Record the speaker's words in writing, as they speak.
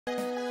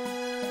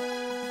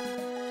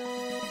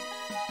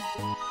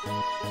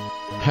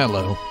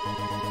Hello,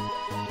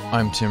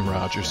 I'm Tim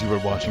Rogers. You are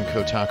watching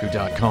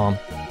Kotaku.com.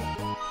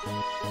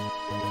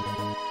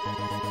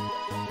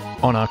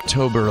 On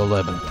October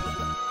 11th,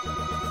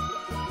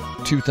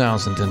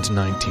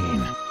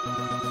 2019,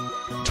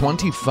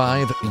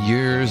 25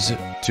 years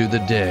to the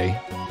day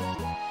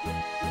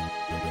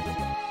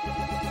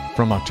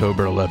from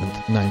October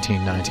 11th,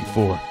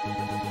 1994.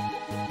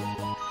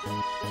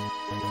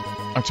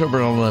 October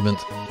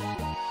 11th,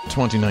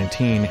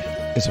 2019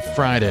 is a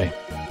Friday.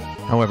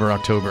 However,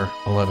 October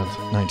 11th,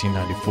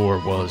 1994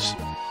 was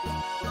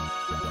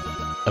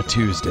a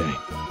Tuesday.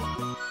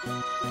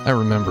 I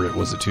remember it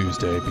was a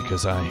Tuesday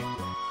because I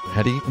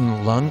had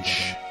eaten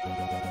lunch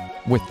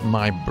with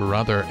my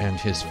brother and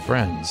his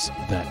friends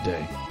that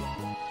day,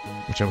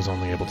 which I was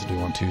only able to do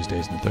on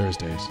Tuesdays and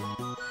Thursdays.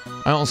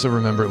 I also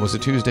remember it was a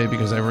Tuesday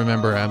because I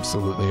remember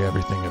absolutely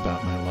everything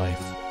about my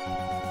life.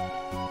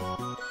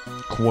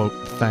 Quote,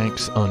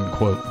 thanks,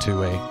 unquote,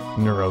 to a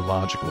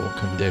neurological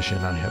condition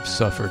I have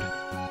suffered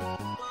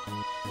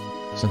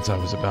since I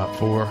was about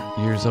 4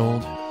 years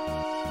old.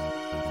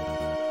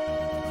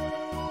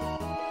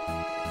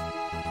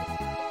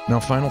 Now,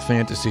 Final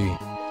Fantasy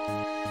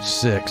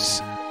VI,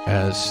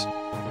 as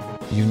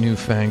you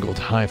newfangled,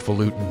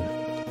 highfalutin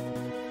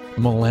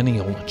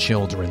millennial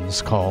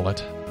childrens call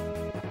it,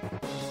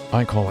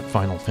 I call it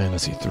Final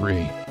Fantasy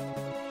III.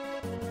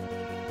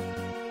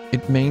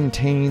 It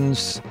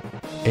maintains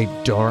a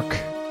dark,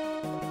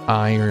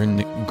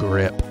 iron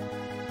grip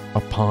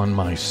upon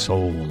my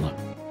soul.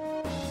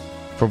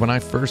 For when I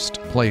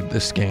first played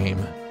this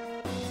game,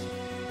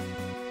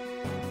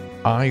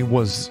 I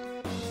was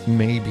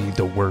maybe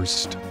the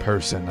worst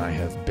person I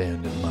have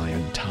been in my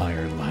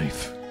entire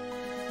life.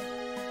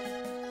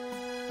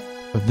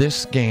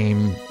 This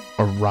game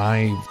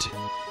arrived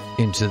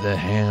into the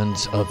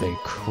hands of a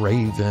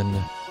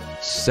craven,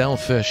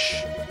 selfish,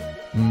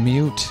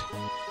 mute,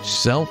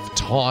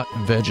 self-taught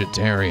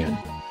vegetarian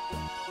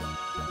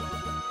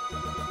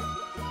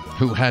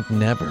who had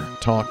never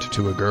talked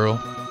to a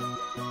girl,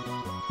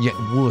 yet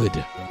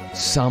would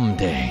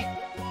someday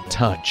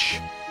touch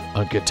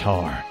a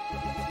guitar.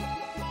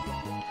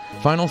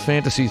 Final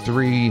Fantasy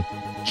III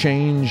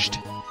changed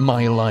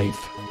my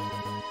life,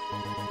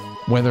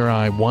 whether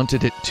I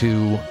wanted it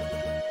to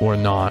or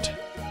not.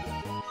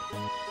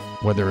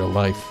 Whether a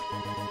life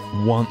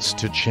wants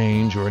to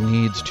change or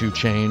needs to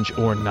change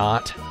or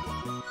not.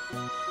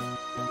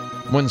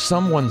 When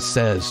someone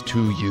says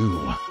to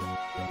you,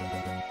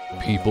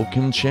 people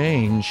can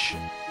change,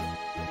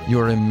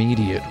 your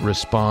immediate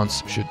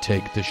response should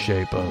take the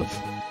shape of,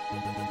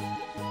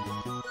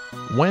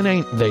 when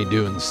ain't they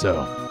doing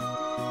so?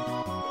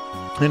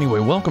 Anyway,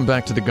 welcome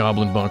back to the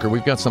Goblin Bunker.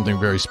 We've got something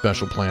very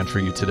special planned for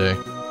you today.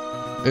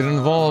 It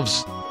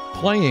involves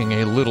playing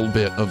a little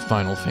bit of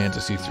Final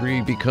Fantasy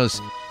III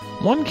because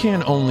one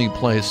can only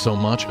play so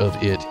much of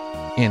it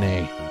in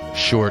a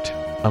short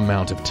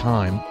amount of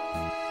time.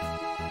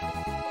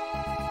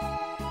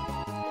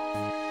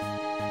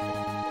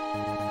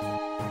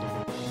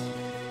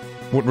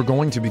 What we're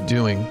going to be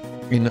doing,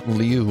 in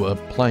lieu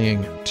of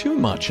playing too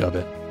much of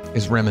it,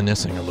 is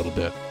reminiscing a little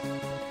bit.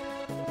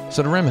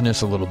 So to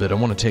reminisce a little bit, I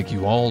want to take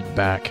you all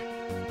back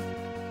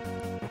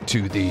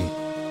to the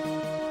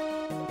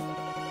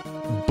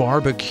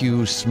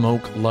barbecue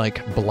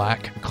smoke-like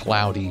black,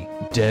 cloudy,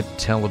 dead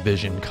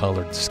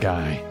television-colored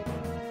sky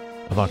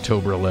of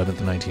October 11th,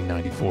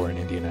 1994 in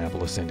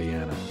Indianapolis,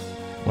 Indiana,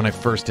 when I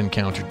first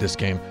encountered this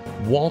game,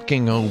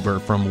 walking over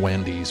from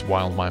Wendy's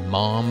while my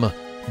mom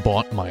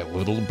bought my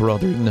little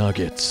brother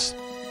nuggets.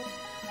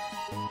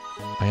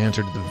 I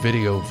entered the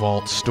Video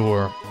Vault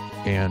store,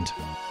 and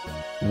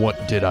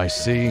what did I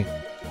see?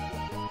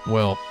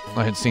 Well,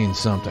 I had seen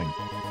something.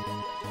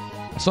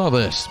 I saw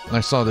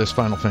this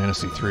Final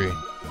Fantasy III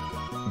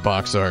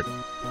box art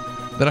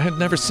that I had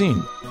never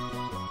seen,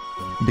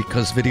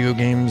 because video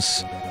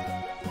games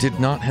did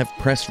not have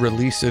press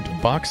released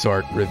box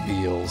art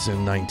reveals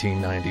in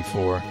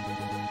 1994.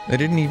 They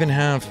didn't even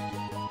have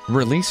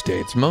release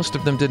dates. Most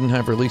of them didn't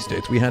have release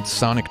dates. We had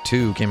Sonic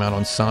 2 came out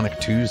on Sonic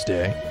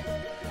Tuesday.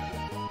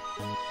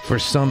 For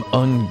some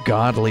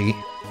ungodly,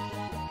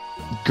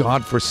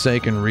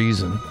 godforsaken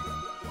reason,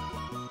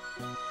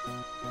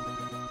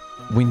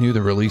 we knew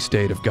the release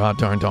date of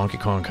God-darn Donkey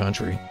Kong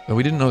Country, but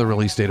we didn't know the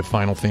release date of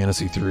Final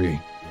Fantasy III.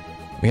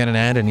 We had an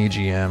ad in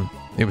EGM.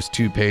 It was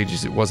 2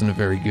 pages. It wasn't a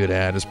very good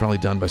ad. It was probably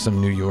done by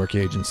some New York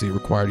agency. It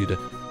required you to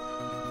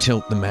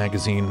tilt the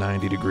magazine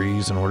 90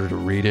 degrees in order to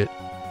read it.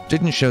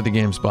 Didn't show the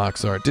game's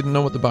box art. Didn't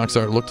know what the box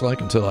art looked like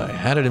until I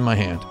had it in my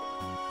hand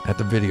at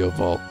the Video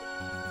Vault.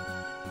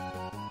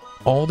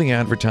 All the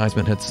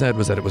advertisement had said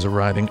was that it was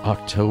arriving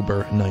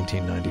October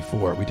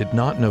 1994. We did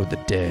not know the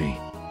day.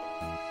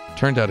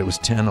 Turned out it was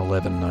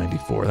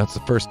 10/11/94. That's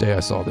the first day I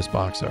saw this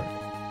box art.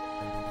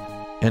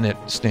 And it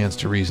stands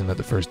to reason that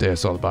the first day I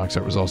saw the box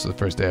art was also the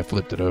first day I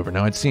flipped it over.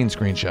 Now, I'd seen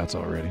screenshots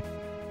already.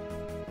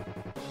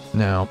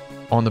 Now,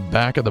 on the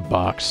back of the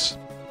box,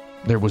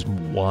 there was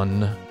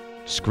one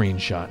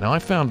screenshot. Now, I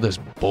found this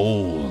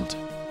bold.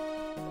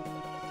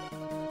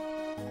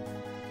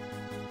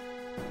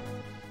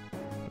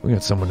 We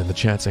got someone in the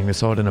chat saying they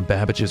saw it in a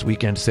Babbage's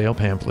weekend sale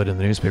pamphlet in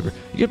the newspaper.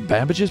 You get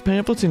Babbage's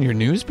pamphlets in your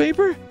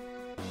newspaper?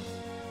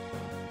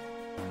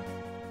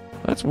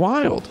 That's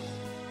wild.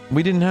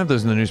 We didn't have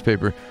those in the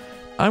newspaper.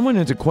 I went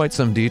into quite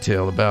some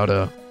detail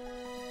about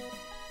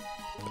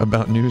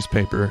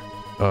newspaper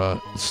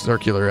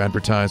circular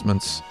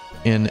advertisements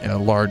in a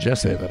large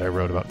essay that I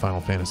wrote about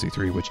Final Fantasy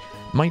III, which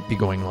might be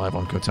going live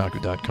on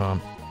Kotaku.com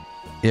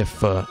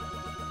if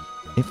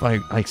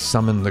I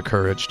summon the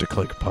courage to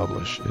click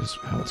publish, is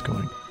how it's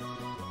going.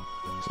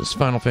 So this is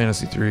Final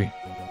Fantasy III.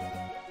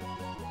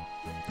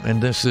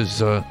 And this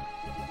is, I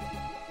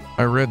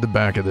read the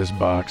back of this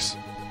box.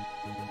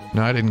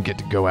 Now, I didn't get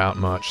to go out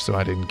much, so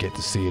I didn't get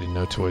to see it in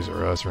no Toys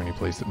R Us or any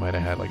place that might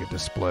have had, like, a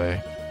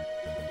display.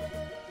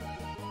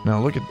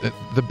 Now, look at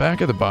the back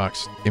of the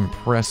box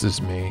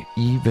impresses me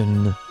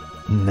even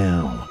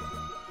now.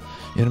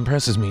 It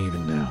impresses me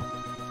even now.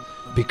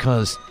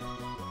 Because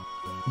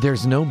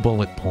there's no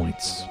bullet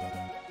points.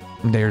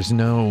 There's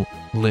no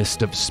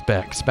list of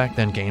specs. Back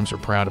then, games were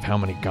proud of how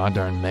many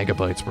goddarn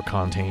megabytes were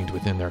contained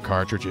within their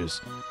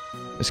cartridges.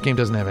 This game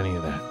doesn't have any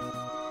of that.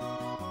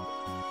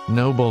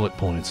 No bullet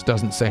points.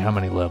 Doesn't say how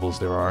many levels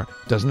there are.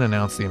 Doesn't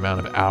announce the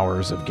amount of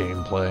hours of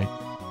gameplay.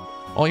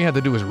 All you had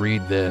to do was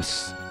read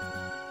this.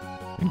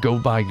 And go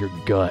by your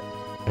gut.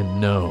 And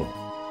know.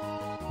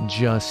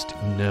 Just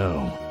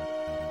know.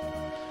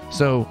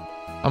 So,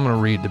 I'm going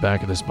to read the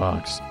back of this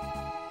box.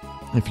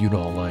 If you'd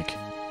all like.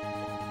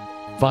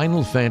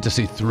 Final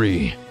Fantasy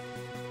III.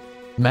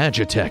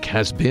 Magitech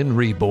has been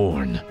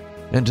reborn,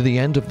 and the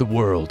end of the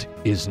world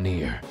is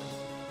near.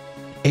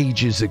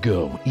 Ages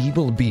ago,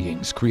 evil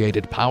beings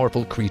created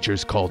powerful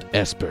creatures called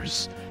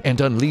Espers,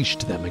 and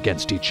unleashed them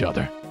against each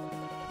other.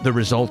 The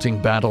resulting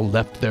battle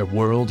left their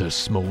world a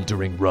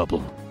smoldering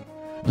rubble.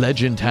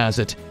 Legend has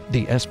it,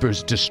 the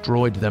Espers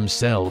destroyed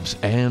themselves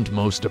and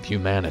most of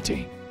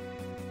humanity.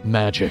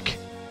 Magic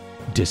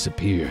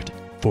disappeared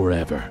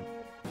forever.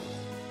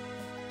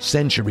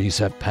 Centuries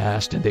have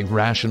passed and a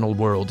rational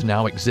world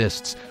now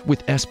exists,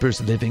 with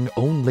Espers living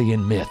only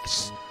in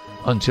myths,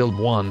 until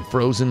one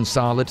frozen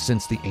solid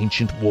since the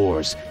ancient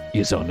wars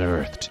is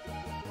unearthed.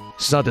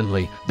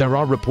 Suddenly, there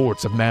are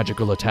reports of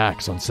magical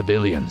attacks on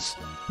civilians.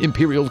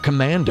 Imperial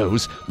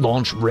commandos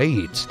launch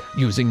raids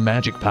using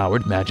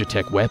magic-powered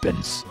Magitech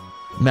weapons.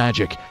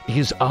 Magic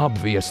is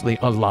obviously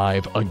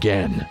alive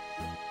again.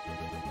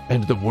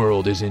 And the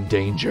world is in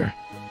danger.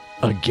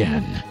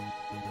 Again.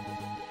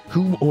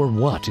 Who or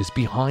what is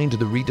behind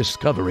the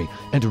rediscovery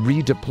and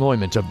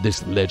redeployment of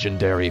this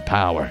legendary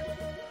power?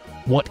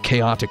 What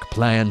chaotic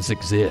plans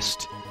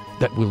exist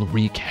that will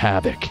wreak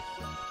havoc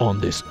on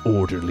this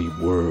orderly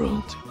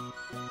world?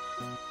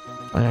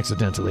 I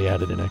accidentally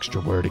added an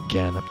extra word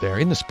again up there,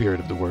 in the spirit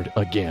of the word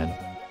again.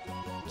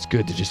 It's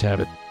good to just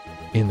have it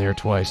in there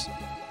twice.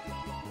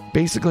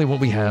 Basically what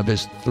we have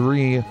is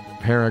 3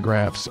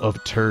 paragraphs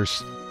of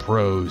terse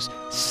prose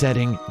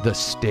setting the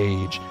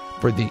stage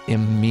for the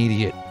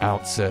immediate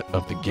outset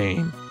of the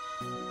game.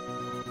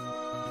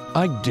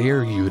 I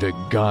dare you to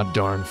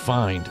goddarn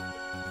find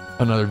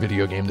another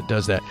video game that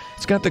does that.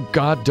 It's got the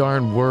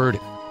goddarn word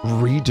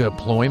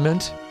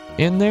redeployment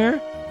in there.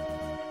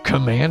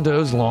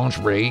 Commandos launch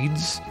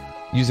raids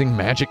using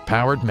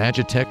magic-powered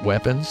Magitech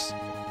weapons.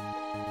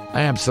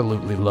 I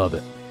absolutely love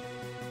it.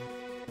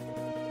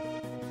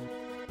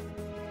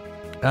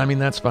 I mean,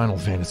 that's Final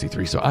Fantasy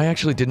III, so I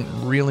actually didn't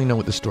really know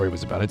what the story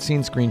was about. I'd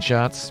seen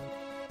screenshots,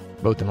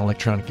 both in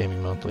Electronic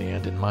Gaming Monthly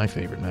and in my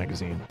favorite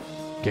magazine,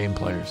 Game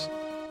Players.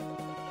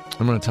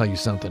 I'm going to tell you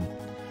something.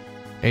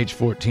 Age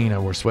 14, I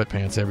wore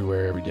sweatpants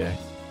everywhere, every day.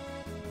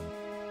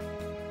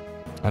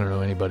 I don't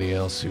know anybody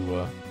else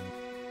who,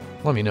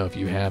 let me know if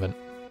you haven't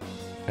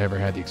ever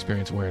had the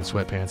experience of wearing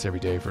sweatpants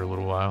every day for a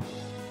little while.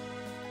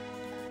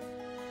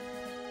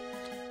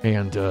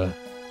 And,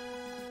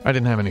 I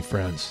didn't have any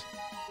friends.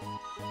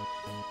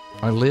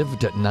 I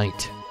lived at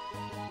night.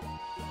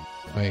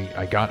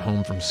 I got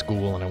home from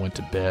school and I went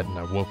to bed and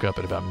I woke up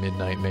at about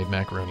midnight, made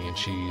macaroni and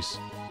cheese,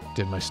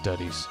 did my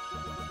studies.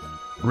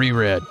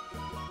 Reread.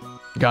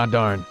 God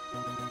darn.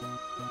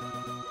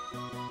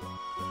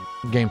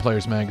 Game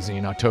Players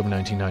Magazine, October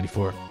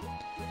 1994.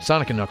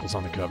 Sonic and Knuckles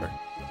on the cover.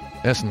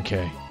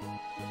 SNK.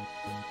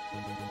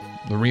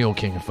 The real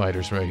king of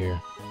fighters right here.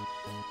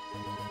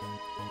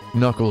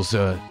 Knuckles,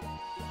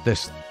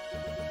 this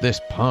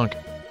punk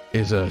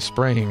is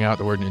spraying out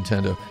the word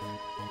Nintendo.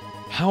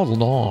 How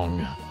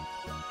long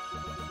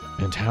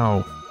and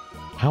how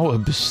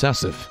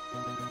obsessive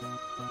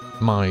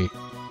my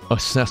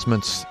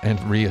assessments and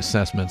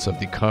reassessments of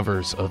the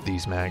covers of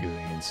these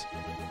magazines.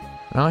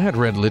 Now, I had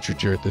read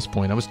literature at this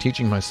point. I was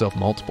teaching myself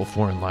multiple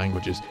foreign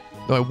languages,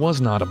 though I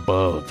was not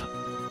above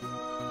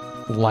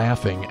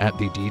laughing at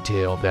the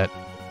detail that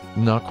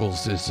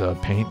Knuckles'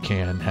 paint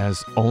can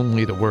has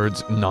only the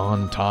words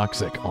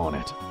non-toxic on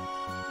it.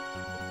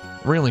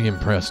 Really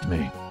impressed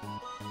me.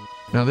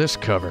 Now this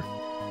cover,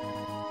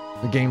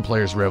 the Game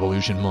Players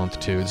Revolution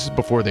Month 2. This is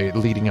before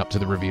leading up to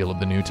the reveal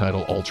of the new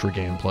title, Ultra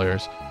Game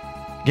Players.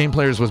 Game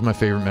Players was my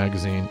favorite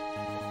magazine.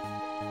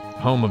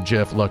 Home of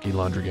Jeff Lucky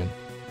Lundgren.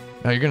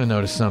 Now you're going to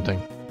notice something.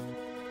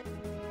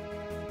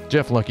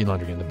 Jeff Lucky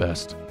Lundgren, the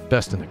best.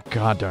 Best in the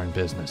goddamn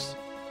business.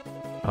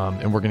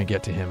 And we're going to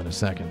get to him in a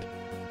second.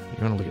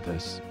 You want to look at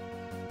this?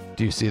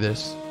 Do you see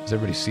this? Does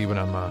everybody see what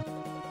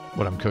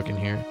I'm cooking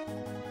here?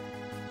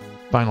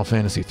 Final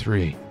Fantasy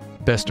III.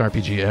 Best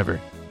RPG ever.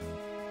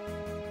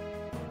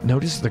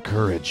 Notice the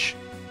courage.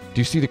 Do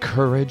you see the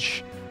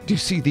courage? Do you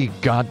see the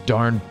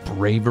goddarn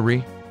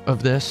bravery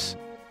of this?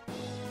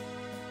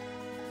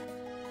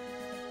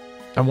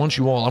 I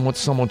want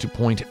someone to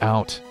point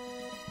out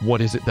what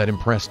is it that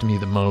impressed me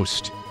the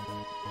most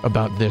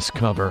about this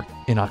cover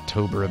in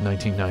October of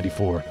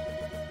 1994.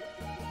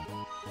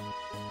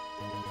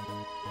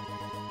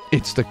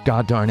 It's the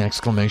goddarn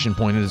exclamation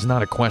point. It is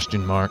not a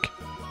question mark.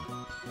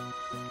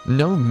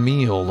 No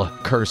meal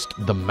cursed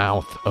the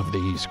mouth of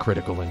these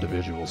critical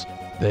individuals.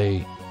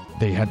 They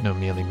had no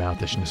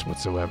mealy-mouthishness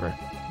whatsoever.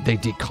 They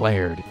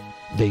declared.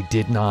 They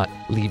did not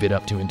leave it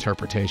up to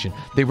interpretation.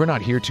 They were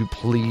not here to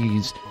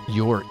please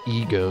your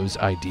ego's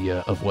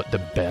idea of what the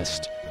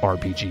best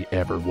RPG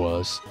ever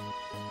was.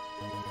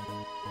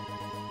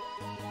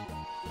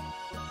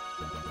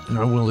 And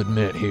I will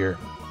admit here,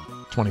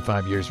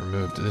 25 years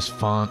removed, this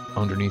font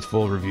underneath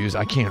full reviews,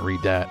 I can't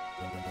read that.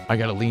 I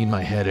gotta lean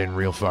my head in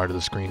real far to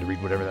the screen to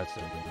read whatever that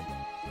says.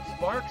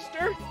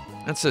 Sparkster?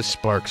 That says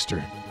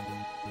Sparkster.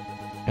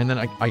 And then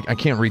I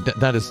can't read that.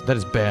 That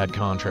is bad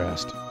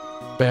contrast.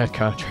 Bad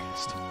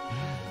contrast.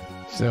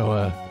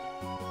 So,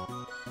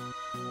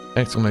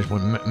 exclamation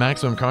point.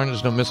 Maximum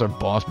carnage, don't miss our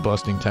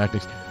boss-busting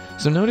tactics.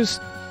 So notice,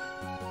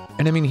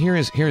 and I mean, here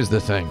is the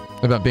thing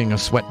about being a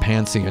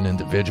sweatpantsian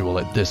individual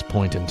at this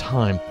point in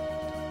time.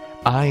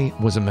 I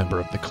was a member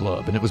of the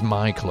club, and it was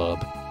my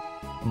club.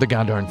 The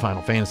goddamn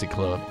Final Fantasy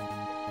Club.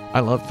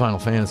 I loved Final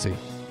Fantasy.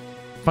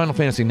 Final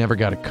Fantasy never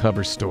got a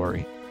cover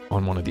story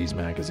on one of these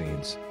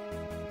magazines.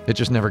 It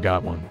just never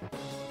got one.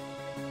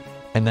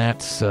 And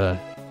that's a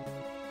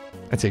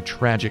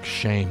tragic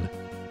shame.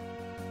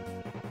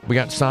 We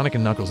got Sonic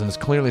and Knuckles, and it's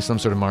clearly some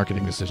sort of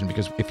marketing decision,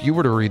 because if you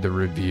were to read the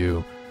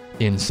review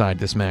inside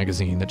this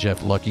magazine that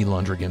Jeff Lucky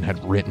Lundgren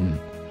had written,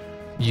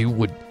 you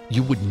would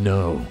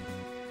know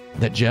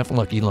that Jeff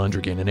Lucky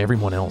Lundgren and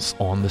everyone else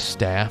on the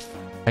staff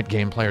at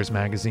Game Players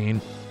Magazine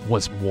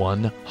was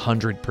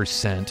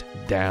 100%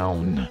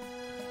 down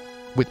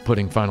with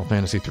putting Final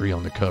Fantasy III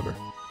on the cover.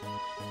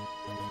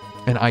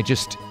 And I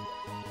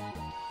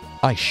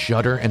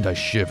shudder and I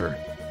shiver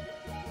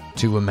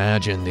to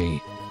imagine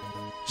the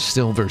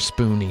silver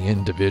spoony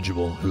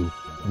individual who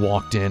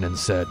walked in and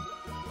said,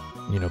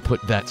 you know,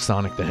 put that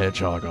Sonic the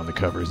Hedgehog on the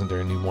cover. Isn't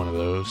there a new one of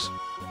those?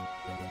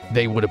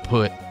 They would have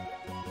put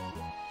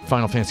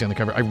Final Fantasy on the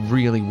cover. I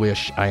really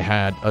wish I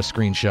had a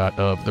screenshot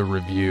of the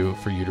review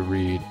for you to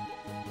read.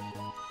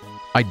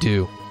 I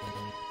do.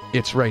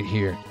 It's right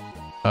here.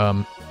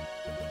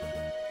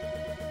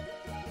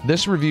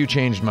 This review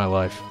changed my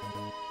life.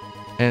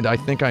 And I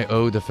think I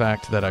owe the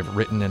fact that I've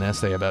written an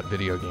essay about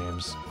video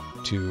games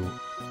to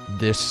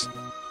this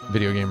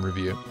video game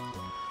review.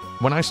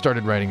 When I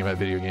started writing about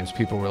video games,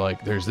 people were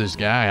like, there's this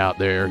guy out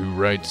there who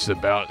writes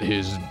about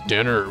his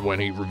dinner when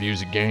he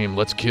reviews a game.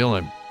 Let's kill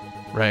him.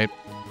 Right?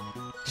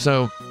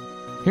 So,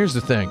 here's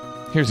the thing.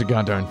 Here's the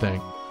goddamn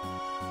thing.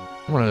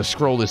 I'm going to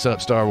scroll this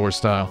up Star Wars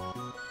style.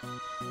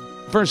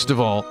 First of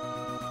all,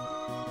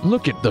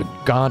 look at the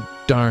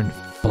goddamn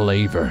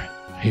flavor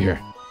here.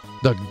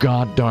 The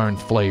goddamn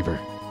flavor.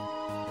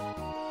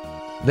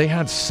 They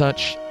had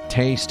such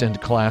taste and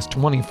class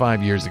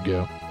 25 years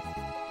ago.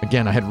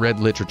 Again, I had read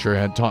literature. I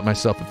had taught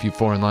myself a few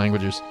foreign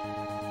languages.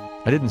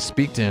 I didn't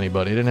speak to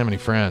anybody. I didn't have any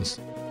friends.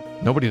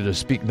 Nobody to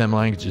speak them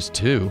languages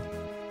to.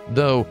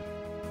 Though,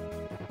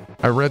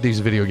 I read these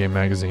video game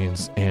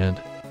magazines, and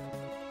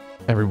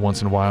every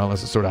once in a while,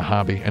 as a sort of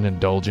hobby and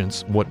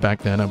indulgence, what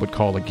back then I would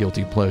call a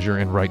guilty pleasure,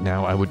 and right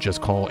now I would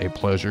just call a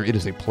pleasure. It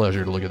is a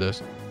pleasure to look at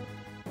this.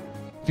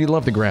 If you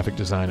love the graphic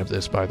design of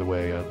this, by the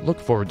way, look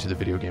forward to the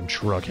video game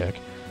Truckheck.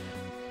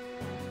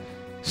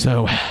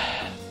 So,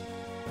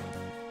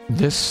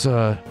 this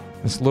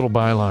little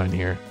byline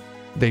here,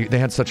 they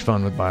had such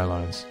fun with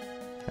bylines.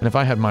 And if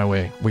I had my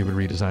way, we would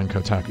redesign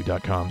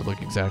Kotaku.com to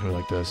look exactly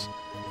like this.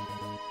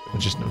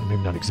 Just,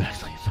 maybe not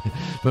exactly,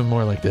 but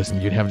more like this.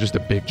 And you'd have just a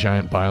big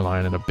giant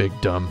byline and a big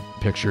dumb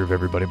picture of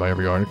everybody by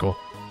every article.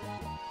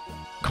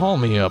 Call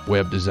me up,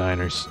 web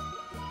designers.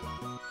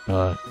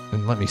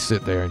 And let me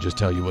sit there and just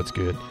tell you what's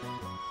good.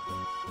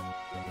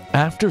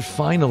 After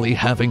finally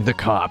having the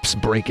cops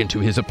break into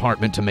his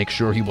apartment to make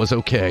sure he was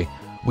okay,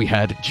 we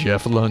had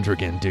Jeff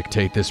Lundgren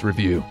dictate this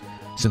review,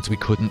 since we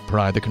couldn't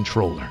pry the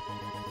controller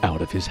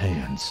out of his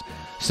hands.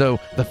 So,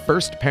 the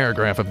first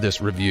paragraph of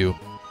this review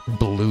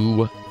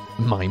blew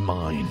my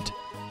mind.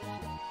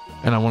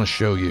 And I want to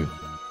show you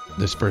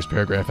this first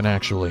paragraph, and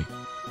actually,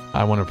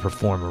 I want to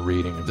perform a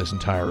reading of this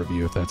entire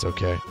review, if that's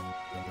okay.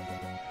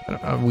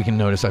 We can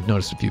notice, I've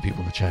noticed a few people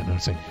in the chat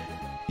noticing,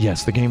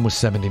 yes, the game was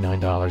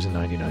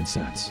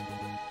 $79.99.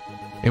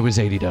 It was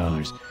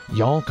 $80.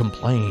 Y'all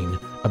complain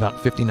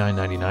about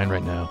 $59.99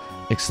 right now,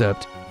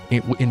 except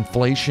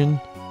inflation,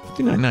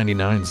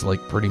 $59.99 is like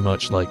pretty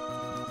much like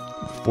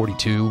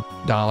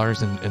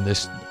 $42 in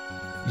this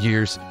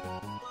year's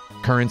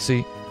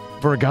currency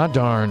for a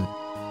goddarn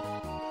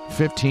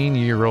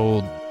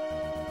 15-year-old,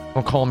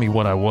 don't call me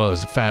what I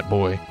was, a fat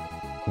boy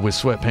with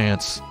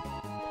sweatpants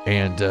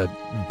and a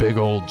big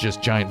old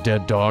just giant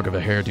dead dog of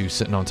a hairdo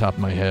sitting on top of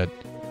my head.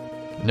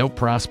 No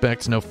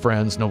prospects, no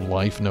friends, no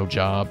life, no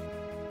job.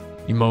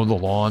 You mow the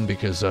lawn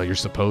because you're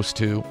supposed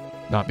to,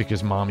 not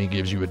because mommy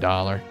gives you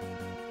 $1.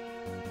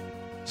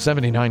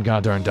 79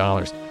 goddarn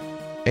dollars.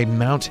 A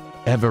Mount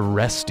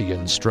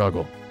Everestian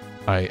struggle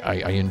I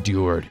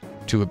endured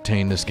to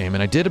obtain this game,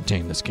 and I did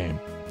obtain this game.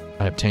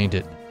 I obtained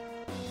it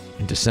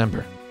in December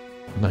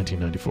of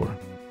 1994.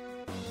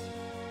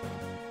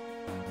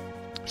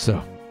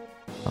 So,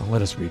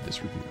 let us read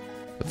this review.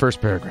 The first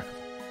paragraph,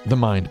 the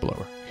mind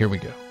blower. Here we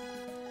go.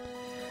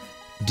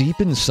 Deep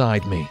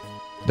inside me,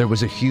 there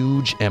was a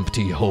huge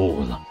empty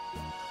hole.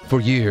 For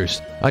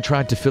years, I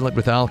tried to fill it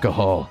with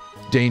alcohol,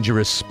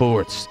 dangerous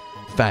sports,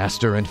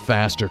 faster and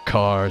faster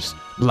cars,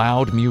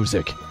 loud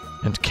music,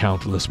 and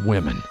countless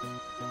women.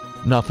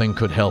 Nothing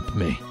could help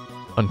me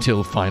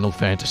until Final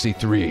Fantasy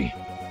III.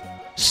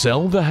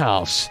 Sell the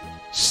house,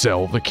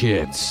 sell the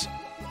kids,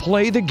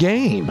 play the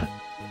game.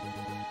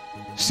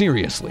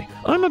 Seriously,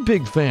 I'm a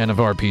big fan of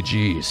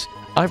RPGs.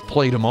 I've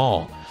played them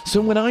all.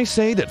 So when I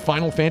say that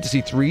Final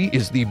Fantasy III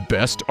is the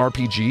best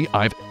RPG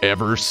I've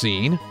ever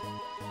seen,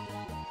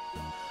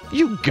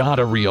 you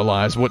gotta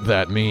realize what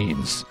that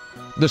means.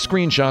 The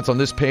screenshots on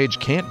this page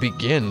can't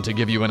begin to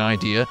give you an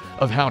idea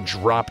of how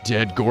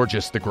drop-dead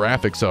gorgeous the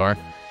graphics are,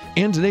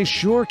 and they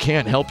sure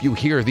can't help you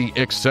hear the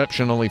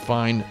exceptionally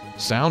fine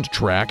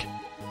soundtrack.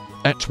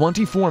 At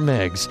 24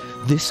 megs,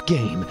 this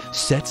game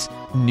sets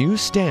new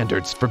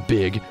standards for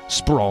big,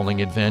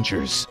 sprawling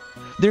adventures.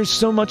 There's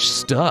so much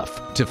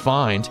stuff to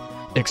find,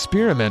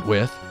 experiment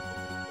with,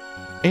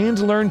 and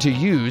learn to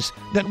use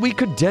that we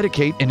could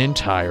dedicate an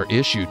entire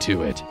issue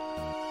to it.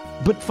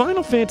 But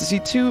Final Fantasy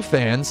II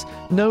fans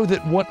know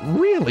that what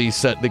really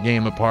set the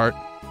game apart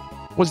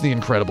was the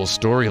incredible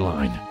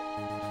storyline.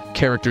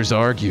 Characters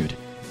argued,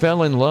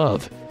 fell in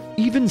love,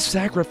 even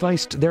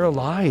sacrificed their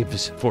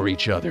lives for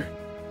each other.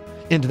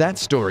 And that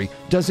story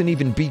doesn't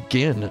even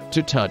begin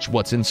to touch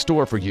what's in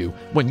store for you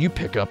when you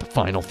pick up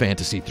Final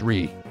Fantasy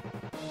III.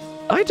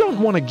 I don't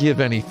want to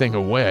give anything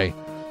away,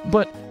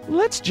 but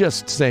let's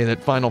just say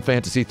that Final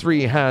Fantasy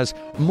III has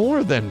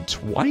more than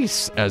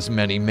twice as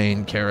many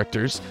main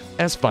characters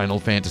as Final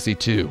Fantasy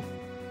II.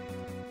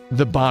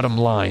 The bottom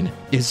line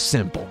is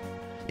simple.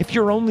 If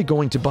you're only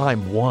going to buy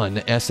one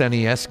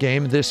SNES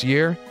game this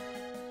year,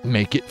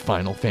 make it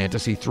Final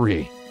Fantasy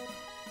III.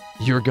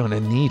 You're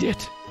gonna need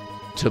it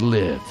to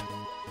live.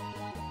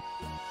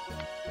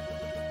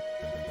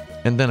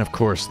 And then, of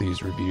course,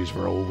 these reviews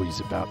were always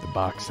about the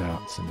box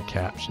outs and the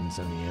captions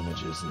and the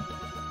images and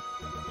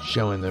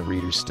showing the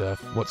reader stuff,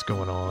 what's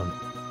going on,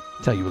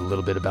 tell you a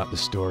little bit about the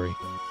story.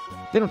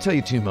 They don't tell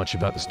you too much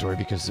about the story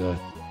because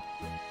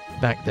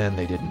back then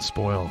they didn't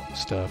spoil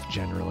stuff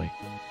generally.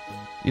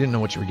 You didn't know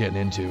what you were getting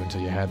into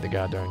until you had the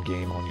goddamn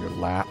game on your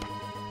lap,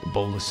 the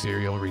bowl of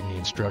cereal, reading the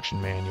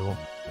instruction manual,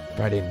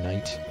 Friday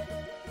night.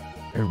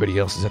 Everybody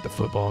else is at the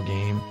football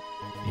game,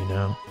 you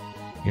know?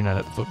 You're not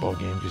at the football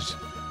game because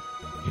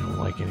you don't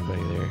like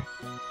anybody there.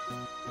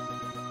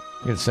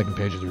 You get the second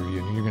page of the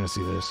review and you're going to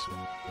see this.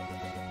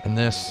 And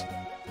this,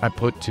 I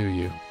put to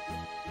you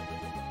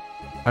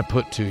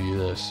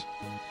this.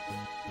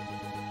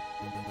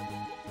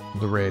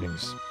 The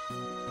ratings.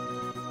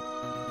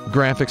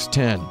 Graphics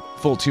 10.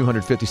 Full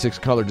 256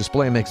 color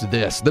display makes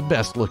this the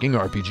best looking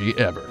RPG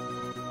ever.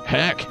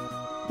 Heck,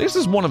 this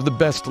is one of the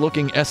best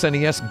looking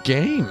SNES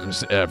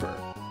games ever.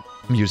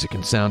 Music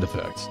and sound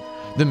effects.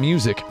 The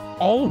music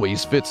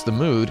always fits the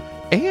mood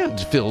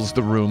and fills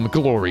the room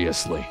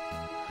gloriously.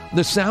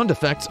 The sound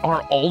effects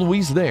are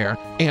always there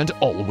and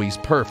always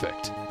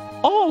perfect.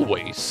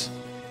 Always!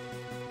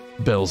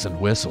 Bells and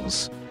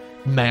whistles.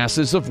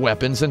 Masses of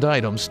weapons and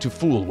items to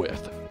fool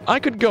with. I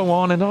could go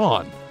on and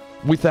on.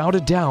 Without a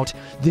doubt,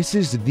 this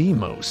is the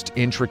most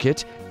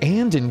intricate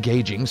and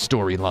engaging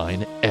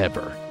storyline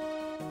ever.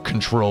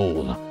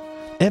 Control.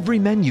 Every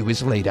menu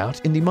is laid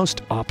out in the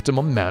most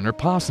optimum manner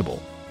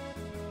possible.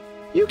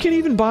 You can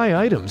even buy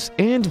items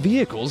and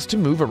vehicles to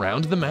move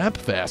around the map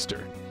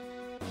faster.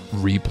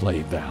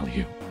 Replay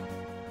value.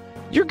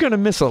 You're gonna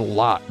miss a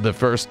lot the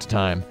first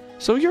time,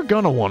 so you're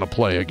gonna want to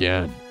play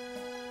again.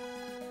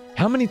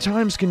 How many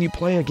times can you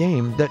play a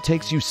game that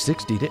takes you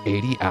 60 to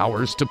 80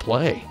 hours to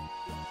play?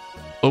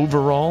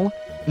 Overall,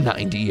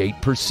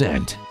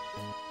 98%.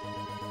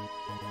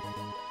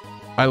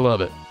 I love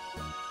it.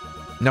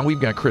 Now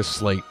we've got Chris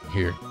Slate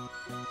here.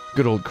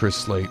 Good old Chris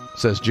Slate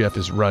says Jeff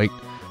is right.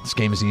 This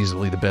game is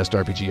easily the best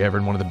RPG ever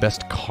and one of the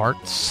best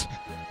carts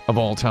of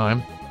all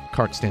time.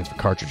 Cart stands for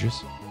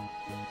cartridges.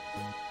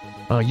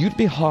 You'd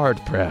be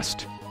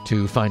hard-pressed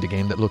to find a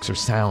game that looks or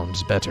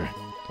sounds better.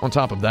 On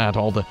top of that,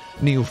 all the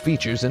new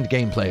features and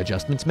gameplay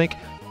adjustments make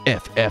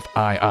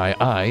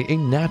FFIII a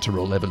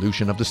natural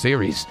evolution of the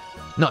series,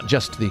 not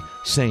just the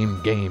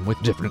same game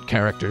with different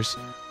characters.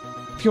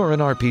 If you're an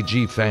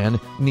RPG fan,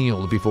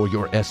 kneel before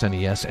your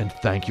SNES and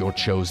thank your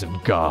chosen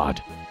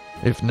god.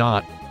 If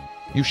not,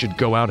 You should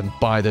go out and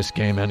buy this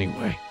game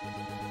anyway.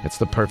 It's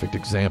the perfect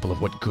example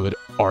of what good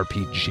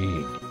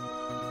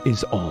RPGing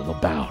is all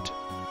about.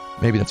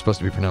 Maybe that's supposed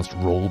to be pronounced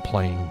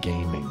role-playing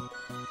gaming.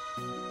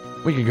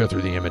 We could go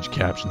through the image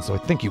caption, so I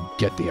think you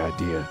get the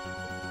idea.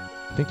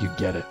 I think you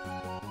get it.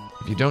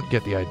 If you don't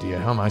get the idea,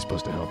 how am I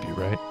supposed to help you,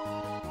 right?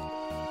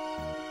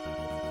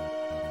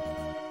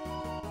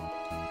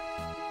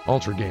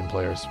 Ultra game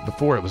players.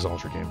 Before it was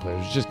ultra game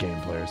players, it was just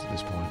game players at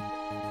this point.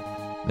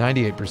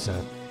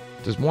 98%.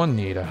 Does one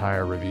need a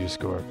higher review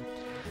score?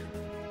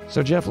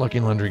 So Jeff Lucky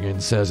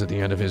Lundgren says at the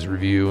end of his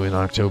review in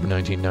October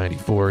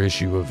 1994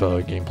 issue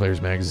of Game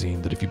Players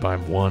magazine that if you buy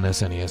one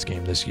SNES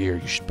game this year,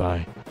 you should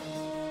buy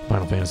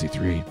Final Fantasy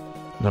III.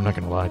 And I'm not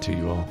going to lie to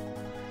you all.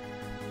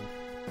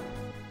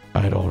 I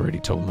had already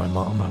told my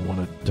mom I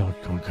wanted Donkey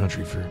Kong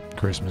Country for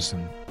Christmas,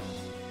 and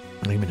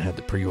I even had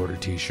the pre-order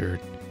t-shirt.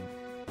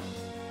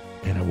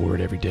 And I wore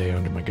it every day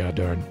under my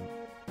goddamn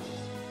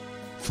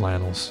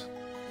flannels.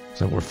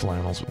 So I wore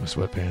flannels with my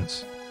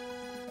sweatpants.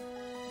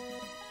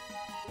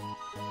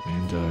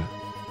 And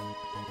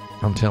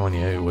I'm telling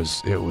you, it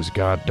was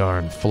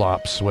goddarn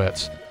flop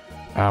sweats,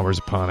 hours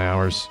upon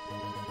hours.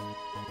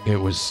 It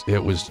was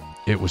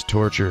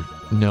torture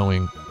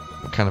knowing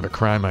what kind of a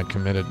crime I'd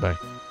committed by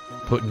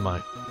putting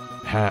my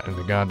hat in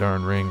the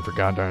goddarn ring for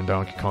goddarn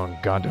Donkey Kong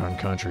goddarn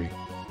Country.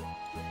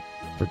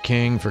 For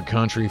King, for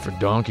Country, for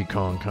Donkey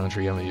Kong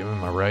Country. I mean,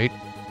 am I right?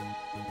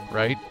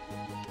 Right?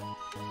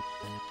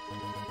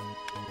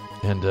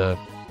 And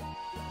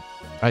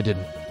I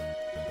didn't.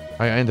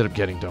 I ended up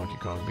getting Donkey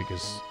Kong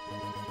because,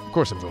 of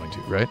course I'm going to,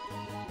 right?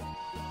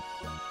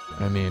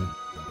 I mean,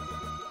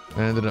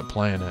 I ended up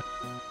playing it.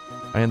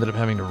 I ended up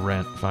having to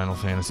rent Final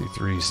Fantasy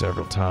III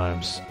several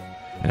times.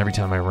 And every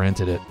time I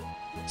rented it,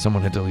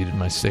 someone had deleted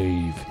my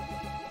save.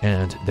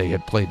 And they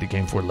had played the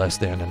game for less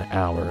than an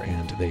hour.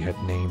 And they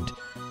had named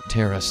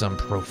Terra some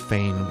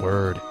profane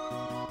word.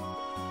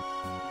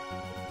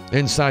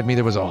 Inside me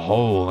there was a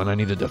hole, and I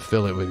needed to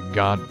fill it with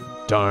god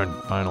darn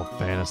Final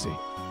Fantasy.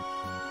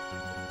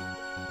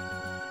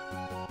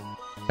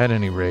 At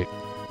any rate,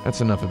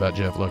 that's enough about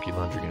Jeff Lucky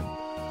Lundgren.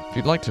 If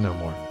you'd like to know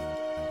more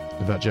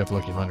about Jeff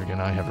Lucky Lundgren,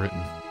 I have written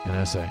an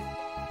essay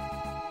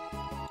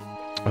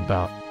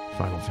about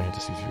Final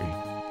Fantasy III.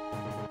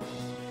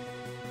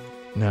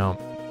 Now,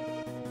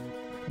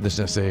 this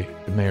essay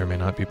may or may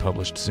not be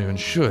published soon.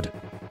 Should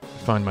I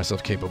find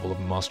myself capable of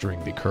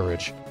mustering the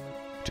courage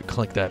to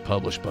click that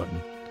publish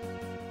button,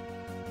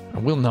 I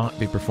will not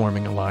be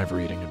performing a live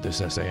reading of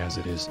this essay as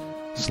it is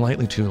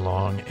slightly too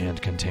long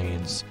and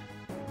contains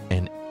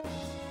an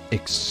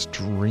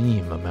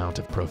extreme amount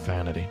of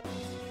profanity.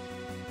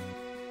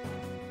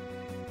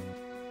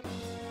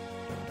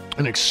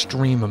 An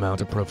extreme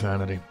amount of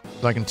profanity.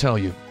 I can tell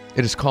you,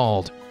 it is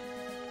called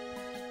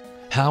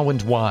How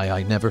and Why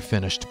I Never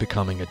Finished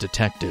Becoming a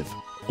Detective,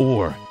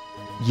 or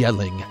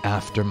Yelling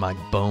After My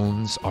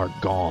Bones Are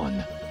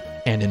Gone,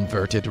 an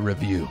inverted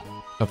review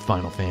of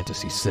Final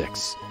Fantasy VI,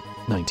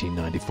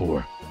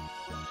 1994.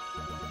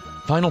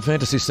 Final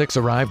Fantasy VI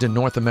arrived in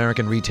North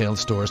American retail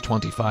stores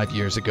 25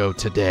 years ago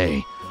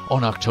today,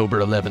 on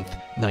October 11th,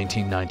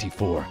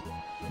 1994.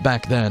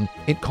 Back then,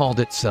 it called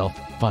itself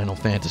Final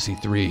Fantasy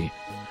III.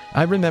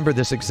 I remember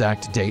this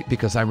exact date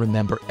because I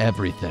remember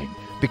everything,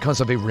 because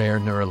of a rare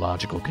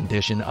neurological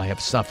condition I have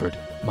suffered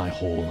my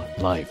whole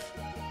life.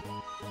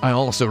 I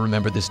also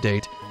remember this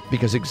date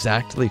because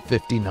exactly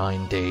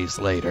 59 days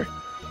later,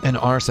 an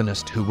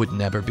arsonist who would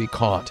never be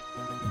caught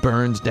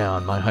burned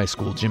down my high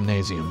school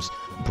gymnasium's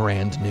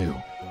brand new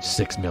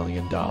 $6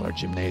 million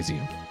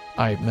gymnasium.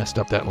 I messed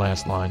up that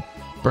last line.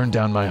 Burned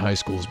down my high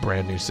school's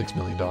brand new $6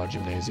 million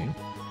gymnasium.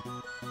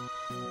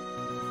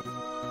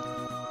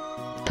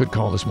 Could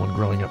call this one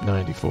Growing Up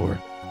 94.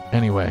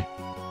 Anyway,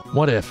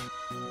 what if,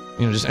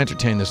 just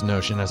entertain this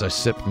notion as I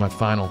sipped my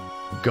final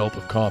gulp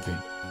of coffee.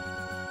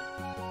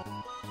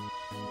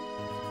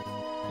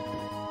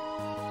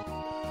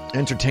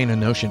 Entertain a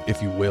notion,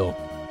 if you will,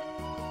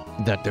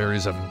 that there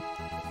is a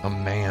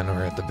man,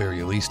 or at the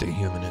very least a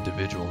human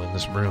individual in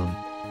this room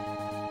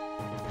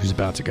who's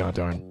about to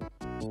goddarn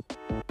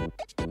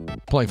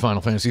play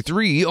Final Fantasy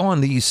III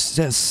on the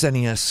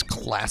SNES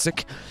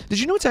Classic. Did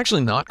you know it's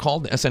actually not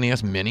called the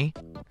SNES Mini?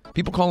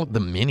 People call it the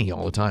Mini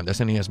all the time, the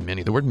SNES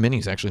Mini. The word Mini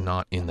is actually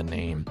not in the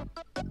name.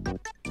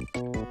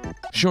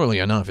 Surely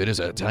enough, it is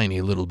a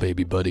tiny little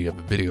baby buddy of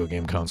a video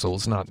game console.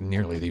 It's not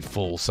nearly the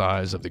full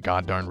size of the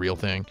goddarn real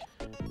thing.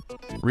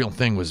 Real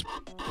thing was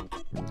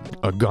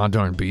a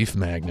goddarn beef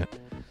magnet.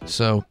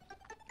 So,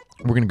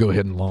 we're going to go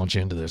ahead and launch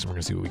into this, and we're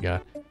going to see what we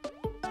got.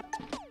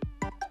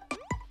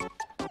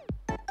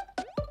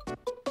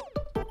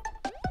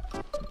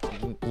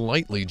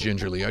 Lightly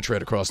gingerly, I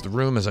tread across the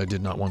room as I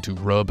did not want to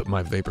rub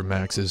my Vapor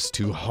Maxes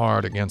too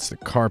hard against the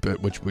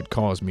carpet, which would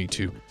cause me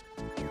to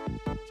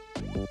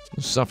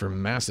suffer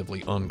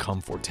massively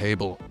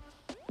uncomfortable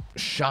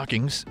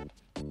shockings.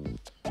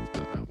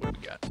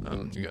 What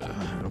do you got?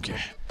 Okay.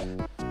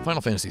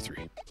 Final Fantasy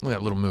III. Look at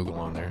that little Moogle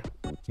on there.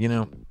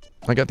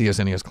 I got the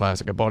SNES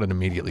Classic. I bought it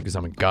immediately because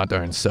I'm a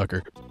goddarn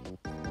sucker.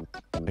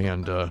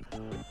 And, I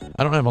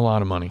don't have a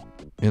lot of money.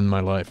 in my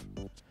life.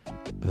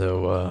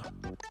 Though,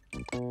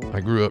 I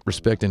grew up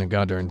respecting a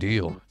goddamn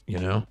deal, you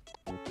know?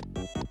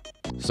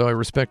 So I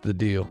respect the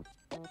deal.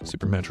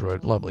 Super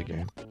Metroid, lovely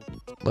game.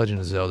 Legend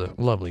of Zelda,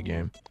 lovely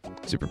game.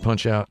 Super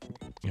Punch-Out,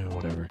 you know,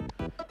 whatever.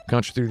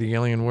 Contra through the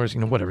Alien Wars, you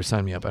know, whatever,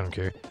 sign me up, I don't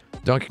care.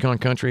 Donkey Kong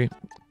Country,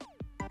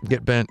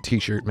 get bent,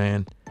 t-shirt,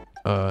 man.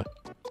 No,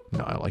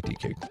 I like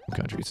DK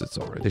Country, so it's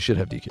alright. They should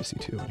have DKC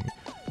too.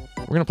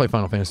 We're gonna play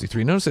Final Fantasy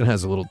 3. Notice it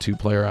has a little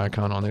 2-player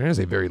icon on there. It has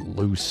a very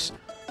loose,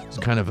 it's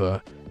kind of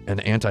an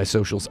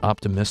anti-socials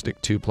optimistic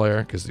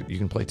 2-player, because you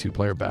can play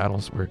 2-player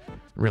battles where it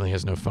really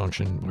has no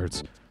function, where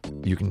it's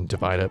you can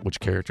divide up which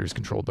character is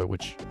controlled by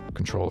which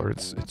controller.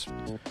 It's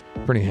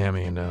pretty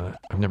hammy, and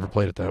I've never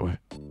played it that way.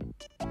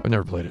 I've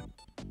never played it.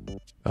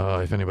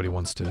 If anybody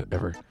wants to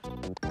ever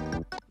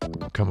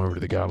come over to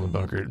the Goblin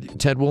Bunker,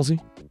 Ted Woolsey,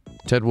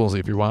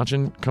 if you're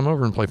watching, come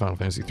over and play Final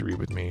Fantasy 3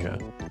 with me,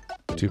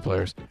 2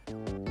 players.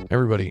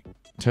 Everybody,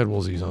 Ted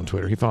Woolsey's on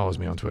Twitter. He follows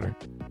me on Twitter.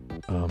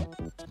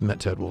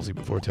 Met Ted Woolsey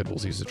before. Ted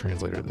Woolsey's the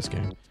translator of this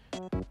game.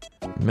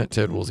 Met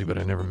Ted Woolsey, but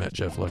I never met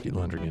Jeff Lucky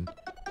Lundgren.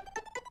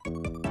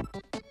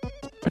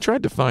 I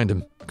tried to find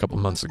him a couple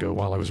months ago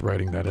while I was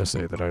writing that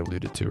essay that I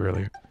alluded to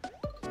earlier.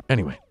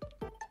 Anyway.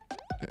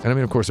 And I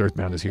mean, of course,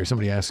 Earthbound is here.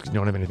 Somebody asks, you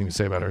don't have anything to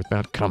say about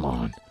Earthbound? Come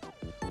on.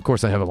 Of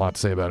course I have a lot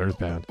to say about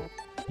Earthbound.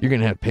 You're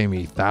going to have to pay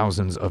me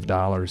thousands of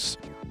dollars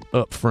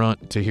up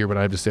front to hear what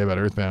I have to say about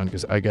Earthbound,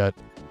 because I got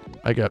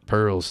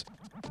pearls.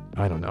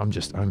 I don't know. I'm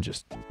just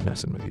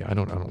messing with you. I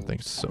don't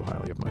think so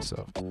highly of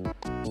myself.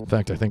 In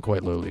fact, I think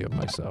quite lowly of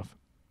myself.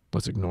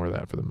 Let's ignore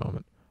that for the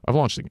moment. I've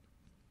launched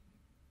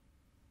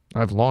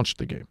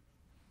the game.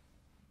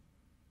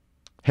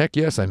 Heck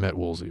yes, I met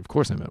Woolsey. Of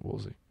course I met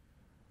Woolsey.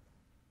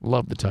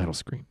 Love the title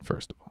screen,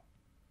 first of all.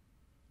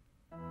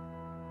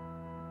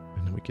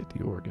 And then we get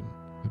the organ.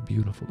 A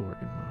beautiful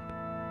organ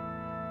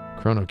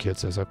mode. Chrono Kid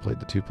says I played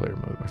the 2-player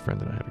mode. My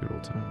friend and I had a good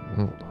old time.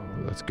 Oh,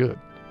 that's good.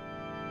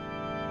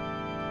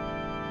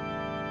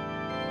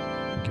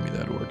 Give me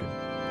that organ.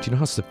 Do you know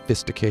how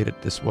sophisticated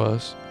this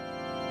was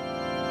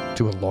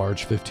to a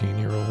large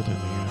 15-year-old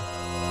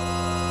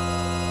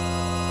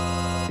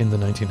in the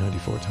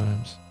 1994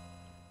 times?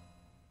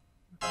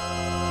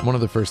 One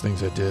of the first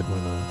things I did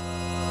when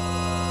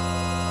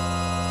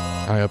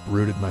I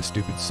uprooted my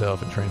stupid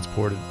self and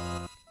transported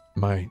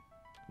my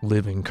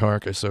living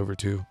carcass over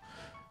to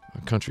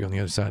a country on the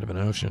other side of an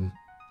ocean,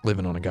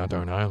 living on a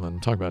goddamn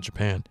island. Talk about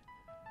Japan.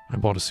 I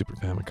bought a Super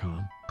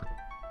Famicom.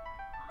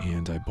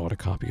 And I bought a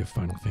copy of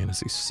Final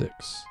Fantasy VI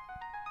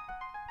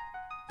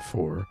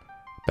for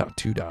about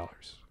 $2.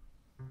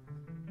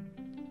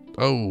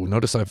 Oh,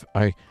 notice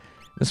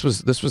this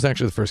was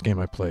actually the first game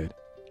I played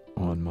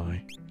on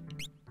my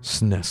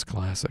SNES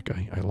Classic.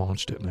 I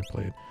launched it and I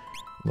played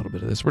a little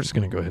bit of this. We're just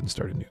going to go ahead and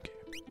start a new game.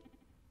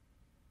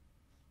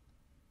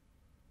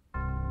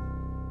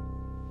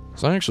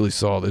 So I actually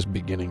saw this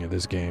beginning of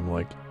this game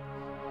like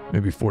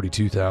maybe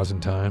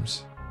 42,000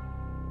 times.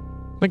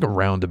 I think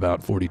around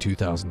about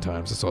 42,000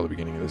 times I saw the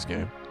beginning of this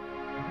game.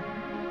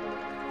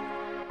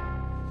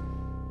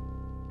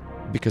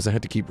 Because I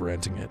had to keep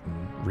renting it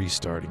and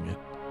restarting it.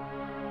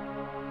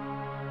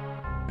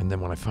 And then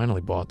when I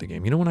finally bought the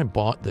game, you know, when I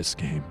bought this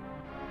game,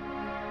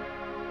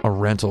 a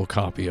rental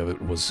copy of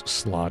it was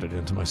slotted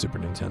into my Super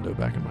Nintendo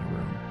back in my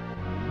room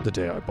the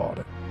day I bought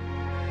it.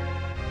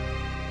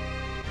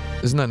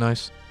 Isn't that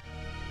nice?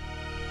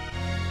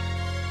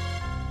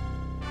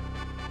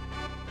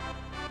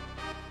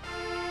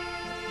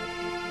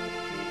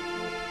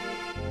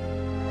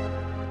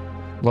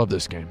 Love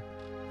this game.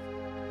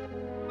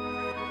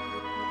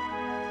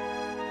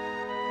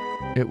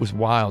 It was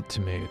wild to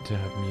me to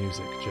have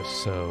music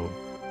just so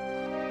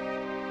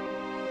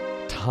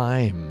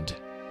timed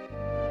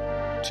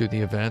to the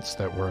events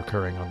that were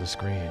occurring on the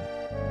screen.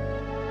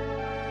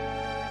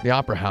 The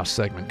Opera House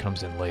segment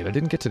comes in late. I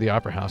didn't get to the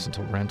Opera House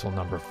until rental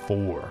number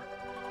 4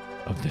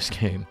 of this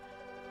game,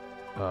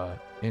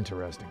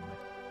 interestingly.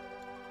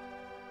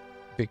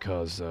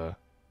 Because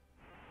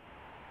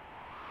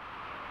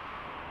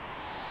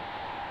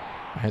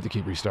I had to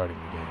keep restarting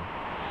the game.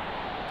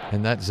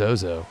 And that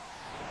Zozo,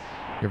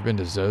 you ever been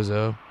to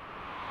Zozo?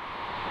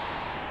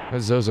 That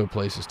Zozo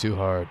place is too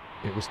hard.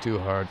 It was too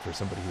hard for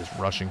somebody who was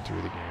rushing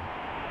through the game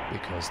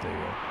because they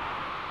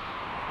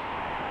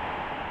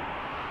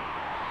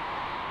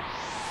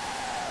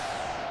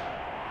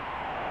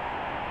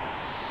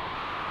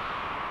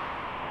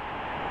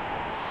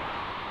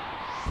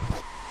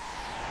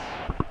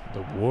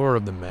The War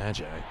of the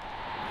Magi.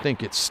 I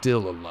think it's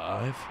still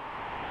alive.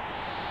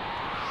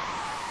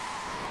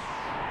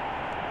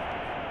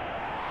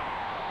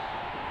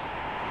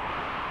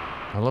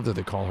 I love that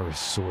they call her a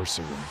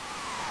sorcerer.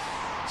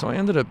 So I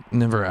ended up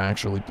never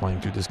actually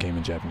playing through this game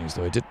in Japanese,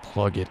 though I did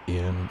plug it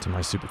in to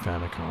my Super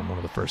Famicom, one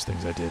of the first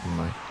things I did in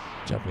my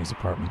Japanese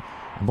apartment.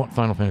 I bought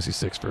Final Fantasy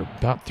VI for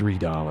about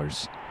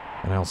 $3,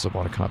 and I also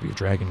bought a copy of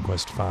Dragon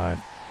Quest V,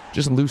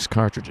 just loose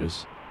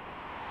cartridges.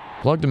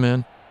 Plugged them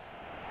in,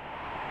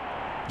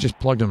 just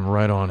plugged them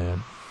right on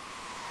in,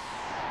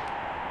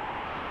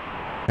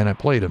 and I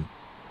played them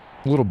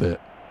a little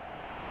bit.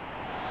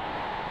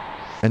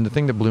 And the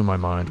thing that blew my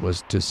mind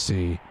was to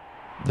see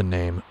the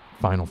name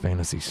Final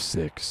Fantasy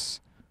VI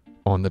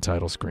on the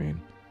title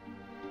screen.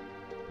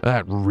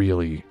 That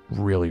really,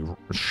 really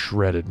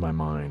shredded my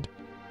mind.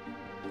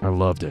 I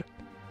loved it.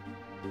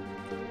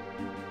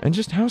 And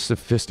just how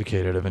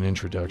sophisticated of an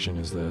introduction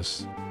is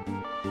this?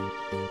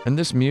 And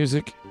this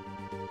music,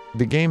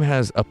 the game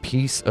has a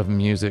piece of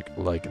music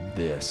like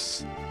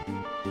this,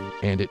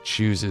 and it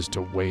chooses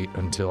to wait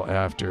until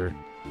after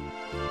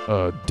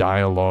a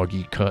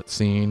dialogue-y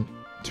cutscene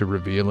to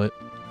reveal it.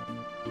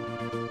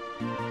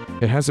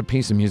 It has a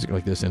piece of music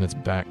like this in its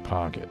back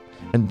pocket,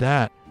 and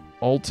that,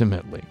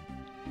 ultimately,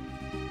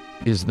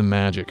 is the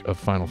magic of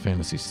Final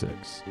Fantasy VI,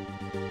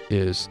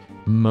 is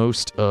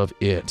most of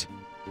it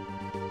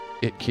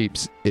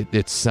keeps it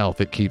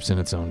itself, it keeps in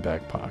its own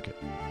back pocket.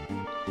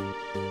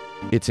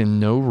 It's in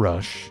no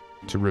rush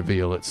to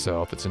reveal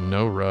itself. It's in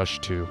no rush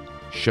to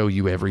show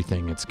you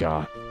everything it's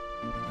got.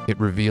 It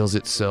reveals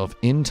itself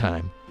in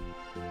time.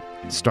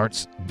 It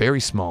starts very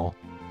small,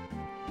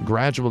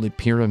 gradually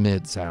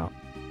pyramids out,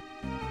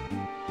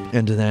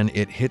 and then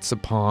it hits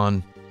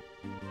upon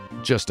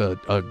just a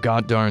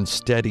goddarn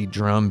steady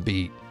drum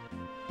beat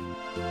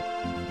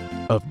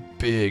of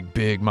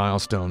big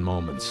milestone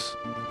moments.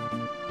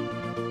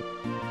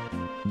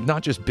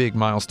 Not just big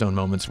milestone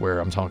moments where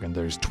I'm talking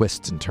there's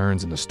twists and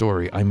turns in the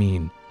story. I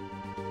mean,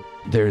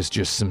 there's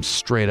just some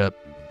straight up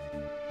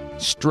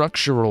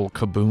structural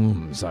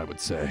kabooms, I would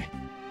say,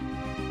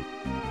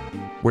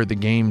 where the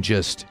game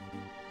just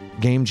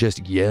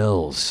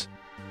yells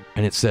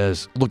and it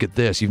says, look at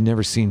this, you've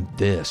never seen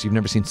this, you've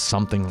never seen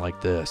something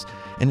like this.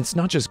 And it's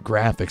not just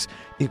graphics,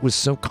 it was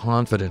so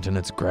confident in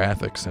its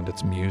graphics and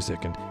its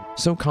music and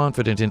so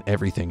confident in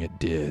everything it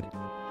did.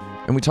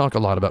 And we talk a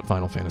lot about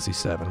Final Fantasy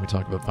VII. We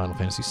talk about Final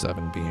Fantasy VII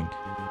being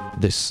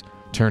this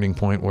turning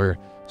point where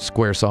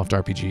Squaresoft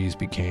RPGs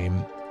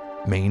became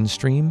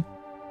mainstream.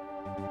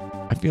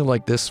 I feel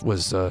like this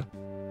was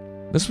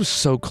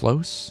so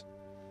close.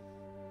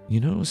 You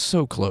know, it was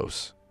so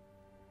close.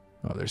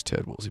 Oh, there's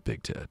Ted Woolsey,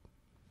 Big Ted.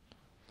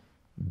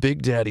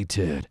 Big Daddy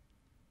Ted.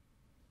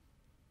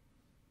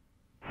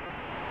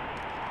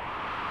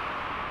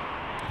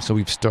 So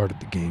we've started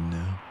the game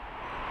now.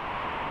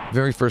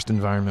 Very first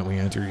environment we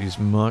enter is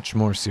much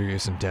more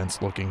serious and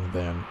dense looking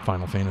than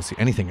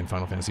anything in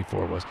Final Fantasy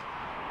IV was.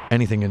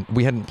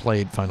 We hadn't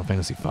played Final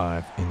Fantasy V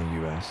in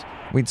the US.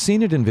 We'd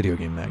seen it in video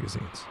game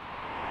magazines.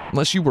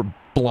 Unless you were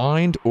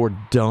blind or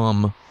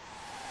dumb,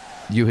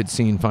 you had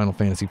seen Final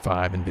Fantasy V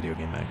in video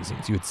game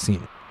magazines. You had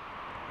seen it.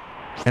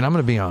 And I'm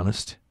going to be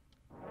honest,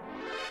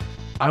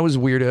 I was a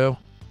weirdo,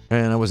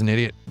 and I was an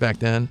idiot back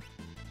then,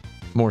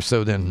 more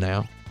so than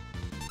now.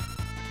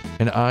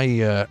 And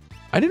I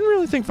didn't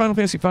really think Final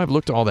Fantasy V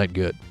looked all that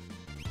good.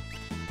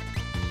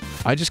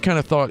 I just kind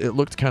of thought it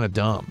looked kind of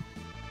dumb.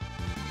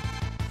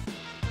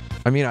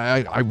 I mean,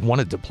 I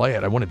wanted to play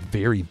it. I wanted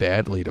very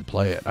badly to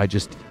play it. I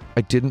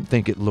didn't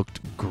think it looked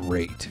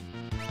great.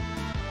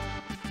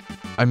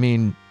 I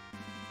mean,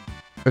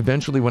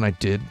 eventually when I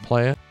did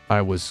play it,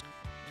 I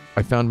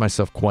found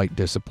myself quite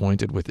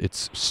disappointed with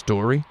its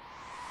story.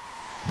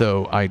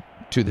 Though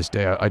to this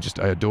day, I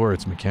adore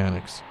its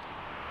mechanics.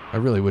 I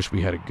really wish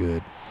we had it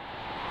good.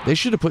 They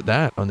should have put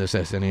that on this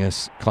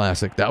SNES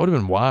Classic. That would have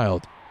been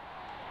wild.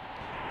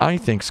 I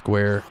think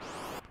Square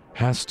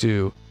has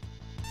to...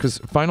 Because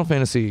Final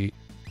Fantasy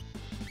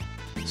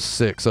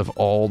VI, of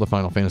all the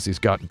Final Fantasies,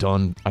 got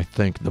done, I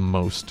think, the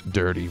most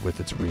dirty with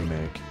its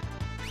remake.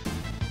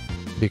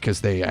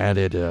 Because they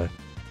added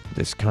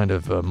this kind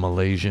of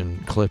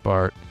Malaysian clip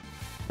art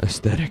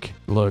aesthetic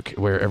look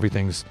where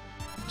everything's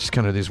just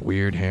kind of this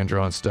weird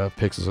hand-drawn stuff.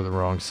 Pixels are the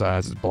wrong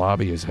size. It's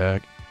blobby as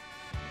heck.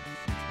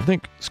 I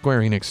think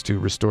Square Enix, to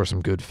restore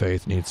some good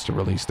faith, needs to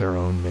release their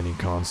own mini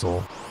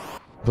console.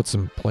 Put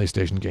some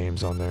PlayStation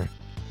games on there.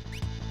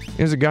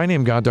 There's a guy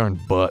named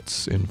Goddarn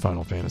Butts in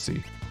Final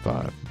Fantasy V.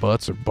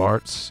 Butts or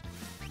Barts.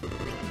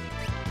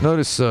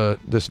 Notice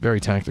this very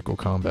tactical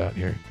combat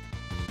here.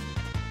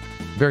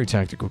 Very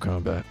tactical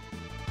combat.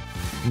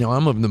 Now,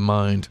 I'm of the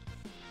mind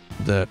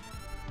that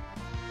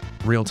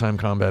real-time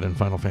combat in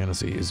Final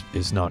Fantasy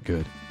is not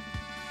good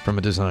from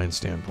a design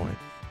standpoint.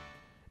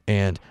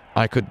 And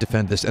I could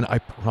defend this, and I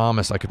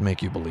promise I could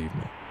make you believe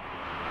me.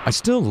 I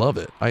still love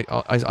it.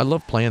 I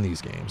love playing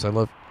these games. I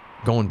love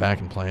going back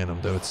and playing them,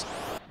 though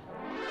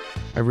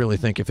I really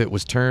think if it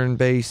was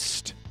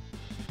turn-based,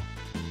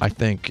 I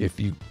think if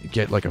you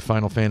get like a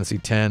Final Fantasy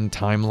X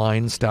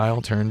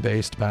timeline-style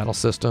turn-based battle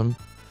system,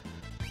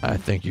 I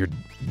think you're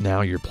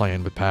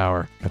playing with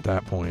power at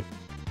that point.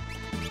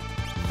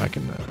 I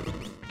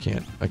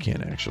can't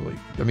actually.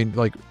 I mean,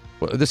 like,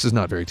 well, this is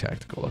not very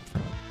tactical up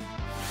front.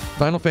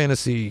 Final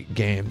Fantasy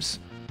games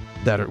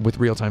that are with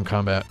real-time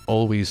combat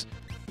always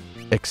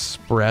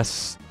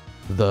express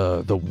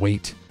the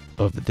weight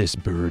of this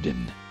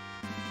burden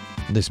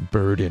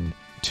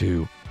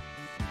to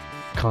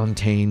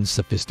contain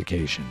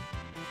sophistication.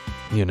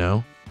 You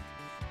know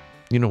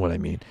what I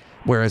mean.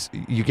 Whereas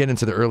you get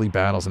into the early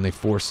battles and they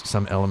force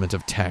some element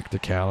of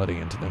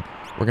tacticality into them.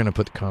 We're going to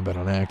put the combat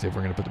on active.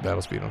 We're going to put the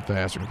battle speed on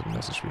fast. We're going to put the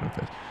message speed on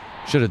fast.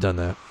 Should have done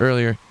that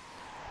earlier.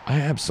 I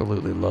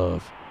absolutely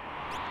love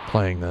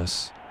playing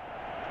this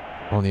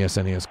on the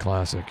SNES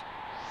Classic.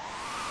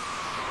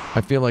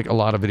 I feel like a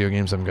lot of video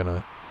games I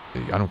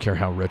don't care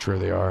how retro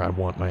they are, I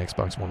want my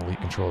Xbox One Elite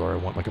controller. I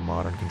want like a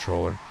modern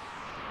controller.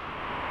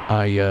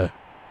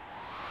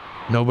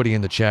 Nobody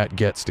in the chat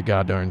gets to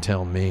goddamn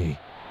tell me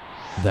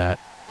that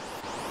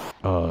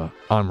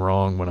I'm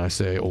wrong when I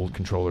say old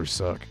controllers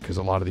suck, because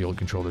a lot of the old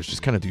controllers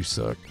just kind of do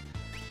suck.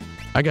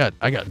 I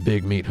got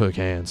big meat hook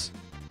hands.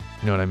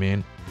 You know what I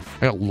mean?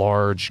 I got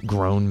large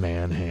grown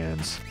man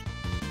hands.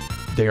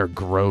 They are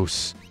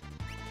gross.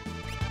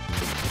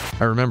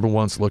 I remember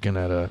once looking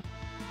at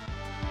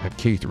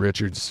Keith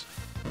Richards.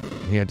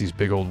 He had these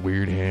big old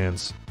weird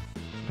hands.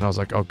 And I was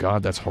like, oh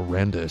God, that's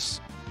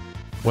horrendous.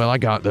 Well, I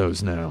got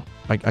those now.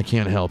 I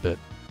can't help it.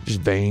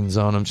 Just veins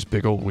on them, just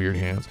big old weird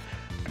hands.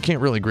 I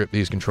can't really grip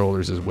these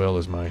controllers as well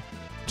as my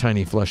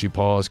tiny fleshy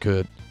paws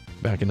could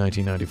back in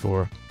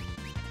 1994.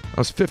 I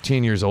was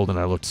 15 years old and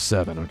I looked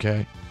 7,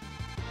 okay?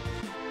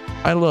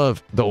 I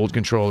love the old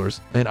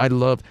controllers, and I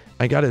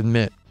gotta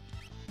admit,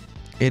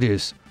 it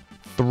is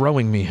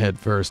throwing me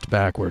headfirst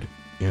backward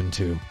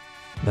into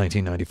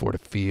 1994 to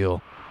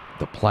feel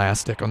the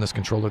plastic on this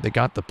controller. They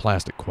got the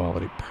plastic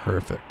quality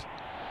perfect.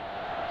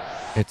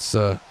 It's,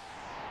 what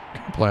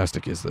kind of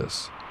plastic is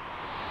this?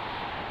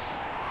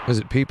 Is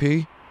it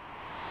PP?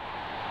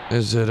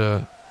 Is it,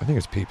 I think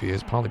it's PP.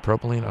 Is it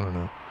polypropylene? I don't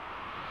know.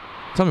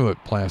 Tell me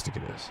what plastic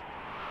it is.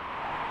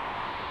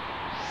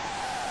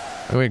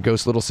 Anyway,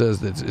 Ghost Little says,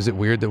 that, is it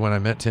weird that when I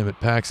met Tim at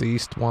PAX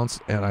East once,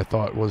 and I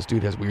thought, well, this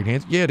dude has weird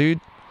hands? Yeah, dude.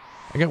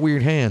 I got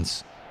weird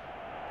hands.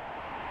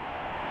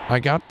 I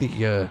got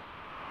the,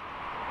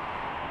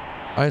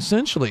 I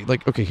essentially,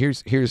 like, okay,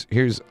 here's,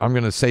 I'm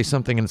going to say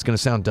something and it's going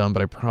to sound dumb,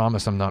 but I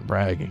promise I'm not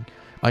bragging.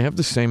 I have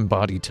the same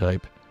body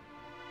type,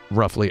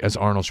 roughly, as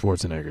Arnold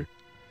Schwarzenegger.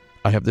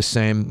 I have the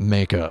same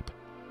makeup,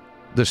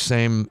 the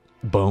same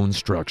bone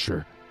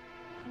structure.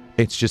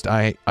 It's just,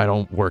 I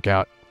don't work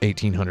out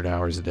 1,800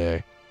 hours a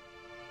day.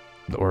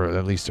 Or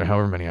at least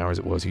however many hours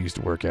it was he used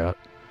to work out.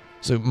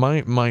 So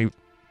my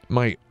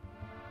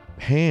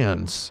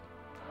hands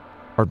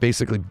are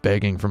basically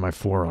begging for my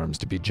forearms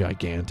to be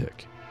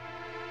gigantic.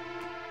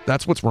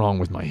 That's what's wrong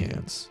with my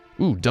hands.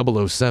 Ooh,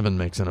 007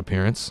 makes an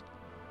appearance.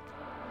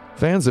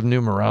 Fans of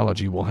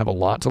numerology will have a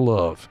lot to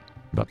love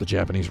about the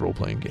Japanese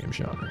role-playing game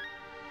genre.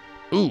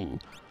 Ooh.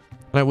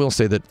 And I will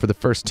say that for the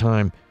first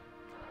time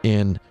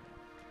in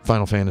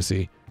Final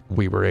Fantasy,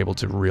 we were able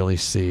to really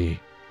see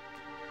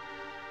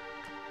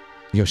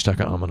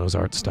Yoshitaka Amano's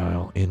art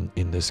style in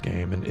this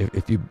game. And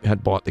if you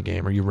had bought the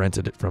game or you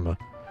rented it from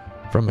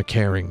a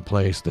caring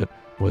place that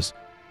was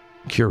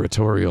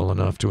curatorial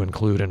enough to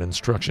include an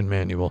instruction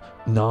manual,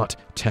 not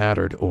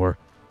tattered or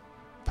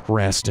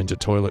pressed into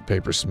toilet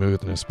paper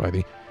smoothness by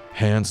the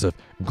hands of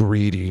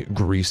greedy,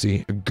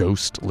 greasy,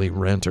 ghostly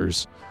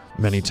renters,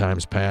 many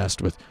times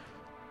past with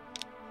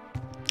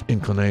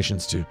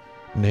inclinations to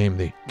name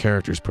the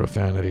characters'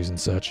 profanities and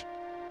such.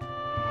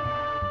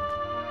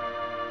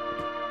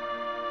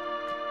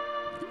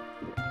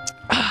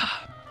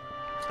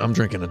 I'm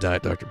drinking a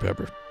Diet Dr.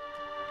 Pepper.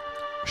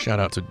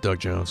 Shout out to Doug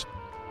Jones.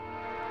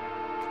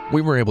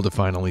 We were able to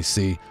finally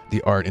see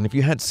the art, and if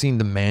you had seen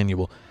the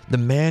manual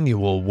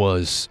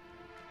was...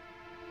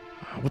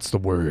 what's the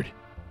word?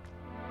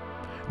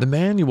 The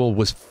manual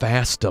was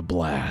Fasta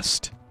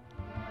Blast.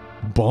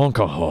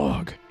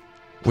 Bonkahog.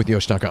 With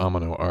Yoshitaka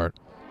Amano art,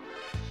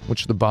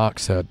 which the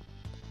box had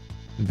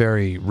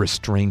very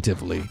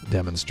restraintively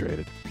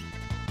demonstrated.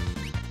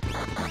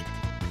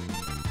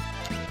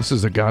 This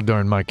is a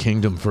goddarn my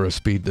kingdom for a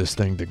speed this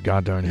thing to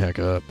goddarn heck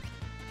up.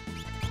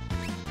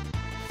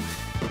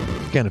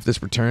 Again, if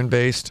this were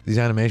turn-based, these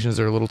animations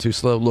are a little too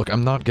slow. Look,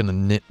 I'm not going to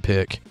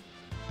nitpick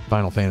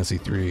Final Fantasy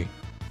III.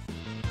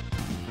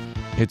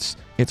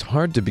 It's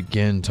hard to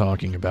begin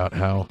talking about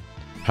how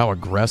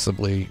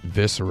aggressively,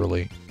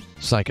 viscerally,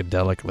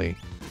 psychedelically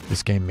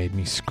this game made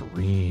me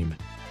scream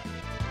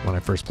when I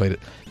first played it.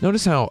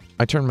 Notice how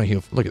I turn my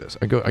heal... Look at this.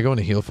 I go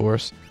into heal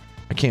force.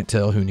 I can't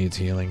tell who needs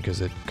healing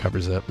because it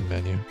covers up the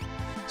menu.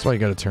 That's why you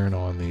got to turn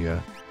on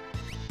the...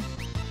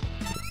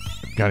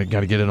 Got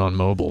to get it on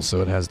mobile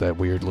so it has that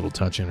weird little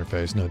touch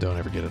interface. No, don't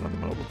ever get it on the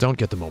mobile. Don't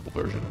get the mobile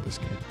version of this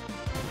game.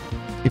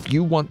 If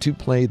you want to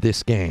play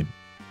this game,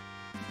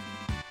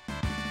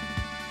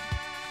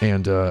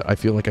 and I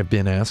feel like I've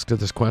been asked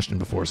this question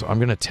before, so I'm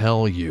going to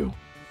tell you,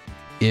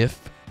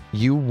 if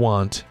you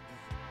want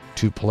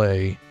to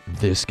play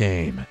this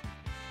game,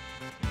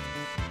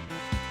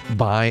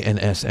 buy an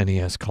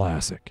SNES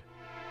Classic.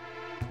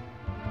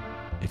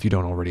 If you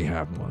don't already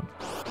have one.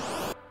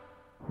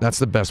 That's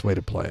the best way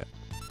to play it.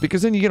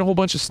 Because then you get a whole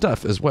bunch of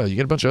stuff as well. You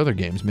get a bunch of other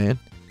games, man.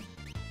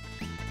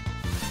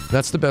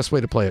 That's the best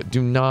way to play it.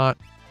 Do not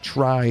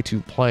try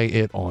to play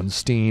it on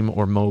Steam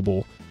or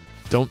mobile.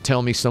 Don't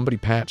tell me somebody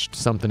patched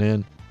something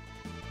in.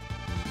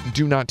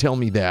 Do not tell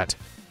me that.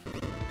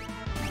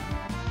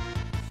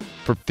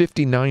 For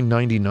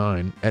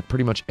 $59.99 at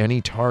pretty much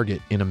any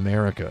Target in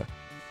America,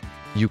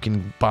 you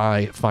can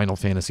buy Final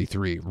Fantasy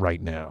III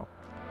right now.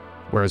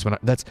 Whereas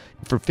that's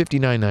for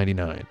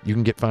 $59.99, you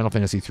can get Final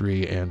Fantasy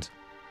III and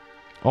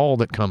all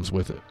that comes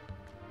with it.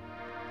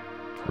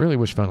 Really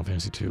wish Final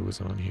Fantasy II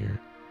was on here.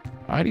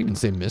 I'd even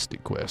say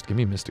Mystic Quest. Give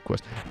me Mystic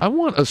Quest. I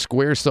want a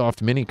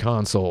Squaresoft mini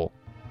console.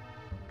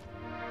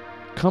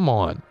 Come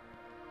on.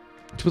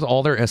 It's with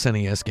all their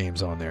SNES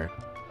games on there.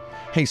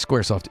 Hey,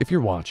 Squaresoft, if you're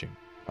watching,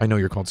 I know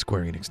you're called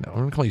Square Enix now. I'm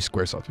going to call you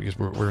Squaresoft because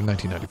we're in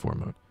 1994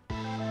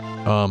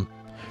 mode.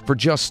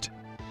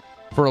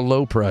 For a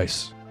low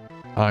price,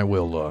 I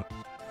will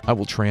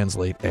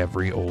translate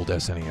every old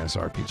SNES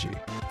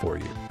RPG for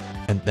you.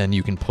 And then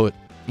you can put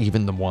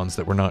even the ones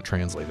that were not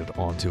translated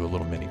onto a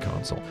little mini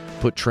console.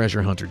 Put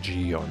Treasure Hunter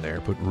G on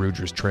there. Put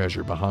Rudra's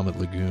Treasure, Bahamut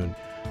Lagoon,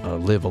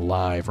 Live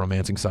Alive,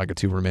 Romancing Saga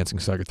 2, Romancing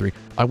Saga 3.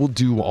 I will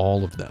do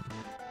all of them.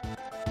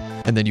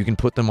 And then you can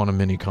put them on a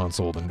mini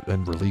console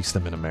and release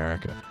them in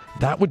America.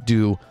 That would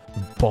do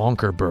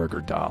bonker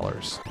burger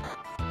dollars.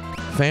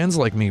 Fans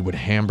like me would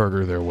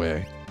hamburger their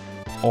way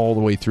all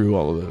the way through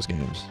all of those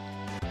games.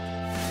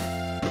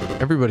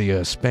 Everybody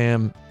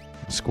spam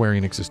Square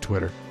Enix's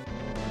Twitter.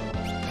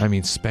 I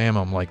mean, spam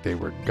them like they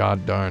were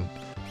goddarn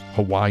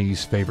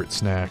Hawaii's favorite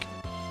snack.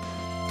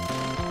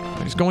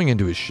 He's going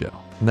into his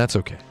shell, and that's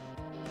okay.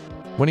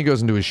 When he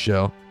goes into his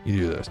shell, you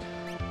do this.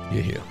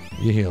 You heal.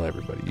 You heal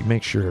everybody. You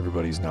make sure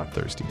everybody's not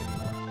thirsty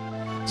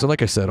anymore. So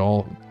like I said,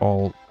 all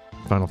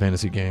Final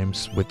Fantasy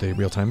games with the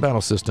real-time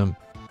battle system,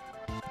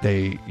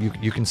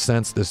 you can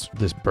sense this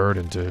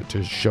burden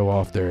to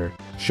show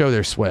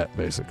their sweat,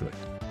 basically.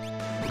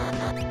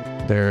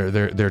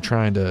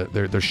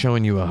 They're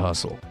showing you a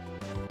hustle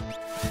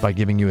by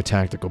giving you a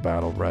tactical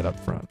battle right up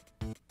front.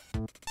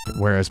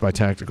 Whereas by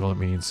tactical it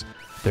means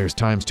there's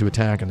times to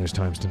attack and there's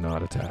times to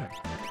not attack.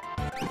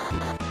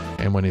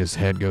 And when his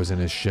head goes in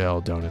his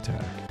shell, don't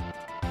attack.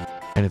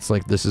 And it's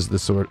like this is the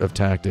sort of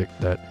tactic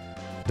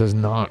that does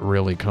not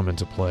really come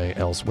into play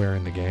elsewhere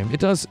in the game. It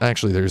does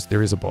actually.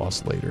 There is a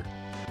boss later.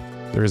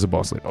 There is a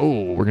boss later.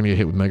 Oh, we're gonna get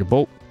hit with Mega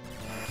Bolt.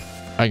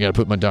 I gotta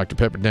put my Dr.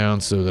 Pepper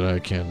down so that I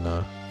can.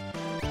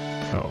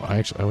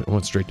 I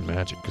went straight to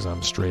magic because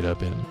I'm straight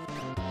up in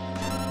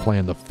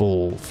playing the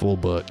full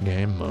butt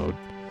game mode.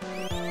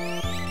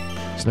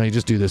 So now you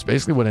just do this.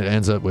 Basically what it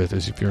ends up with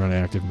is if you're on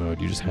active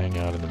mode, you just hang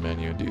out in the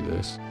menu and do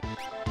this.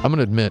 I'm going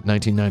to admit,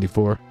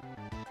 1994,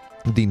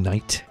 the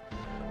night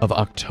of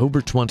October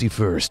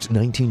 21st,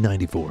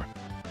 1994,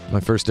 my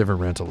first ever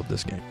rental of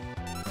this game.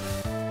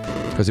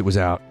 Because it was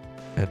out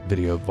at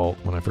Video Vault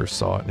when I first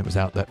saw it, and it was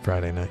out that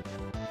Friday night.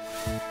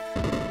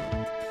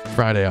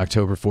 Friday,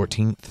 October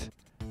 14th,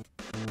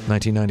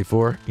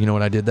 1994. You know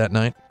what I did that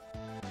night?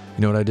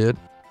 You know what I did?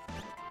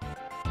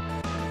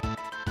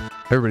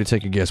 Everybody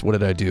take a guess. What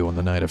did I do on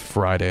the night of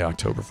Friday,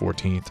 October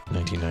 14th,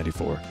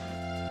 1994?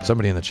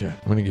 Somebody in the chat.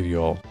 I'm going to give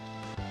you all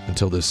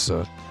until this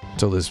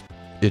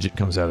idiot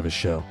comes out of his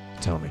shell.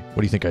 Tell me. What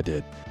do you think I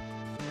did?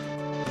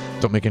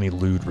 Don't make any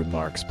lewd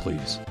remarks,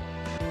 please.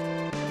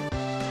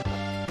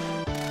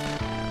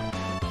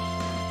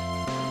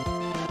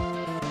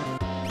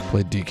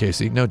 Played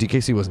DKC? No,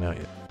 DKC wasn't out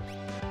yet.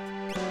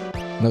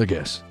 Another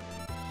guess.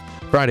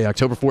 Friday,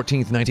 October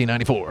 14th,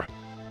 1994.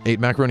 Ate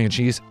macaroni and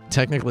cheese?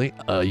 Technically,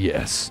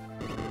 yes.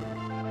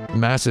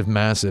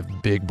 Massive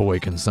big boy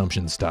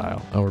consumption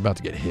style. Oh, we're about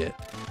to get hit.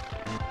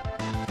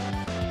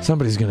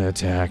 Somebody's gonna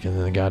attack, and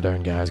then the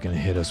goddamn guy's gonna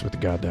hit us with the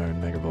goddamn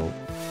Mega Bolt.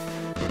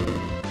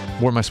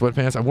 Wore my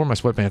sweatpants? I wore my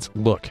sweatpants.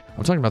 Look,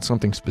 I'm talking about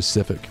something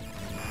specific.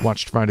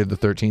 Watched Friday the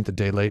 13th a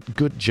day late.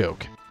 Good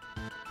joke.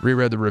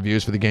 Reread the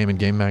reviews for the game in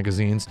game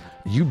magazines.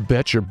 You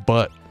bet your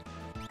butt,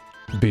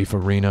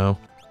 Beefarino.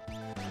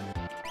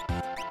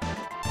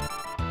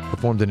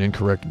 Performed an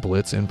incorrect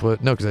blitz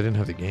input. No, because I didn't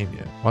have the game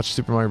yet. Watched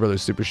Super Mario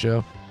Brothers Super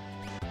Show.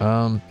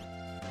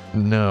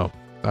 No,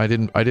 I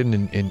didn't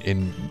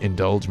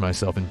indulge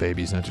myself in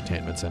babies'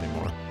 entertainments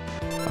anymore.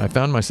 I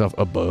found myself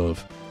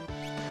above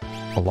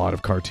a lot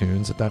of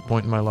cartoons at that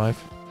point in my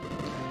life.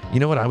 You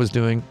know what I was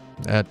doing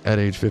at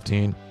age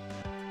 15?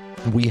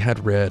 We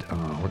had read...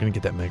 Oh, we're going to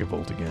get that Mega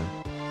Volt again.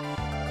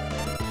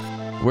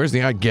 Where's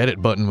the I get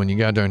it button when you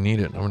goddamn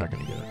need it? No, we're not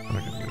going to get it. We're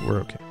not going to get it.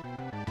 We're okay.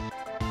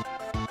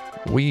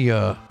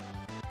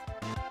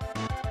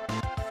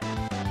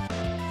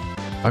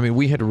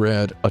 We had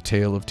read A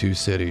Tale of Two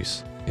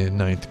Cities in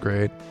 9th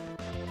grade,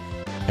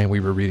 and we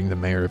were reading The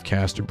Mayor of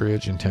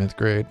Casterbridge in 10th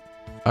grade.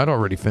 I'd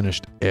already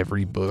finished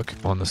every book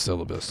on the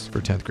syllabus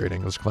for 10th grade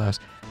English class.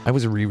 I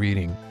was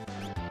rereading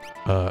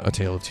A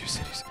Tale of Two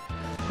Cities.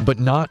 But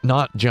not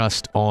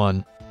just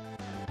on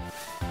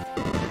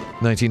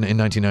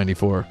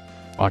 1994,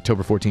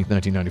 October 14th,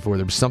 1994.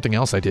 There was something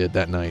else I did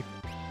that night.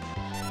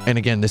 And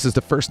again, this is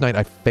the first night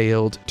I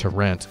failed to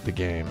rent the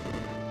game.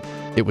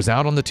 It was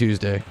out on the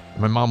Tuesday.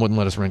 My mom wouldn't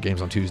let us rent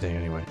games on Tuesday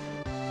anyway.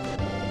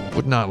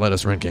 Would not let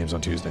us rent games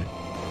on Tuesday.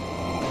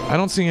 I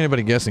don't see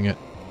anybody guessing it.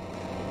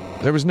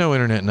 There was no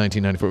internet in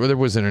 1994. Well, there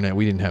was internet.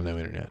 We didn't have no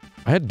internet.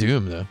 I had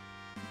Doom, though.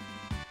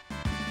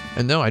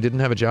 And no, I didn't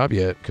have a job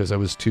yet because I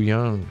was too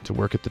young to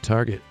work at the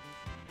Target.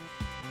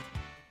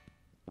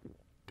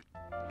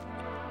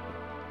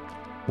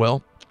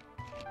 Well,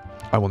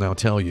 I will now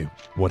tell you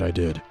what I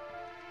did.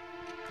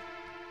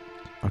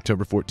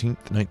 October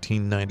 14th,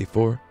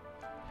 1994.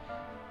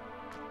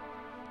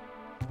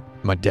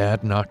 My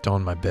dad knocked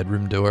on my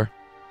bedroom door.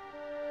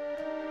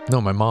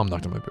 No, my mom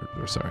knocked on my bedroom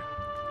door, sorry.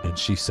 And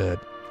she said,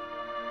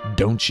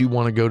 "Don't you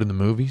want to go to the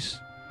movies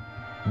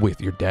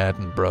with your dad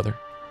and brother?"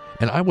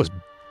 And I was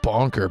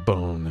bonker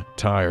bone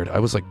tired. I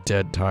was like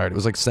dead tired. It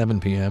was like 7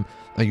 p.m.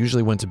 I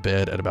usually went to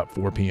bed at about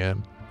 4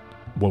 p.m.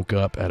 Woke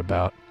up at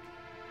about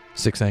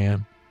 6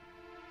 a.m.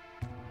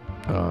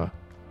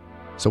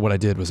 So what I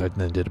did was I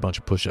then did a bunch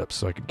of push-ups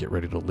so I could get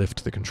ready to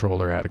lift the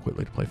controller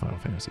adequately to play Final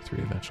Fantasy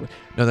III eventually.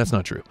 No, that's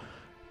not true.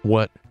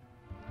 What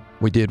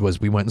we did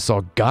was we went and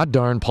saw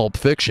goddarn Pulp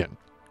Fiction.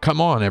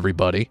 Come on,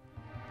 everybody.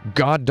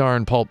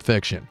 Goddarn Pulp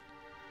Fiction.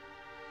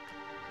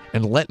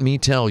 And let me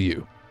tell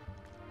you,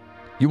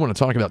 you want to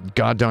talk about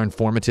goddarn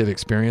formative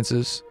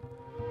experiences?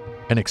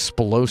 An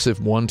explosive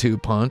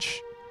 1-2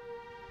 punch?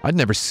 I'd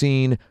never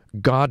seen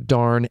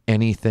goddarn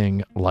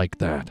anything like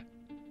that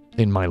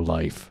in my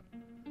life.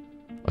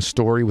 A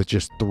story with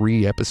just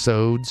 3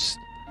 episodes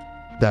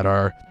that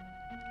are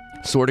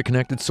sort of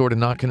connected, sort of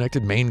not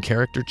connected, main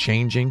character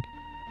changing,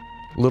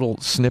 little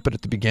snippet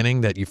at the beginning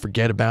that you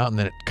forget about and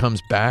then it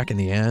comes back in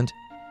the end.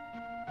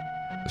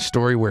 A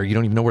story where you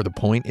don't even know where the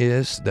point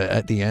is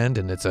at the end,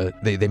 and it's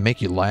they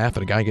make you laugh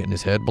at a guy getting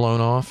his head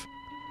blown off,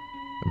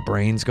 and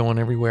brains going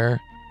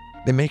everywhere.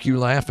 They make you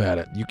laugh at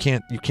it. You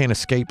can't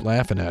escape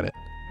laughing at it.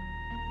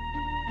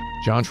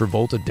 John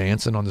Travolta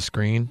dancing on the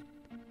screen,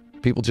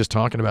 people just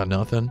talking about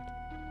nothing.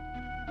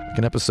 Like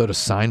an episode of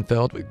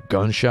Seinfeld with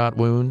gunshot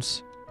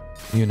wounds,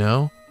 you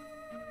know?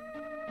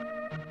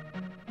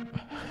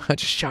 I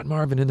just shot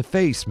Marvin in the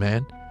face,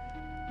 man.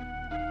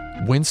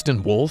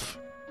 Winston Wolfe,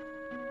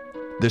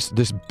 this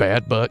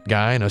bad butt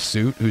guy in a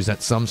suit who's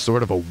at some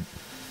sort of a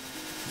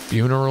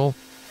funeral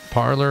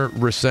parlor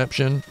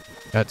reception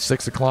at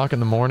 6 o'clock in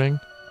the morning,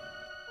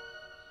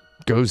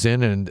 goes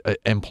in and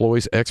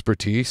employs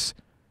expertise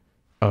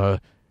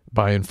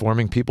by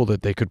informing people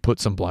that they could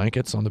put some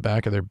blankets on the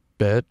back of their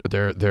bed,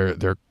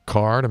 their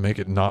car, to make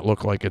it not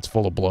look like it's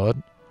full of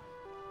blood.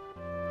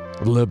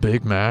 Le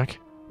Big Mac,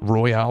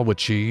 Royale with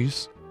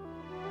cheese.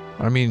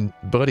 I mean,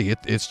 buddy,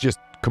 it's just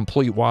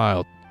complete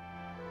wild.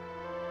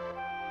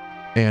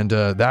 And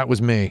that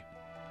was me.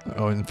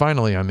 Oh, and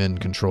finally I'm in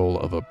control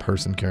of a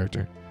person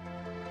character.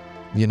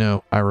 You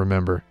know, I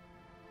remember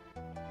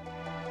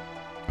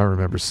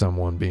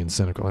someone being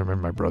cynical. I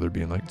remember my brother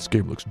being like, "This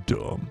game looks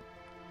dumb.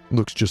 It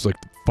looks just like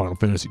Final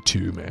Fantasy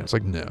II, man." It's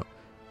like, no.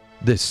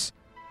 This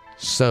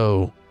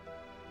so,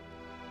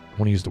 I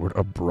want to use the word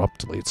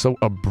abruptly. It so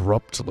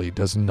abruptly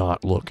does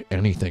not look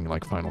anything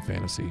like Final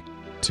Fantasy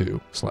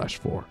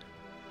II/4.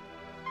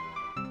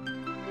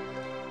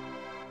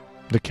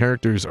 The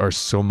characters are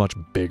so much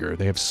bigger.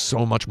 They have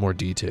so much more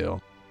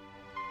detail.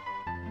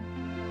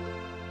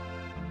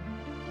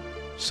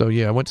 So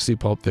yeah, I went to see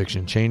Pulp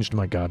Fiction, changed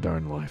my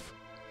goddarn life.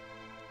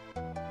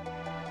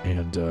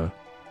 And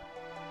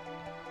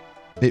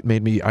it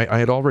made me, I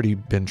had already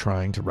been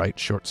trying to write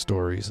short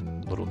stories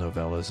and little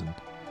novellas, and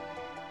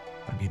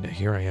I mean,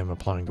 here I am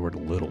applying the word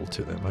little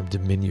to them. I'm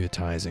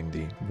diminutizing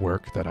the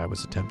work that I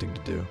was attempting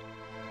to do.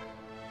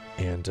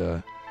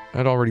 And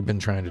I'd already been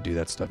trying to do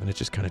that stuff, and it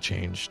just kind of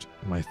changed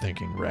my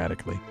thinking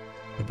radically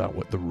about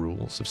what the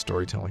rules of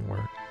storytelling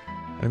were.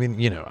 I mean,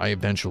 you know, I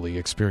eventually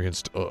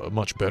experienced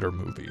much better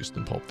movies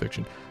than Pulp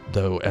Fiction,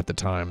 though at the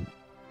time,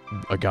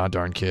 a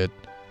goddarn kid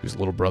whose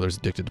little brother's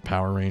addicted to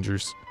Power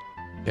Rangers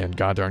and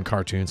goddarn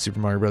cartoons, Super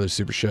Mario Brothers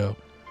Super Show.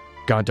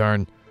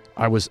 Goddarn,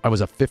 I was a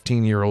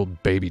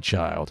 15-year-old baby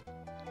child,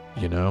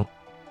 you know?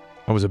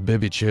 I was a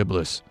baby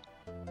chiblis.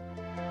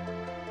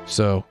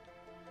 So,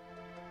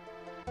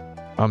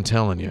 I'm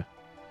telling you.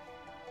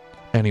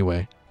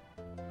 Anyway,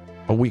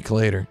 a week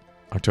later,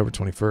 October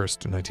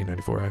 21st,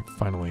 1994,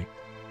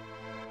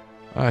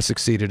 I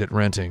succeeded at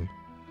renting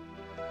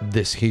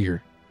this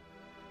here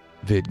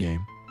vid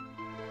game.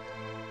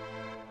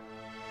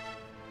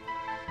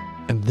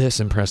 And this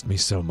impressed me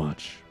so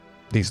much.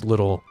 These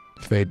little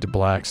fade to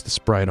blacks, the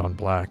sprite on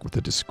black with the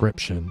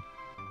description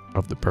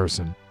of the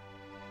person.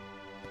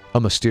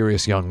 A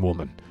mysterious young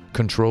woman,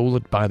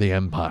 controlled by the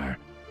Empire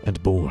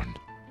and born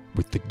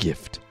with the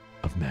gift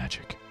of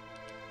magic.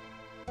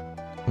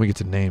 We get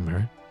to name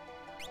her,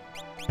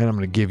 and I'm going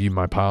to give you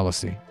my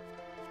policy.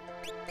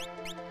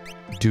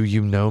 Do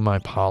you know my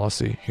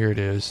policy? Here it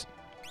is.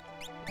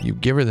 You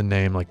give her the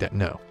name like that.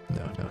 No,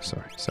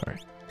 sorry.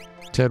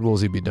 Ted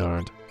Woolsey be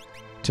darned.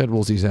 Ted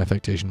Woolsey's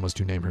affectation was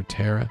to name her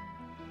Tara.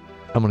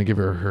 I'm going to give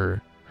her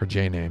her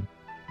J name,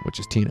 which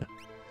is Tina.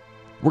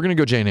 We're going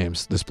to go J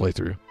names this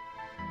playthrough.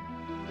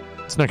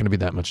 It's not going to be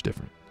that much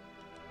different.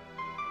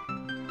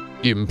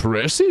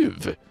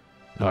 Impressive.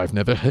 I've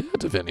never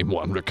heard of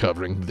anyone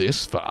recovering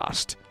this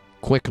fast.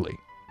 Quickly,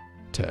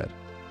 Ted.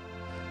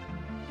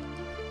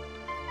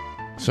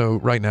 So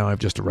right now I've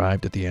just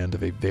arrived at the end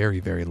of a very,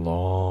 very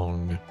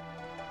long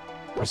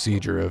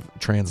procedure of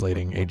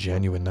translating a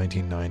genuine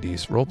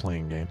 1990s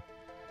role-playing game.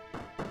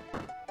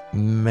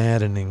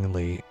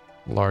 Maddeningly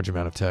large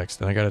amount of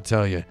text. And I gotta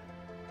tell you,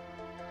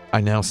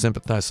 I now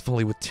sympathize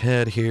fully with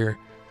Ted here.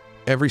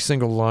 Every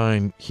single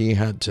line, he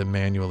had to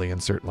manually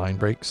insert line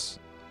breaks.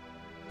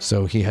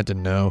 So he had to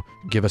know,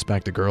 give us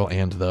back the girl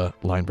and the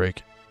line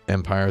break,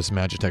 Empire's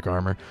Magitech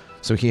armor.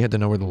 So he had to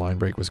know where the line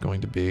break was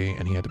going to be,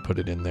 and he had to put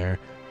it in there.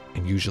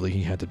 And usually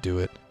he had to do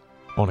it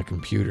on a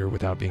computer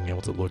without being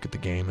able to look at the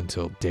game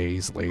until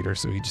days later.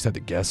 So he just had to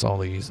guess all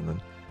these, and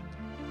then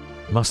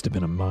must have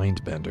been a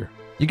mind bender.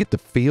 You get the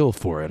feel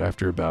for it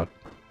after about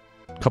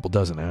a couple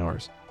dozen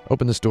hours.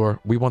 Open this door.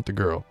 We want the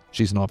girl.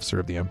 She's an officer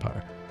of the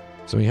Empire.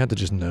 So he had to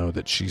just know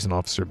that she's an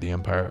officer of the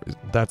Empire.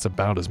 That's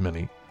about as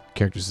many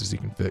characters as he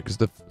can fit, because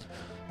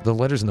the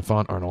letters in the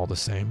font aren't all the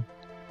same.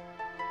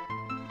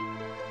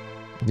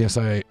 Yes,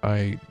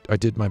 I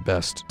did my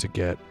best to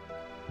get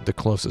the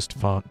closest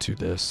font to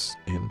this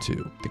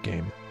into the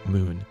game,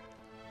 Moon,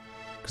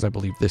 because I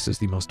believe this is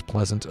the most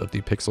pleasant of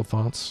the pixel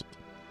fonts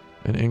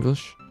in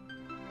English.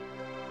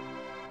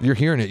 You're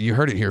hearing it. You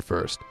heard it here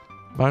first.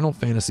 Final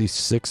Fantasy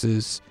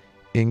VI's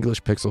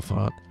English pixel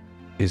font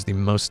is the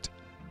most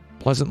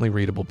pleasantly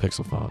readable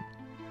pixel font.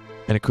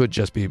 And it could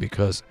just be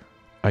because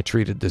I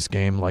treated this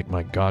game like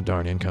my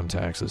goddarn income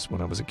taxes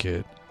when I was a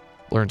kid.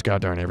 Learned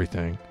goddarn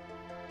everything.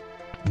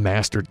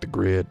 Mastered the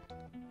grid.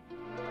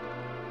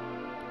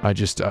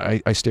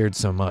 I stared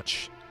so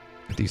much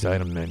at these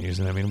item menus,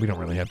 and I mean, we don't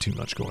really have too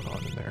much going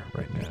on in there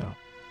right now.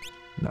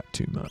 Not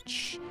too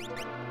much.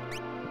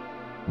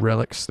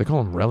 Relics. They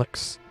call them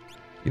relics.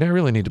 You know, I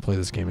really need to play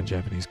this game in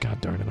Japanese.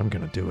 God darn it, I'm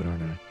gonna do it,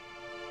 aren't I?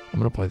 I'm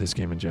gonna play this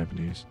game in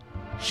Japanese.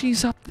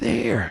 She's up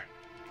there!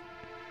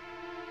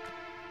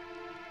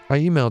 I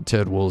emailed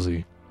Ted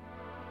Woolsey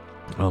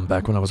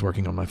back when I was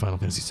working on my Final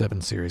Fantasy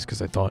VII series,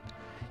 because I thought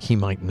he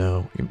might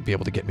know, be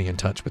able to get me in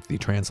touch with the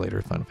translator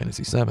of Final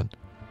Fantasy VII.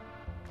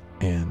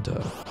 And,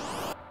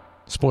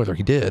 spoiler,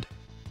 he did,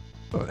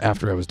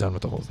 after I was done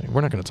with the whole thing.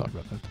 We're not going to talk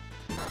about that.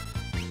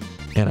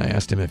 And I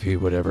asked him if he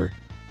would ever,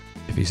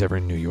 if he's ever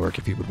in New York,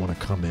 if he would want to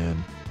come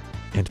in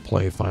and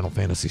play Final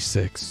Fantasy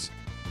VI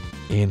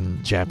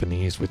in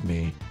Japanese with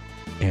me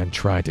and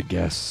try to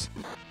guess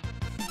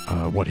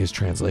what his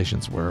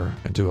translations were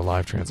and do a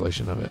live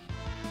translation of it.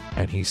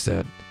 And he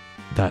said,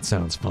 that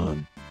sounds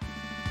fun.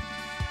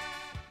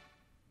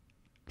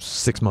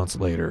 6 months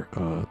later,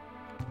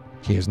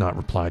 he has not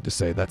replied to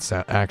say,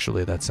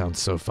 actually, that sounds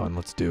so fun,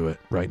 let's do it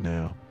right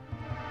now.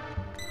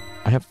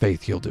 I have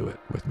faith he'll do it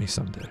with me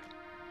someday.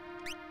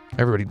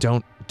 Everybody,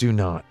 do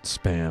not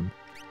spam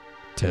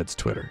Ted's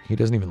Twitter. He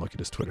doesn't even look at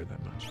his Twitter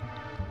that much.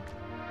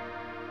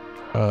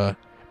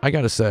 I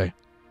gotta say,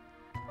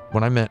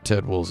 when I met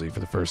Ted Woolsey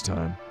for the first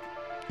time,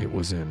 it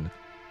was in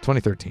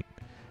 2013,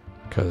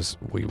 because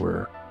we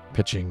were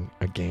pitching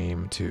a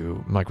game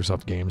to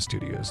Microsoft Game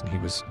Studios, and he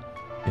was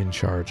in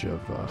charge of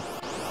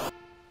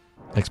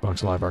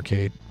Xbox Live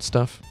Arcade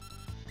stuff,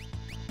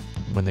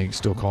 when they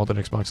still called it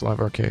Xbox Live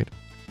Arcade.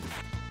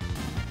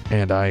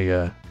 And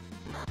I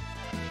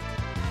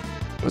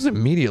was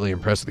immediately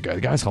impressed with the guy.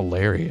 The guy's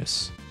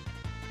hilarious.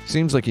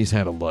 Seems like he's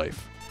had a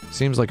life.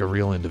 Seems like a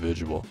real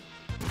individual.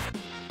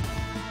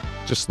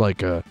 Just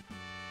like a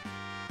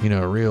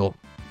real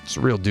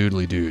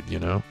doodly dude, you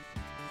know?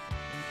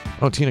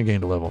 Oh, Tina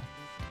gained a level.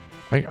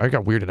 I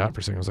got weirded out for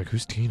a second. I was like,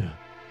 who's Tina?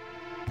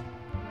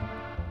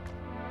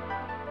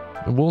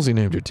 And Woolsey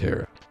named her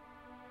Tara.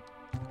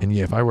 And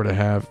yeah, if I were to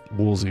have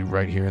Woolsey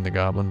right here in the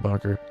Goblin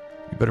Bunker,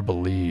 you better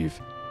believe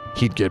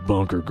he'd get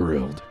bunker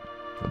grilled.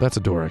 But that's a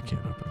door I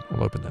can't open.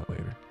 I'll open that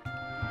later.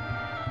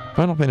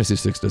 Final Fantasy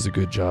VI does a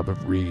good job of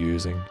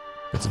reusing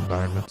its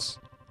environments,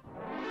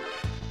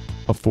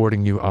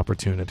 affording you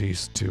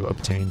opportunities to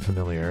obtain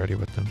familiarity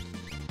with them.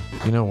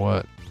 You know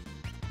what?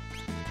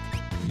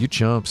 You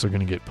chumps are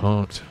gonna get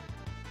punked.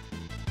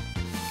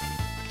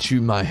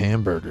 Chew my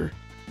hamburger.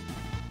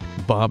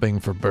 Bobbing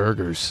for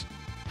burgers.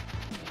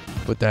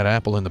 Put that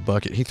apple in the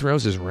bucket. He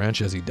throws his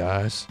wrench as he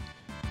dies.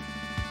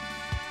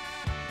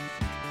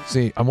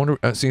 See, I wonder.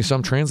 So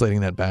I'm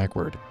translating that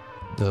backward.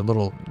 The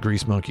little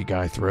grease monkey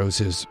guy throws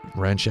his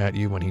wrench at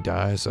you when he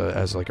dies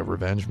as like a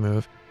revenge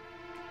move.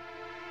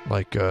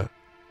 Like,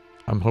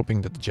 I'm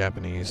hoping that the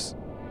Japanese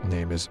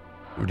name is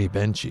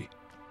Ribenchi.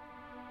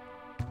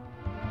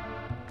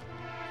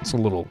 It's a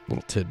little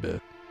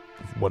tidbit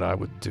of what I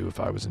would do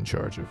if I was in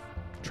charge of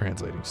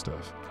translating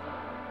stuff.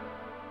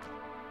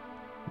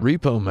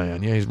 Repo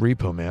Man. Yeah, he's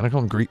Repo Man. I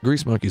call him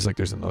Grease Monkeys like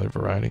there's another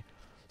variety.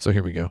 So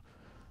here we go.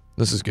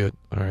 This is good.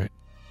 All right.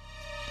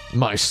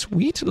 My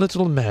sweet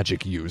little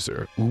magic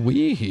user.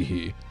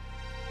 Wee.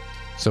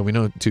 So we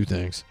know two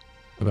things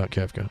about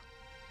Kefka.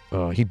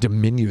 He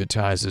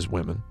diminutizes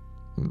women.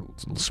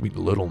 Sweet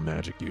little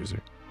magic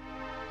user.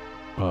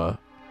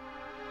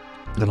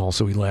 Then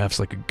also he laughs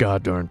like a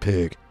goddarn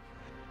pig.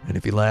 And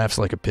if he laughs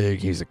like a pig,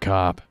 he's a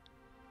cop.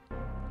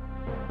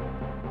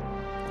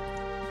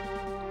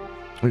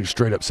 He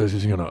straight up says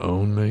he's gonna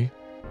own me.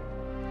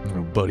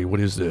 Oh, buddy, what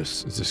is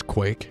this? Is this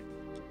Quake?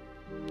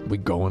 We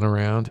going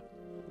around?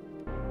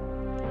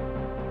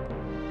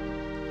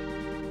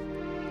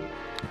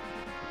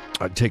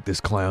 I'd take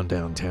this clown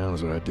downtown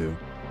is what I'd do.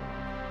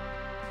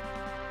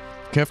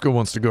 Kefka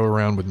wants to go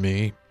around with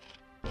me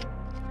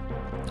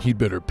He'd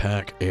better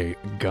pack a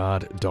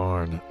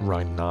god-darn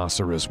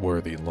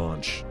rhinoceros-worthy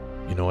lunch.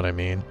 You know what I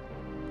mean?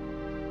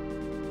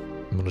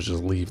 I'm gonna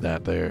just leave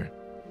that there.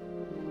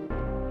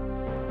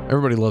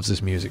 Everybody loves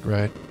this music,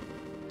 right?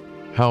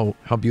 How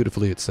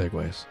beautifully it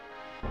segues.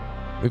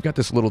 We've got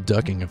this little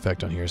ducking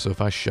effect on here, so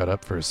if I shut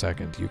up for a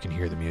second, you can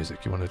hear the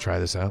music. You want to try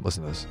this out?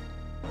 Listen to this.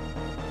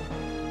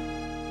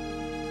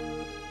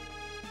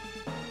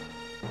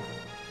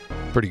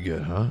 Pretty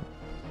good, huh?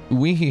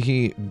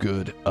 Wee-hee-hee,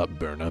 good,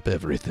 burn up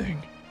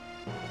everything.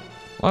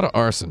 A lot of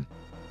arson.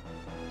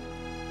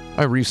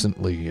 I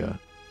recently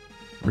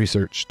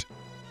researched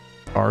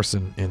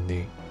arson in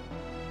the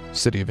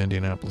city of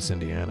Indianapolis,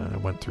 Indiana. I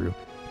went through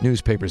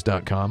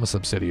newspapers.com, a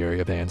subsidiary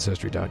of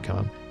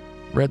ancestry.com.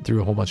 Read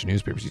through a whole bunch of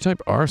newspapers. You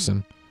type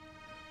arson,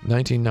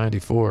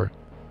 1994,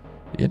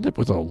 you end up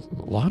with a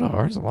lot of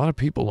arson. A lot of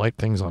people light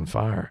things on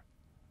fire.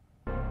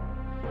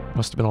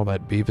 Must have been all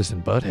that Beavis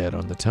and Butthead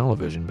on the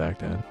television back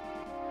then,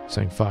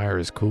 saying fire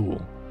is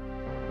cool.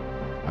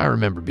 I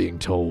remember being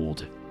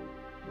told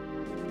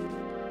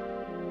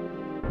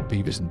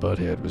Beavis and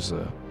Butthead was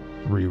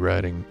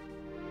rewriting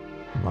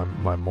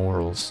my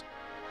morals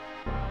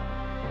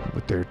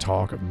with their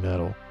talk of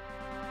metal.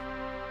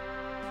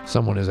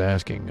 Someone is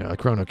asking,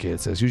 Chrono Kid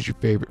says, who's your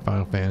favorite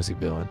Final Fantasy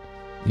villain?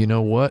 You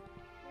know what?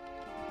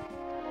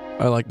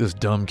 I like this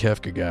dumb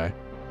Kefka guy.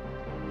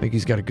 I think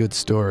he's got a good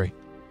story.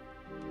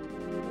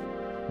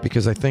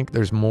 Because I think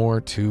there's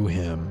more to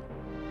him.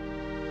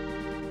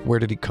 Where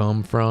did he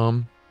come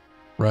from?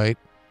 Right?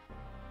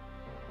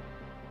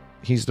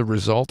 He's the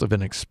result of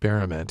an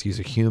experiment. He's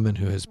a human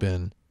who has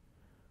been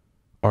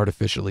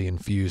artificially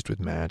infused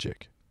with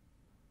magic.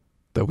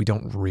 Though we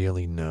don't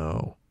really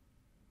know.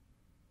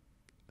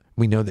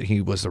 We know that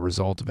he was the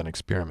result of an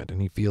experiment,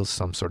 and he feels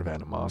some sort of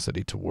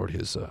animosity toward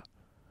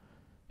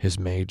his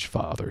mage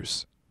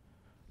fathers.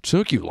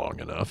 Took you long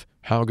enough.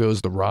 How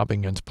goes the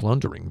robbing and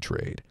plundering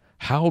trade?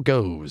 How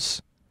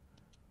goes?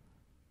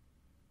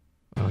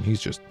 Oh, and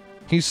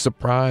he's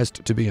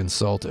surprised to be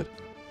insulted.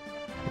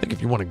 I think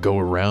if you want to go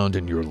around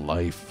in your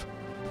life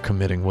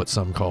committing what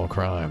some call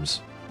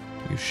crimes,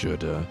 you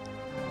should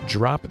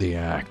drop the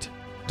act.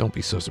 Don't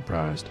be so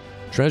surprised.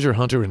 Treasure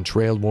hunter and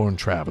trail-worn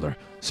traveler,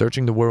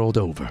 searching the world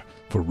over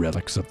for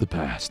relics of the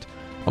past.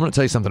 I'm going to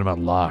tell you something about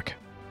Locke.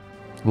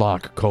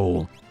 Locke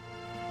Cole.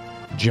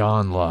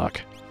 John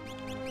Locke,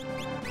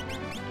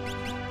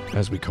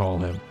 as we call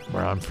him,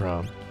 where I'm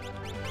from.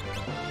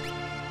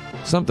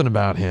 Something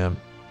about him.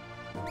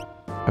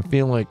 I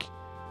feel like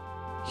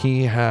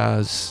he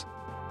has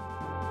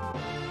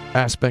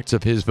aspects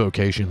of his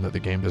vocation that the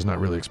game does not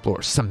really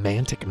explore.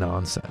 Semantic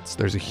nonsense.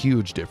 There's a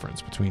huge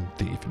difference between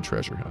thief and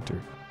treasure hunter,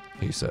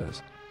 he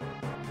says.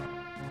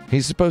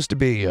 He's supposed to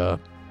be,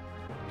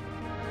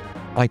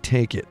 I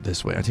take it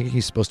this way. I think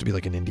he's supposed to be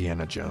like an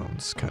Indiana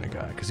Jones kind of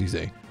guy, because he's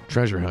a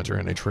treasure hunter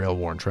and a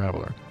trail-worn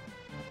traveler.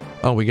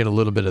 Oh, we get a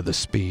little bit of the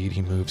speed.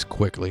 He moves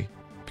quickly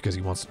because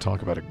he wants to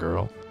talk about a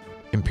girl.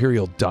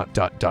 Imperial ...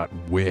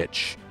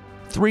 witch.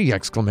 3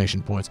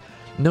 exclamation points.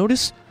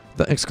 Notice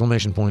the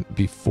exclamation point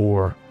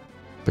before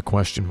the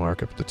question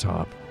mark up at the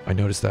top. I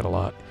noticed that a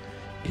lot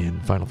in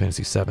Final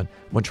Fantasy VII.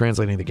 When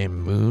translating the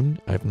game Moon,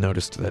 I've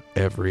noticed that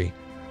every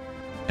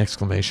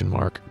exclamation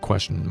mark,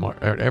 question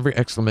mark, or every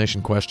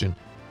exclamation question,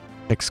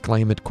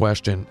 exclamation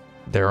question,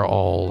 they're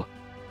all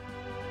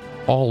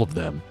of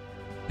them.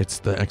 It's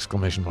the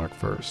exclamation mark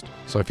first.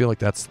 So I feel like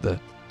that's the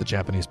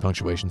Japanese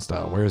punctuation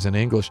style. Whereas in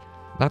English,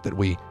 not that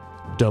we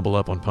double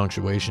up on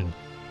punctuation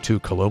too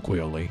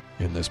colloquially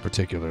in this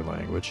particular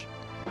language.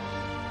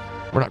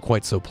 We're not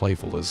quite so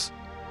playful as,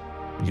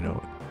 you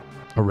know,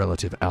 a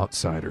relative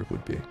outsider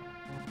would be.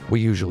 We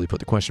usually put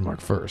the question mark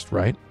first,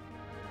 right?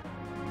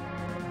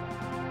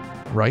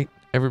 Right,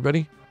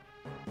 everybody?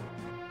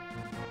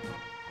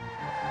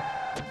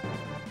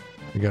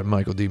 We got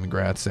Michael D.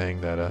 McGrath saying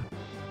that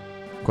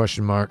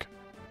question mark,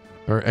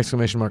 or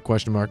exclamation mark,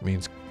 question mark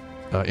means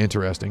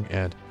interesting,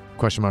 and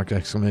question mark,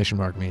 exclamation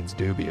mark means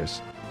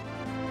dubious.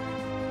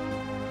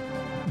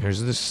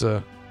 There's this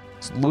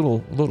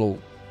little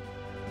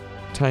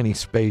tiny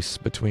space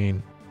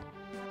between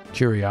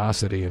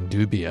curiosity and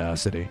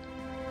dubiosity.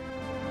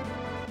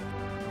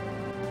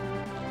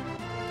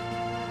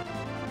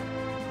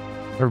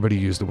 Everybody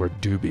used the word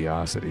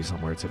dubiosity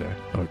somewhere today.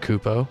 Oh,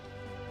 Kupo?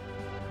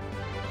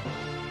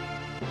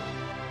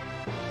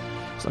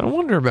 So I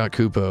wonder about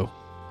Kupo.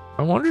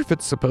 I wonder if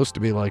it's supposed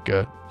to be like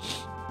a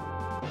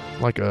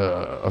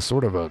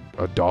sort of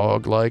a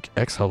dog-like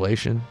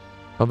exhalation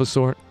of a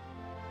sort.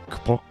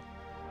 Kupo.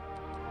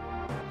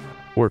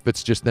 Or if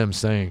it's just them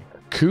saying,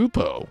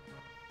 Kupo.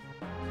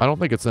 I don't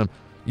think it's them.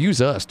 Use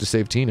us to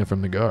save Tina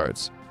from the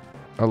guards.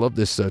 I love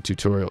this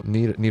tutorial.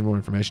 Need more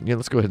information? Yeah,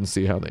 let's go ahead and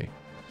see how they...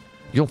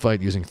 You'll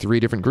fight using 3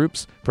 different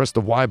groups. Press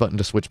the Y button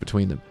to switch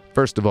between them.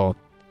 First of all,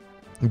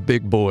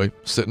 big boy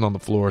sitting on the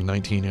floor,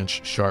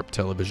 19-inch sharp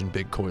television,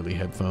 big coily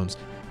headphones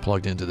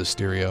plugged into the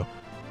stereo,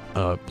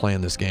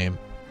 playing this game.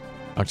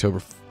 October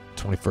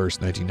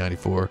 21st,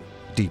 1994,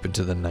 deep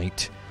into the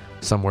night,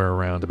 somewhere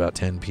around about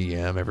 10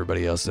 p.m.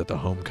 Everybody else is at the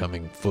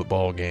homecoming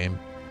football game,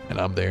 and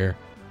I'm there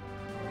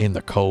in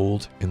the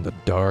cold, in the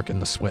dark, in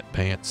the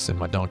sweatpants, in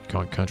my Donkey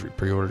Kong Country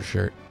pre-order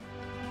shirt.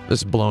 This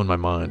is blowing my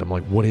mind. I'm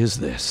like, what is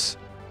this?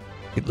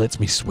 It lets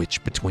me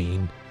switch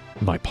between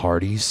my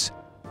parties.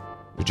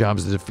 Your job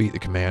is to defeat the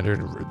commander.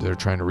 They're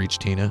trying to reach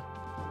Tina.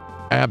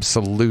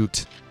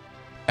 Absolute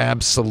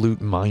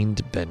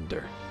mind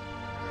bender.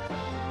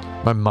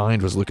 My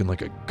mind was looking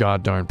like a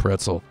goddarn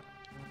pretzel.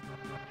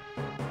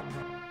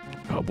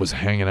 I was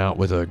hanging out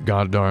with a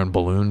goddarn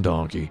balloon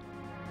donkey.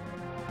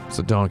 It's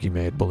a donkey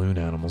made balloon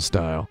animal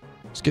style.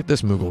 Let's get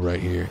this Moogle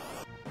right here.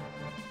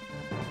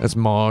 That's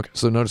Mog.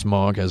 So notice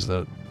Mog has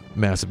the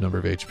massive number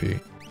of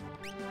HP.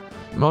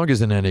 Mog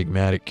is an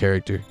enigmatic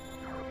character.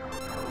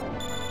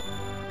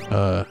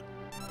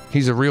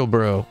 He's a real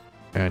bro,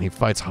 and he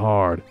fights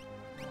hard,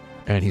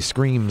 and he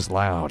screams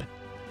loud.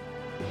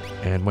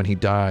 And when he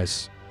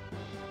dies,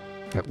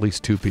 at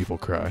least 2 people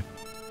cry.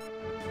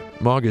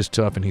 Mog is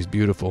tough and he's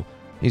beautiful.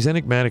 He's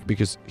enigmatic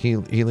because he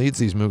leads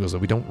these Moogles that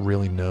we don't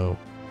really know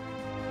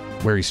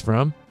where he's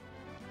from.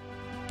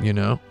 You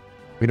know?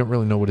 We don't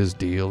really know what his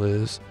deal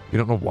is. We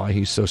don't know why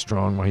he's so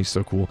strong, why he's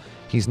so cool.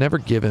 He's never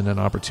given an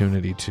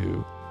opportunity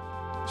to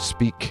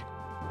speak,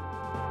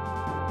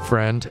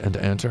 friend, and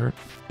enter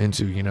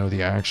into, you know,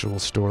 the actual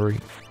story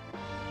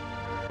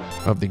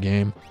of the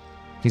game.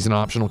 He's an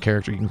optional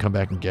character. You can come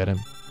back and get him.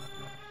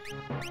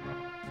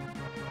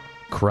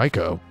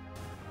 Kryko.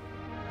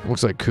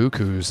 Looks like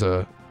Cuckoo's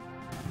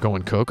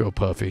going Cocoa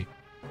Puffy.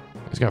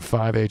 He's got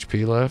 5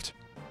 HP left.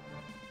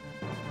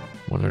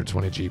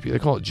 120 GP. They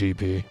call it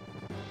GP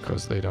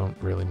because they don't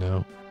really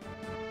know.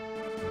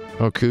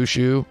 Oh,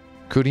 Kushu.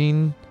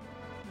 Kudin.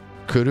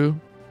 Kudu.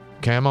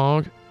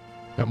 Kamog.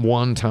 Got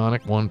 1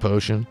 tonic, 1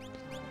 potion.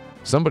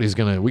 Somebody's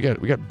gonna... We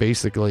got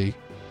basically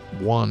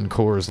 1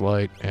 Coors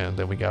Light, and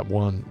then we got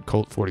 1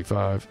 Colt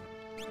 45.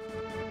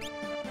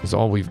 That's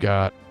all we've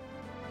got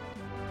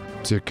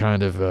to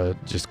kind of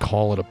just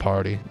call it a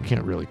party. You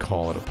can't really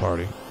call it a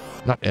party.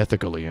 Not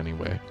ethically,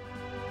 anyway.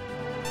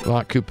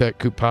 Lot, Coupet,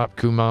 Coupop,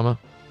 Coumama.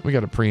 We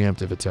got a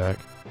preemptive attack.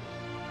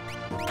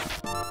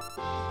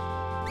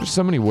 There's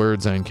so many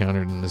words I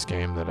encountered in this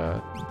game that,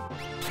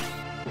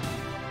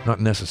 not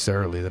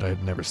necessarily that I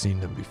had never seen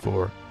them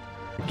before.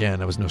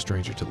 Again, I was no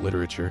stranger to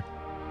literature.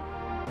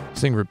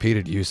 Seeing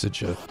repeated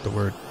usage of the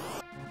word,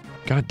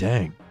 god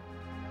dang.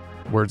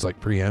 Words like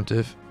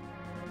preemptive.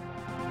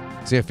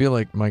 See, I feel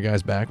like my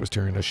guy's back was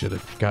turned. I should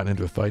have gotten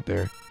into a fight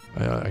there.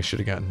 I should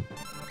have gotten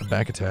a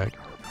back attack.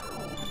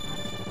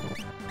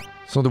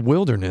 So the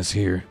wilderness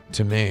here,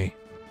 to me,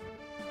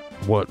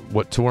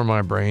 what tore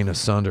my brain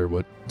asunder,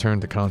 what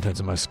turned the contents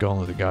of my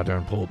skull into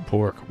goddamn pulled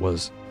pork,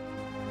 was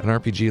an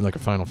RPG like a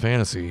Final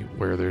Fantasy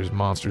where there's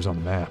monsters on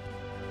the map,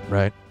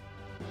 right?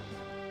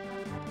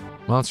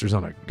 Monsters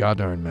on a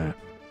goddamn map.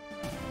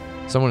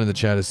 Someone in the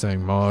chat is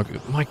saying Mog.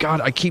 My god,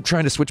 I keep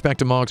trying to switch back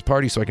to Mog's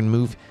party so I can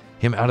move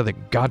him out of the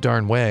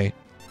goddarn way.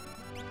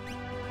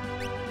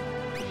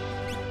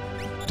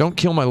 Don't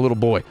kill my little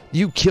boy.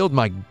 You killed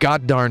my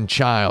goddarn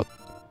child.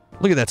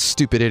 Look at that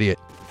stupid idiot.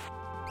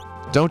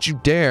 Don't you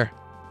dare.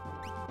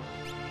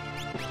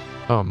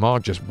 Oh,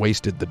 Mog just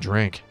wasted the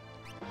drink.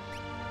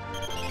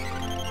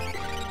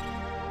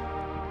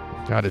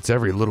 God, it's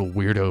every little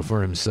weirdo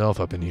for himself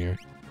up in here.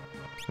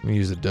 Let me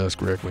use the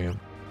Dusk Requiem.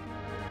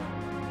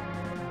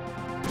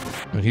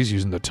 And he's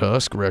using the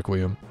Tusk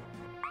Requiem.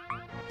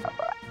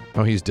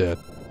 Oh, he's dead.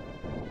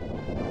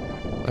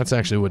 That's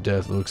actually what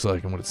death looks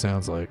like and what it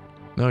sounds like.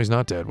 No, he's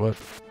not dead. What?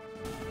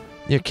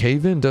 Yeah,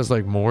 Cave-In does,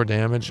 like, more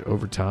damage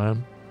over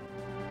time.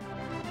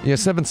 Yeah,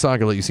 7th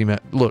Saga let you see,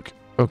 Matt. Look,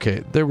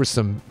 okay, there were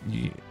some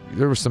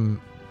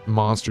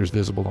monsters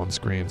visible on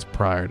screens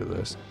prior to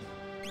this.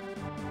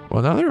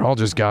 Well, now they're all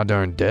just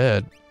goddamn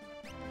dead.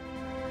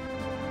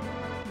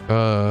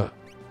 I'm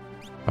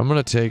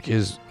gonna take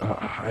his...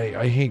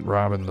 I hate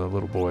robbing the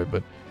little boy,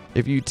 but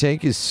if you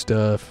take his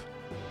stuff,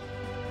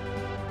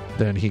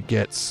 then he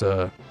gets...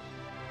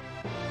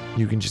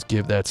 you can just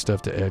give that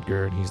stuff to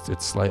Edgar, and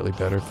it's slightly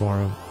better for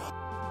him.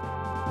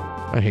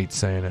 I hate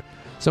saying it.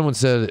 Someone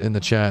said in the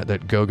chat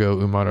that Gogo,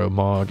 Umaro,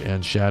 Mog,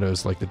 and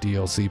Shadow's like the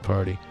DLC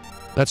party.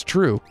 That's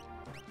true.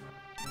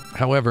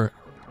 However,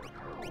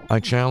 I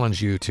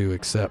challenge you to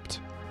accept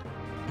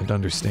and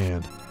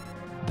understand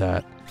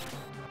that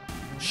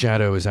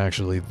Shadow is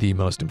actually the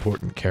most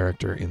important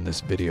character in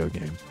this video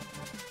game.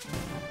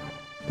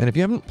 And if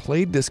you haven't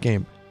played this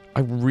game,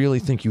 I really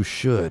think you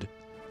should.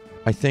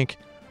 I think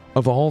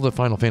of all the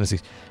Final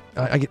Fantasies,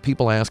 I get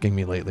people asking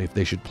me lately if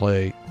they should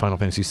play Final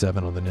Fantasy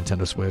VII on the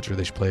Nintendo Switch, or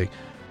they should play,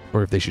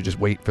 or if they should just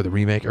wait for the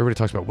remake. Everybody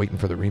talks about waiting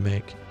for the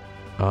remake.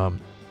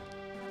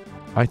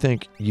 I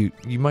think you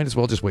might as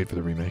well just wait for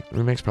the remake. The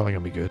remake's probably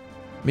gonna be good.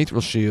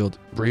 Mithril Shield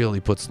really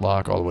puts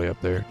Locke all the way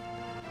up there.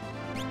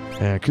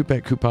 And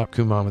Coupet, Coupop,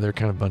 Coumama, they're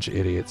kind of a bunch of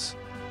idiots.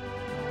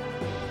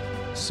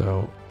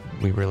 So,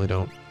 we really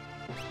don't...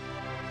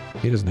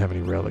 He doesn't have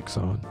any relics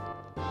on.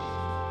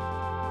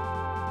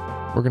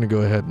 We're gonna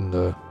go ahead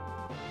and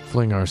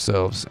fling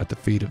ourselves at the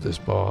feet of this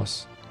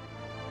boss.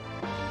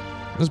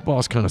 This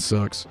boss kind of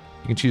sucks.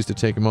 You can choose to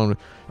take him on.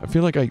 I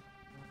feel like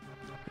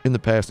in the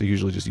past, I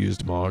usually just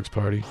used Mog's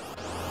party.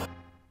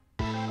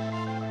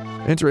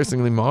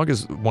 Interestingly, Mog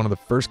is one of the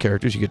first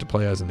characters you get to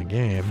play as in the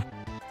game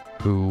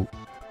who...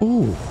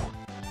 Ooh!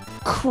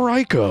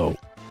 Criko!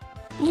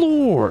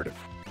 Lord!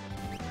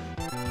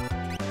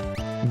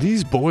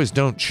 These boys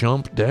don't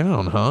chump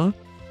down, huh?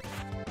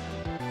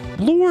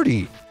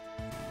 Lordy!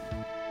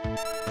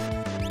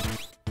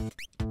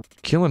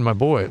 Killing my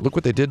boy. Look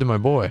what they did to my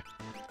boy.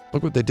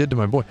 Look what they did to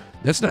my boy.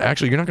 That's not...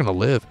 Actually, you're not gonna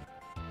live.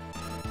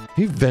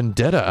 He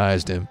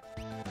vendetta-ized him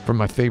for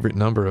my favorite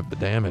number of the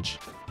damage.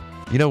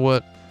 You know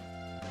what?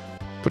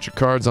 Put your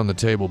cards on the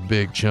table,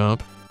 big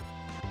chump.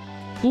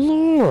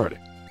 Lord!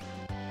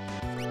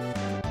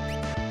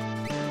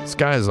 This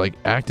guy is like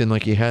acting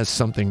like he has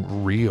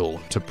something real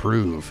to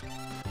prove.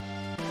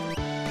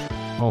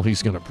 All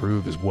he's gonna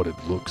prove is what it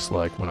looks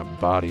like when a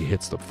body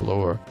hits the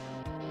floor.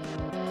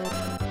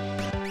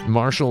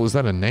 Marshal, is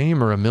that a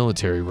name or a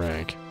military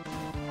rank?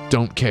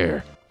 Don't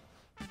care.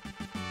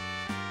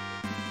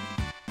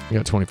 You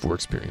got 24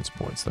 experience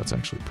points. That's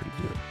actually pretty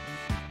good.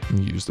 You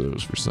can use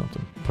those for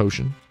something.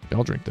 Potion.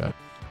 I'll drink that.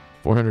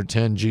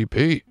 410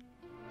 GP.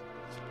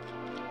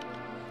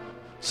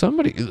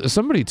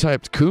 Somebody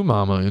typed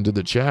Kumama into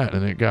the chat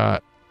and it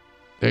got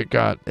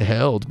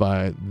held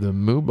by the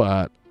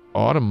Moobot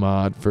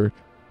Automod for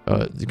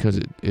because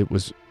it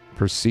was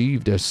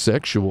perceived as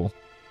sexual.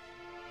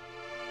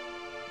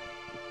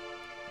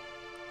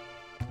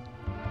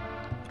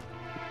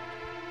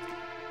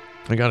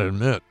 I gotta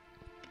admit,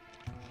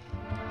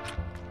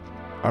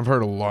 I've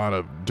heard a lot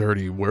of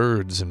dirty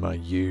words in my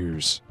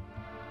years.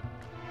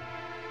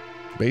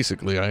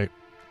 Basically, I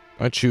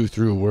chew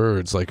through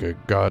words like a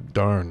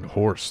god-darn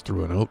horse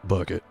through an oat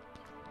bucket.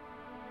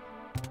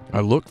 I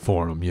look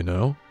for them, you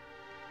know?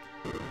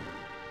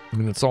 I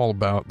mean, it's all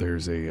about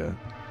there's a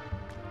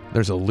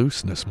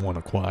looseness one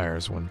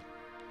acquires when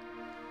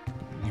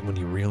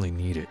you really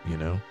need it, you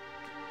know?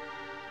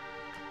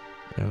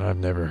 And I've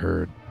never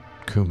heard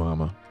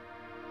Kumama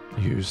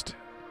used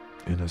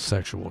in a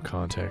sexual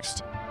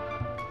context.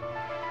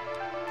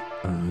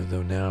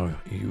 Though now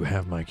you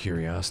have my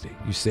curiosity.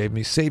 You saved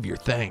me. Save your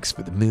thanks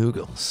for the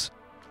Moogles.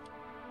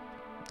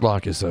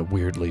 Locke is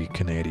weirdly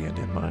Canadian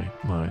in my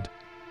mind.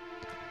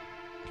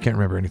 I can't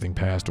remember anything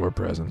past or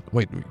present.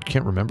 Wait, you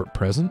can't remember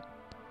present?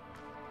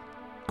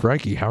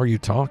 Crikey, how are you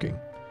talking?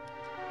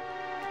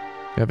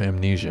 You have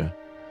amnesia.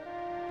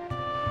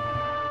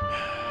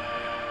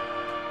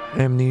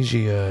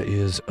 Amnesia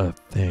is a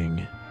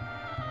thing.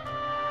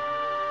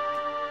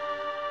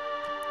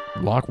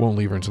 Locke won't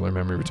leave her until her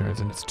memory returns,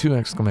 and it's 2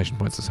 exclamation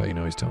points. That's how you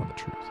know he's telling the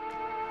truth.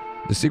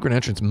 The secret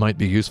entrance might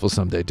be useful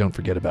someday. Don't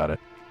forget about it.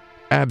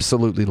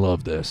 Absolutely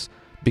love this,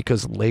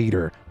 because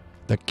later,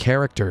 the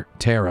character,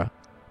 Terra,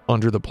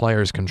 under the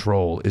player's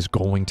control, is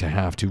going to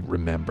have to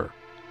remember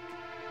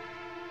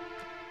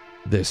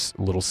this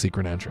little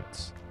secret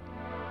entrance.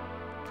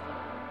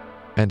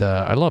 And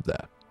I love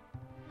that.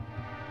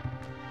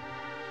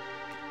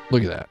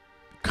 Look at that.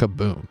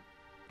 Kaboom.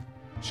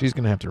 She's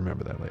going to have to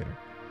remember that later.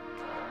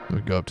 We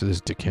go up to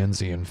this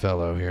Dickensian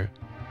fellow here.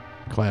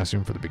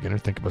 Classroom for the beginner.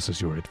 Think of us as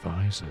your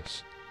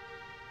advisors.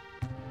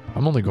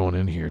 I'm only going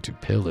in here to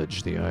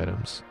pillage the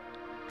items.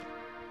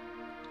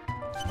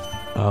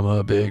 I'm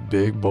a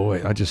big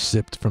boy. I just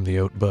sipped from the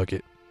oat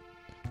bucket.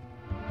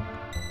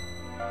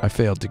 I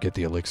failed to get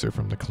the elixir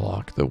from the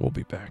clock, though we'll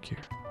be back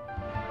here.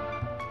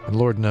 And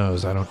Lord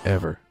knows I don't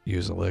ever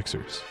use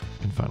elixirs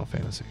in Final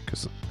Fantasy,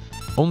 because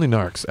only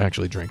narcs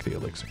actually drink the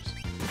elixirs.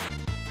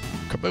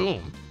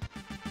 Kaboom!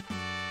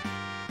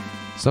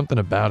 Something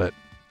about it,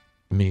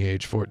 me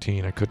age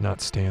 14, I could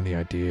not stand the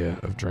idea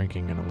of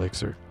drinking an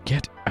elixir.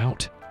 Get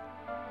out!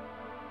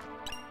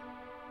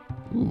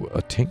 Ooh,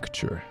 a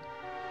tincture.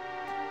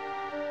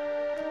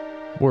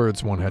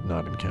 Words one had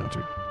not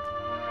encountered.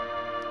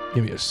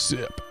 Give me a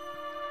sip.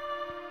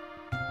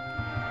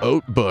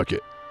 Oat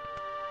bucket.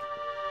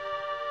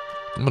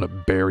 I'm gonna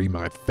bury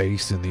my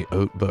face in the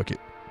oat bucket.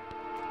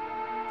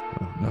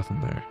 Oh,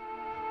 nothing there.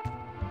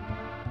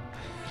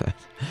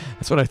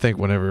 That's what I think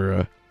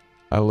whenever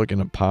I look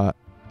in a pot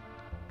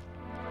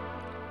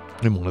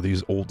in one of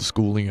these old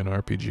schooling and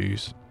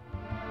RPGs.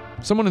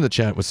 Someone in the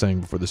chat was saying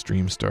before the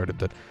stream started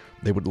that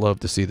they would love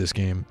to see this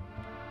game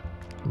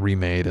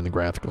remade in the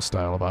graphical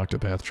style of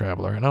Octopath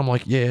Traveler, and I'm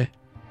like, yeah,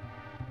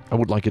 I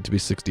would like it to be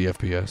 60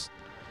 FPS,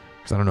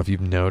 because I don't know if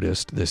you've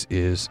noticed, this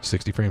is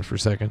 60 frames per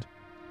second,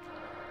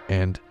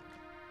 and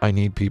I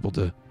need people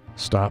to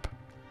stop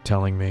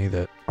telling me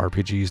that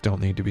RPGs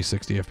don't need to be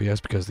 60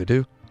 FPS, because they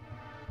do,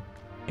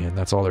 and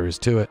that's all there is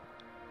to it.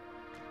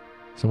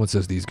 Someone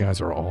says these guys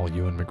are all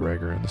Ewan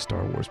McGregor in the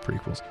Star Wars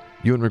prequels.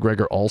 Ewan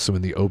McGregor also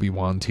in the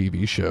Obi-Wan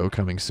TV show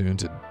coming soon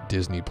to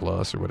Disney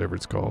Plus or whatever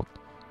it's called.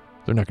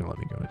 They're not going to let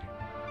me go in here.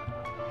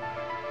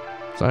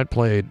 So I'd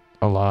played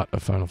a lot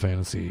of Final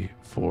Fantasy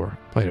IV.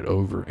 Played it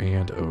over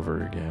and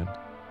over again.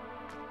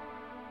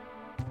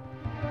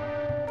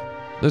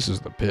 This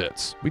is the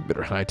pits. We'd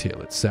better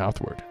hightail it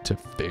southward to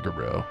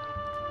Figaro.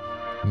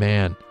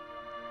 Man.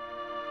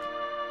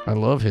 I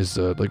love his,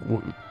 like,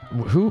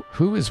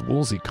 who is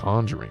Woolsey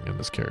conjuring in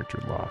this character,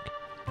 Locke?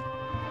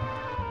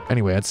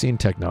 Anyway, I'd seen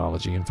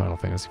technology in Final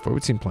Fantasy IV.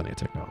 We'd seen plenty of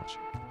technology.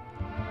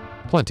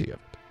 Plenty of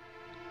it.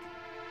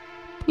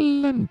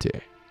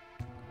 Plenty.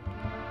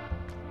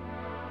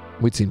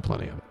 We'd seen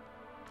plenty of it.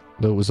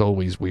 Though it was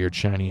always weird,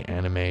 shiny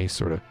anime,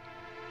 sort of,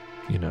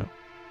 you know,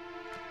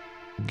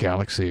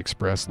 Galaxy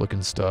Express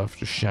looking stuff,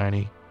 just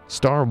shiny.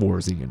 Star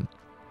Warsian.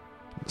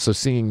 So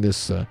seeing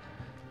this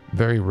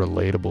very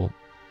relatable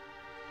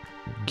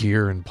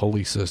gear and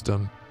pulley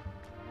system,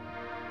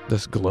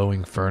 this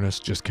glowing furnace,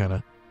 just kind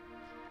of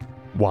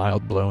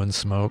wild blowing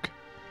smoke.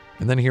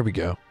 And then here we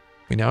go.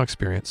 We now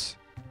experience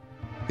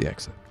the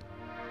exit.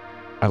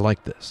 I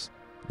like this.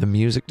 The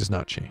music does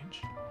not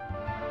change.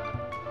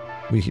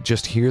 We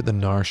just hear the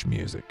Narsh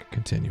music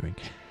continuing.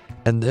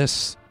 And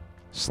this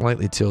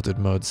slightly tilted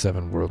Mode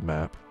 7 world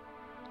map,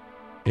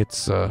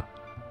 it's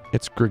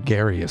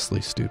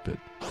gregariously stupid.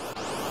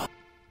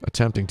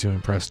 Attempting to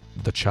impress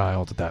the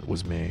child that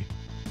was me.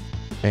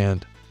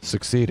 And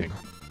succeeding.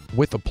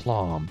 With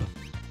aplomb.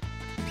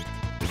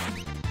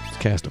 Let's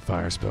cast a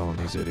fire spell on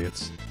these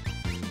idiots.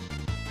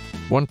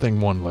 One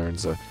thing one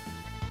learns, I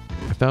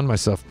found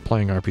myself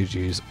playing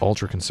RPGs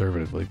ultra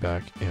conservatively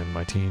back in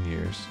my teen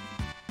years.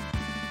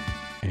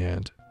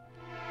 And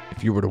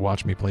if you were to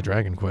watch me play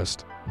Dragon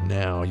Quest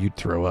now, you'd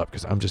throw up,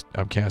 because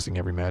I'm casting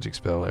every magic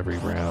spell every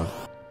round.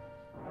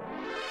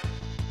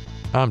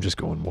 I'm just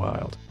going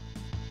wild.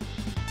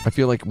 I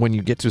feel like when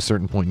you get to a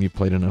certain point and you've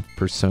played enough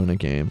Persona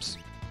games,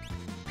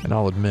 and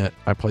I'll admit,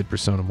 I played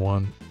Persona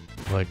 1,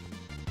 like,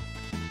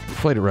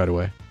 played it right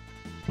away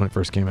when it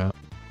first came out.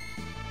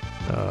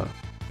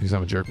 Because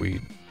I'm a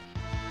jerkweed,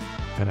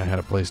 and I had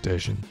a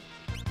PlayStation,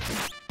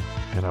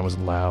 and I was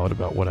loud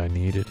about what I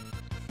needed.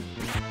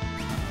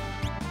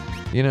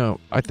 You know,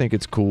 I think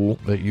it's cool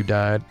that you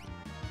died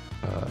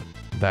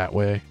that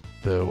way,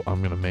 though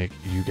I'm gonna make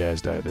you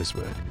guys die this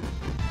way.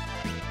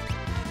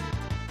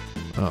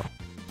 Oh.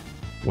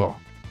 Well,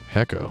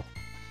 hecko.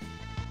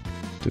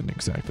 Didn't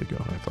exactly go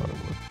how I thought it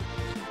would.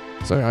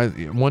 So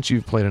once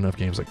you've played enough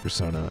games like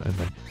Persona, and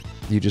then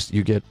you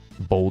get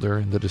bolder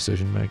in the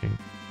decision making.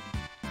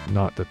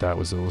 Not that that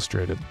was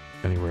illustrated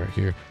anywhere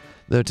here.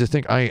 Though to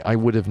think I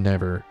would have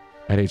never,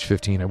 at age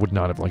 15, I would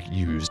not have like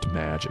used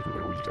magic.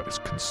 Or you gotta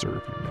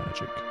conserve your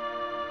magic.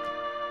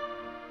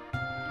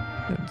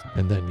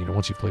 And then, you know,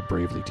 once you've played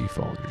Bravely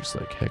Default, you're just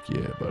like, heck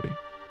yeah, buddy.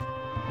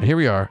 And here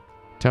we are,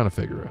 Town of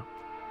Figaro.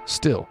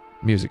 Still,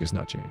 music has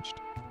not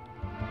changed.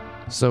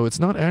 So it's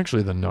not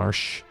actually the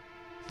Narsh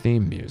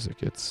theme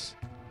music. It's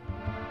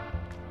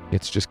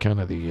just kind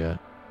of the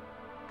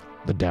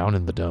down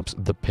in the dumps,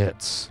 the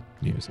pits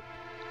music.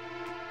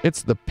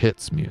 It's the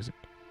pits music.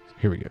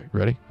 Here we go.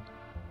 Ready?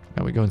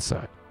 Now we go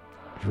inside.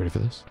 You ready for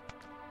this?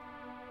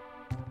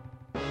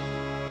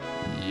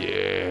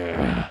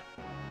 Yeah.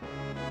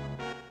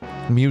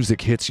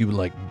 Music hits you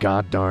like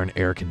goddarn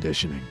air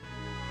conditioning.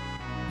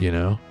 You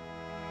know?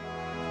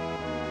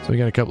 So we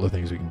got a couple of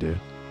things we can do.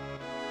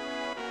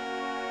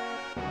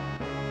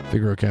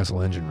 Figaro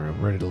Castle engine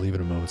room. Ready to leave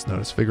at a moment's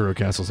notice. Figaro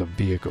Castle's a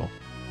vehicle.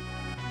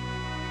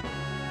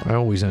 I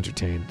always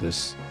entertained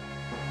this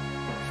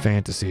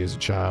fantasy as a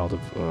child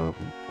of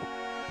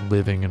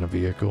living in a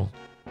vehicle,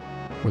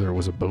 whether it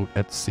was a boat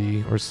at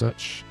sea or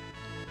such.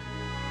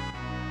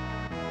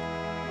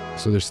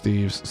 So there's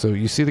thieves. So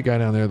you see the guy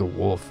down there, the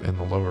wolf in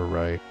the lower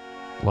right.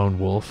 Lone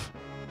wolf,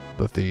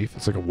 the thief.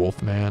 It's like a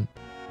wolf man.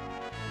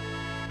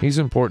 He's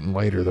important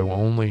later, though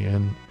only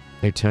in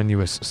a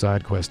tenuous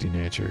side questy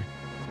nature.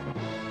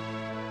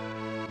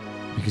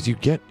 Because you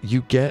get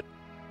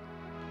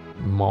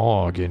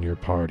Mog in your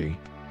party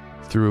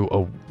through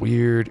a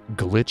weird,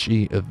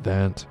 glitchy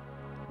event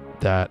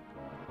that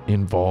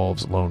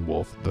involves Lone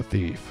Wolf, the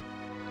thief.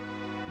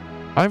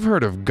 I've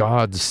heard of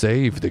God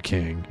save the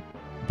king,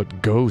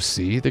 but go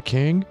see the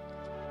king?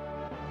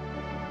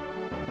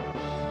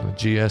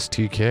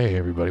 GSTK,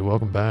 everybody,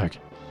 welcome back.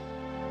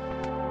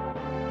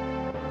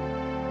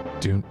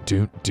 Doon.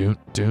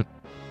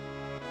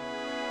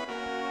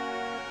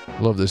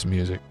 Love this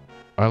music.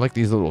 I like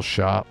these little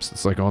shops.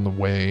 It's like on the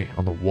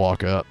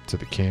walk up to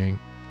the king.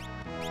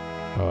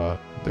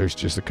 There's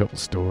just a couple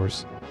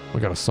stores. We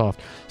got a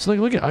soft. So like,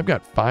 look at, I've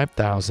got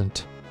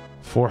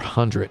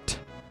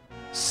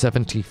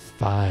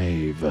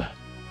 5,475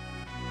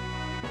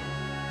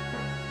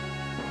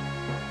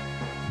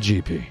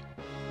 GP.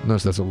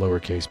 Notice that's a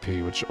lowercase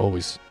p, which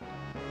always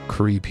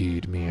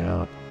creepied me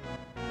out.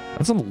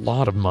 That's a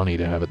lot of money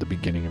to have at the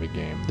beginning of a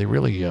game. They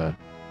really,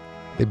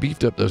 they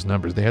beefed up those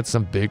numbers. They had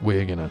some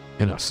bigwig in a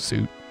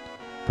suit.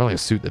 Probably a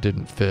suit that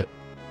didn't fit.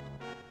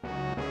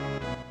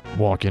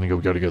 Walk in and go,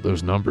 we got to get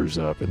those numbers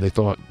up. And they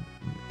thought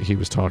he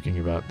was talking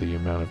about the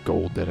amount of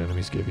gold that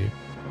enemies give you.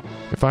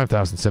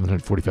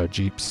 5,745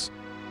 Jeeps.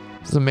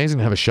 It's amazing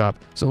to have a shop.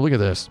 So look at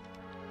this.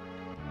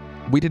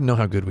 We didn't know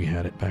how good we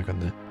had it back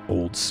on the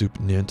old Soup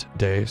Nint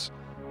days.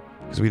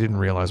 Because we didn't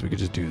realize we could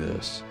just do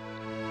this.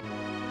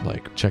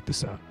 Like, check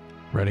this out.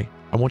 Ready?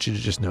 I want you to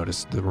just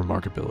notice the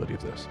remarkability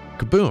of this.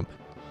 Kaboom!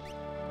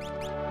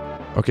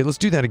 Okay, let's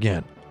do that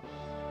again.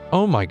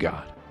 Oh my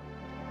god.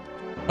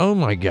 Oh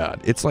my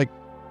god. It's like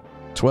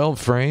 12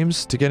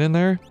 frames to get in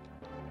there?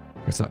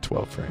 It's not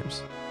 12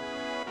 frames.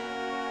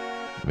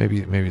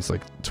 Maybe it's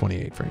like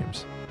 28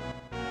 frames.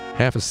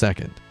 Half a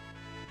second.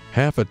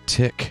 Half a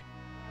tick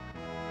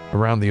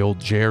around the old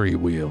Jerry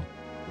wheel.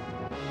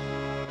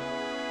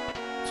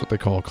 That's what they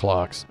call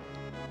clocks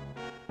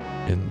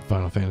in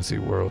Final Fantasy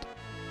world.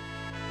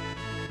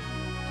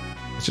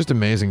 It's just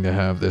amazing to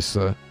have this,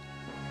 the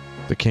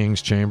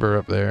King's Chamber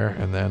up there,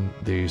 and then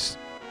these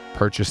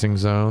purchasing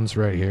zones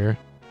right here.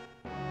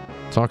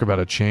 Talk about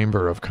a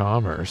chamber of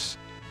commerce.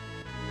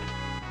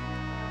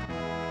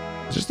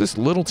 Just this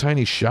little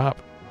tiny shop.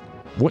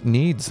 What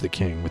needs the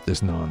king with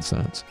this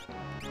nonsense?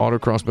 Auto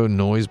crossbow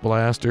noise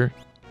blaster.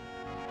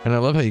 And I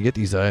love how you get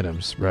these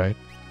items, right?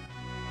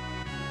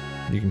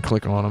 You can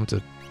click on them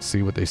to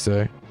see what they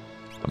say.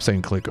 I'm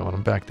saying click on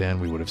them. Back then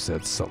we would have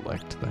said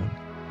select them.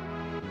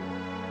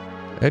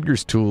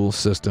 Edgar's tool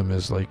system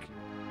is like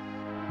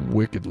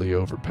wickedly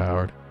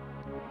overpowered.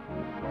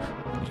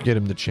 You get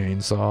him the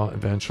chainsaw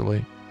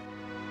eventually.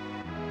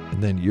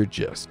 And then you're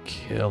just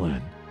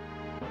killing.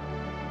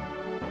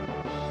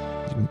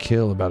 You can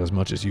kill about as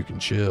much as you can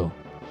chill.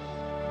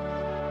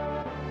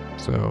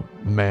 So,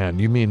 man,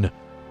 you mean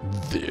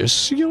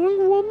this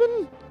young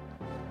woman?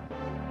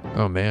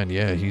 Oh man,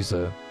 yeah,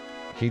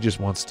 he just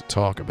wants to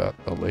talk about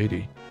a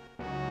lady.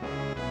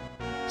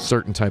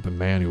 Certain type of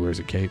man who wears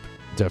a cape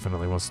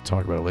definitely wants to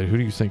talk about a lady. Who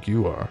do you think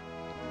you are?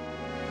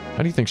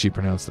 How do you think she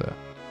pronounced that?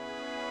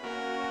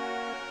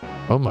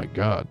 Oh my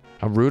god.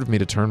 How rude of me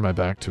to turn my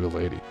back to a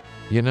lady.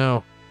 You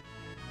know,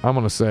 I'm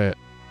gonna say it.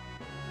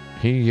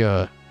 He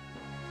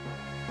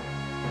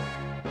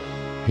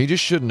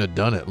just shouldn't have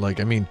done it. Like,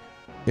 I mean,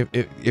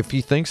 if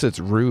he thinks it's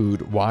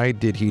rude, why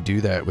did he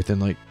do that within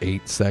like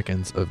 8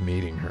 seconds of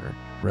meeting her,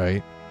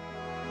 right?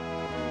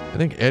 I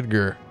think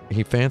Edgar,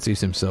 he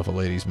fancies himself a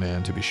ladies'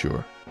 man, to be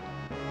sure.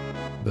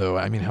 Though,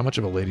 I mean, how much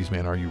of a ladies'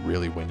 man are you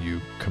really when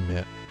you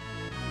commit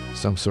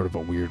some sort of a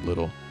weird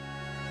little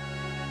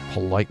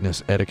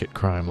politeness etiquette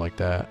crime like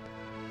that?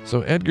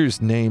 So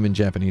Edgar's name in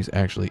Japanese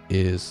actually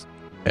is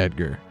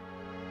Edgar,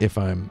 if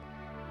I'm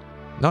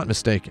not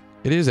mistaken.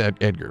 It is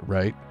Edgar,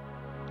 right?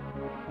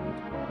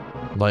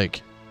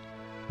 Like,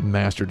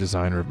 master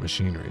designer of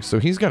machinery. So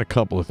he's got a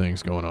couple of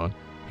things going on.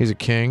 He's a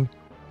king,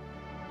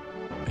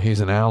 he's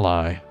an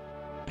ally,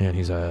 and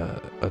he's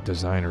a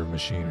designer of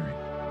machinery.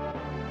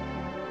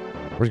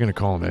 We're going to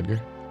call him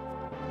Edgar.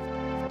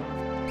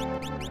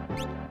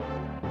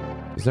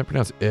 Is that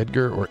pronounced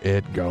Edgar or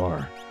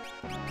Edgar?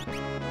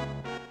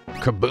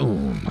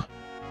 Kaboom!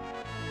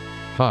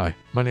 Hi,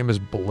 my name is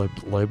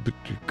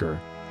Blebker.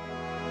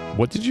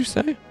 What did you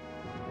say?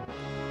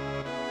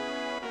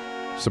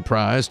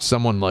 Surprised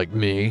someone like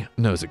me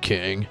knows a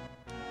king?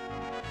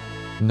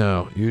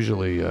 No,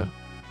 usually,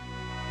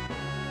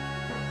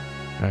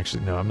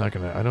 actually, no, I'm not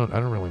gonna, I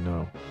don't really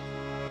know.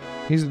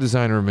 He's a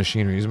designer of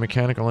machinery. He's a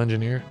mechanical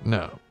engineer?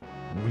 No,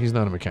 he's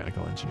not a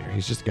mechanical engineer.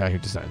 He's just a guy who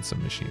designs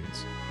some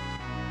machines.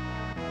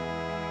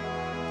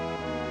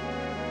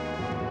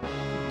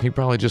 He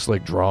probably just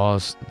like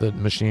draws the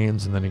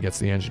machines and then he gets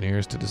the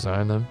engineers to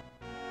design them.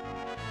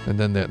 And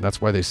then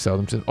that's why they sell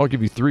them to... I'll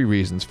give you 3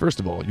 reasons.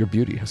 First of all, your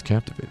beauty has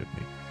captivated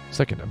me.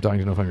 Second, I'm dying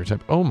to know if I'm your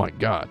type. Oh my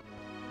god.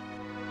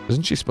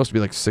 Isn't she supposed to be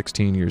like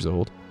 16 years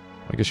old?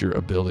 I guess your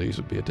abilities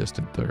would be a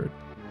distant third.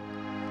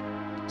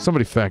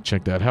 Somebody fact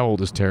check that. How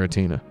old is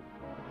Taratina?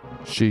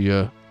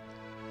 She,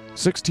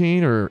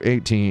 16 or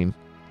 18?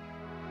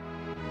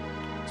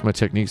 So my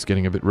technique's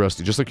getting a bit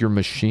rusty. Just like your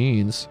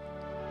machines.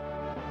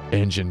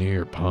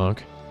 Engineer,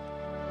 punk.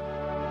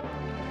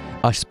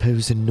 I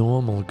suppose a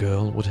normal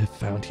girl would have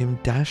found him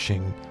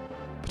dashing,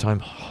 but I'm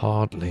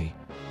hardly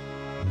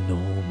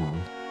normal.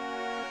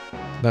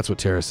 That's what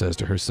Tara says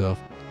to herself.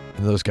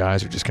 And those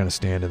guys are just kind of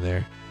standing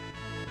there,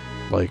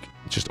 like,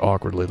 just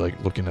awkwardly, like,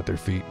 looking at their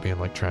feet, being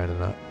like, trying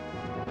to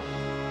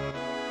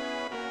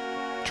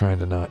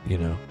not, you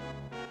know.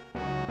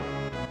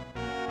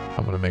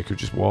 I'm gonna make her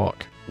just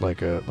walk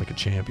like a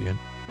champion.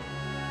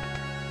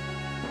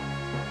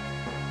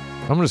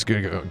 I'm just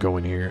gonna go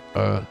in here.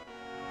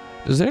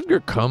 Does Edgar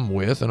come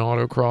with an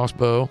auto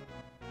crossbow?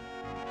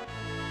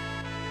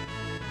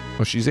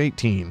 Oh, she's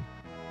 18.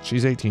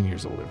 She's 18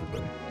 years old,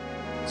 everybody.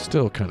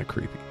 Still kind of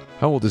creepy.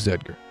 How old is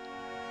Edgar?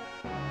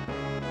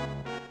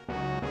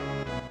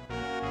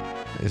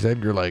 Is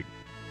Edgar like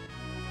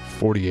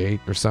 48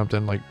 or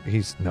something? Like,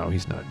 no,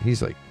 he's not.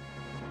 He's like...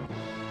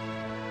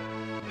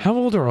 How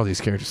old are all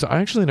these characters? So I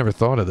actually never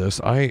thought of this.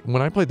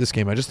 When I played this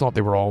game, I just thought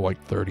they were all like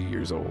 30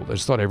 years old. I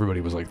just thought everybody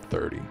was like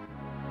 30.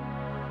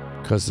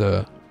 Because,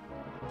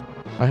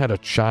 I had a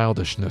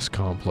childishness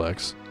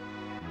complex.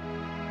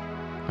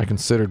 I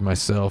considered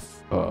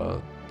myself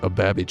a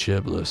babby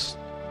chiblis,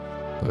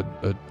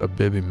 a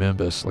bibby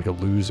mimbus, like a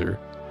loser.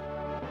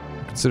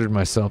 I considered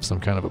myself some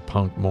kind of a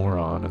punk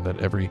moron, and that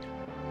every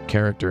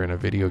character in a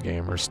video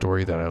game or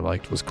story that I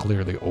liked was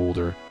clearly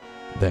older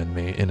than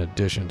me, in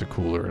addition to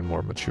cooler and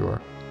more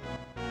mature.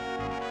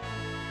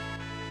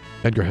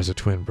 Edgar has a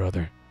twin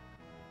brother.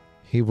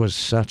 He was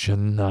such a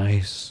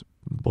nice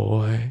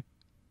boy.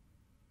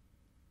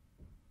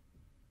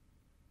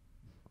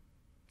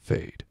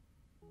 Fade.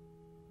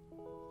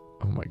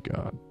 Oh my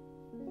god.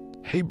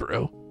 Hey,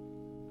 bro.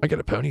 I got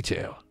a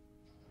ponytail.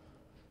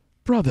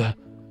 Brother,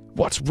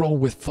 what's wrong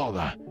with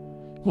father?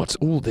 What's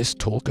all this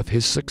talk of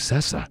his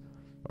successor?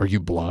 Are you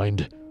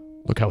blind?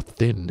 Look how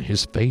thin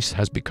his face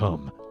has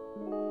become.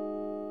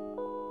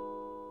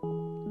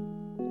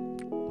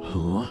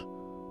 Huh?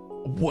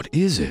 What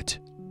is it?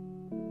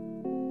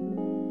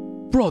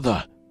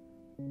 Brother!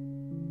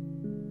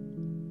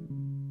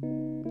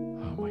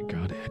 Oh my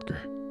God, Edgar.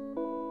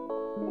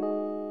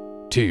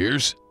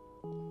 Tears?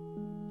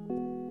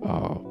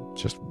 Oh,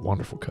 just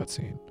wonderful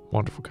cutscene.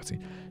 Wonderful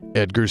cutscene.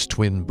 Edgar's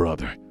twin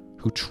brother,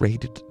 who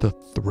traded the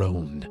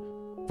throne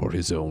for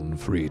his own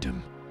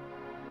freedom.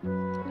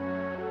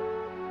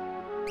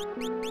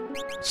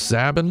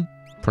 Sabin?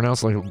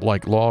 Pronounced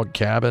like log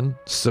cabin?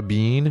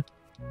 Sabine?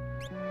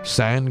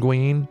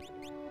 Sanguine?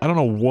 I don't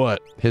know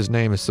what his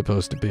name is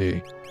supposed to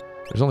be.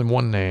 There's only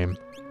one name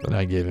that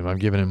I gave him. I've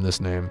given him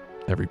this name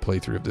every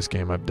playthrough of this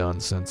game I've done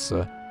since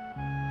I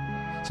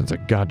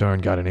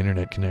goddarn got an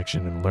internet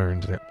connection and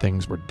learned that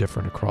things were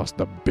different across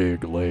the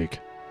big lake.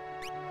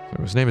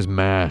 So his name is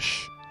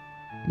Mash.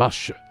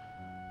 Mash.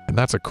 And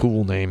that's a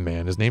cool name,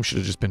 man. His name should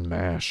have just been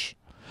Mash.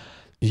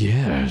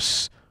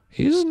 Yes,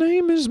 his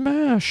name is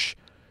Mash.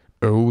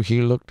 Oh,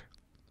 he looked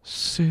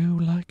so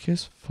like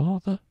his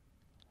father.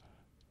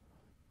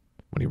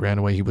 When he ran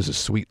away, he was a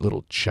sweet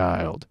little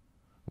child.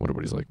 I wonder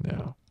what he's like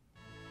now.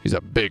 He's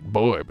a big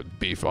boy with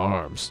beef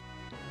arms.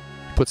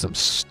 He put some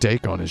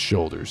steak on his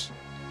shoulders.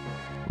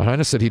 My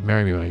Highness said he'd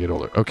marry me when I get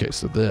older. Okay,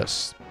 so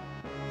this.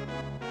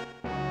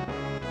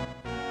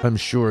 I'm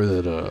sure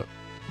that,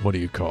 what do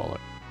you call it?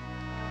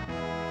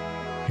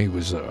 He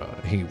was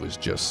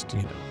just,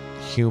 you know,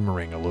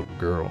 humoring a little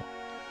girl.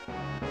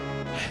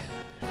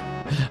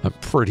 I'm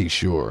pretty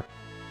sure.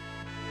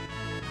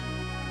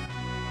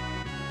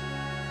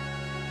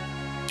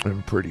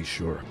 I'm pretty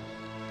sure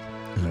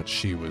that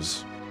she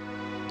was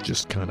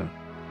just kind of,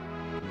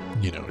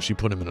 you know, she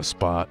put him in a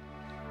spot.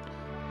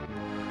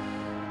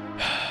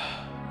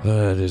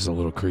 That is a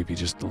little creepy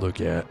just to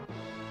look at.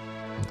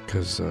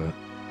 Because you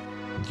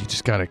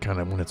just gotta kind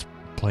of, when it's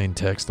plain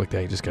text like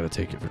that, you just gotta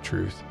take it for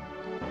truth.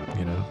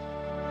 You know?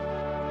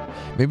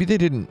 Maybe they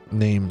didn't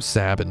name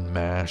Sabin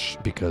Mash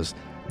because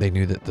they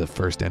knew that the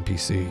first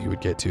NPC you would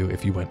get to,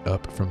 if you went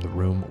up from the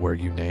room where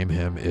you name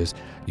him,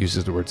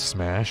 uses the word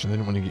smash, and they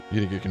didn't want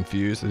you to get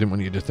confused. They didn't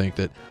want you to think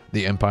that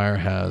the Empire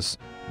has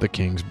the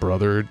king's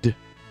brothered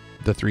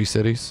the three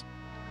cities.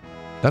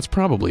 That's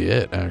probably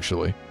it,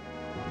 actually.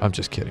 I'm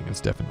just kidding.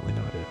 It's definitely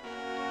not it.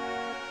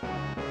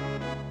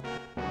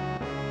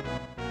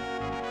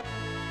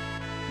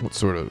 What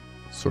sort of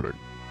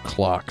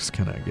clocks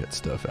can I get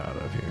stuff out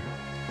of here?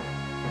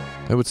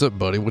 Hey, what's up,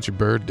 buddy? What's your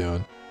bird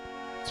doing?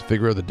 It's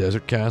Figaro the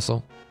Desert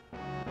Castle?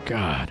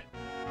 God.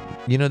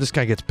 You know, this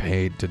guy gets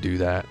paid to do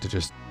that, to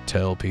just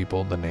tell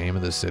people the name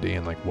of the city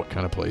and, like, what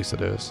kind of place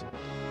it is.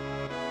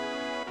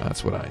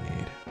 That's what I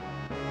need.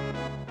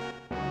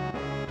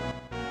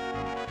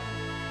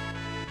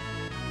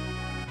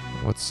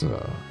 What's,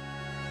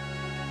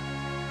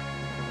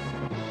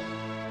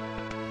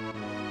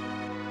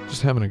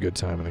 just having a good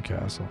time in the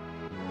castle.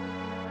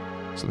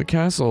 So the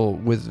castle,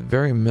 with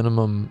very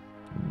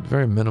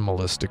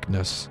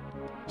minimalisticness,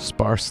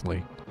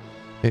 sparsely,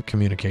 it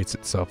communicates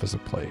itself as a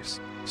place.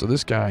 So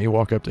this guy, you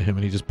walk up to him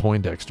and he just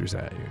Poindexters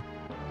at you.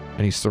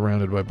 And he's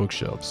surrounded by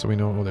bookshelves, so we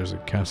know, oh, there's a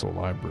castle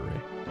library.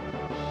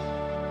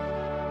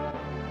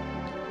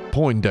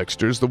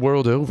 Poindexters the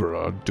world over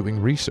are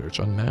doing research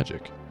on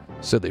magic.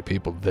 Silly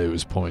people,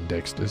 those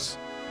Poindexters.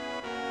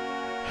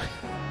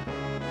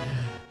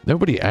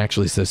 Nobody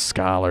actually says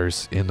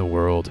scholars in the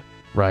world,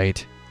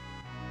 right?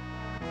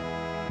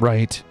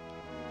 Right?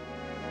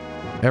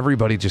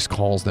 Everybody just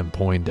calls them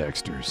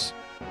Poindexters.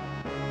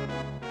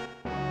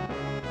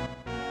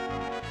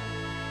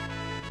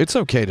 It's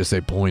okay to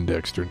say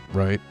Poindexter,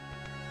 right?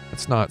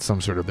 It's not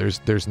some sort of,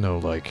 there's no,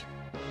 like,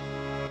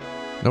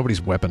 nobody's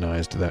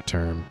weaponized that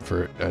term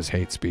as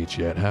hate speech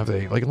yet, have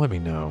they? Like, let me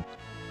know.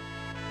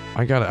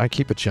 I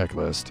keep a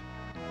checklist.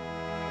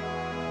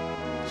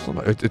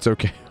 It's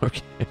okay.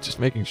 Okay, just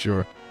making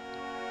sure.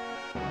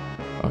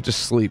 I'll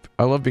just sleep.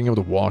 I love being able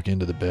to walk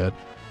into the bed.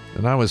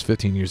 When I was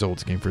 15 years old,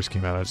 this game first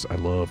came out, I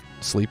loved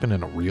sleeping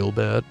in a real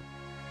bed.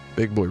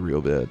 Big boy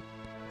real bed.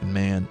 And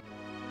man.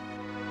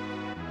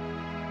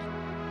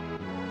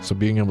 So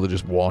being able to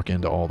just walk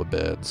into all the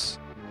beds.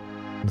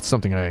 It's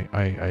something I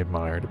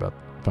admired about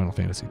Final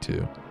Fantasy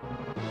II.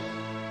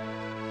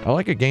 I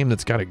like a game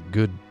that's got a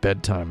good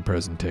bedtime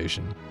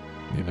presentation,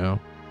 you know?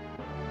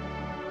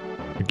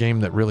 A game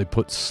that really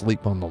puts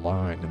sleep on the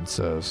line and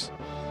says,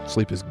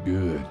 sleep is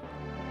good.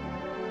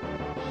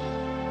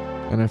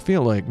 And I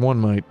feel like one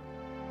might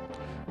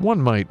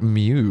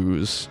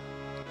muse,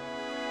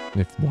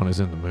 if one is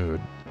in the mood,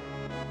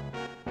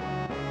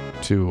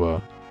 to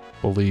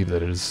believe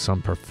that it is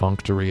some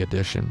perfunctory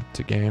addition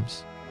to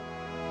games,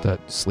 that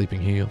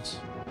sleeping heals.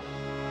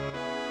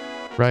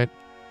 Right?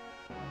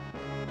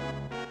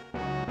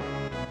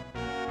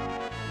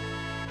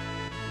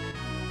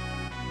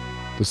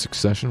 The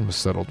succession was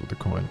settled with a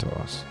coin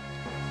toss.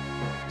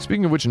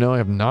 Speaking of which, no, I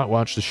have not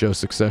watched the show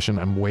Succession.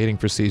 I'm waiting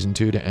for season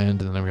 2 to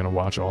end, and then I'm going to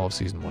watch all of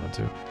season 1 and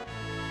 2.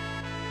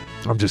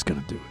 I'm just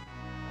going to do it.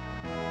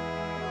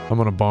 I'm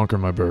going to bonker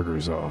my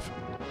burgers off.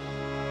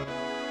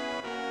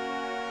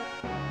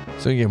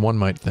 So again, one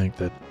might think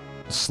that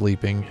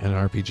sleeping in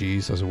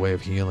RPGs as a way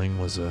of healing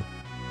was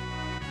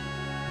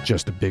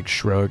just a big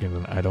shrug and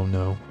an I don't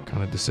know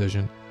kind of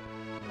decision.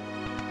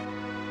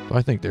 But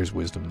I think there's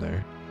wisdom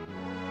there.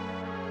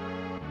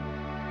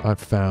 I've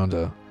found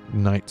a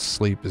night's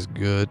sleep is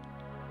good.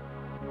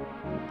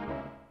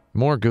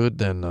 More good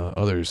than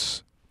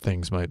others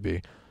things might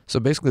be. So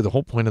basically the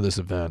whole point of this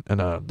event,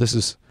 and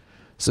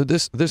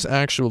this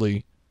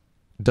actually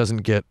doesn't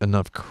get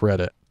enough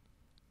credit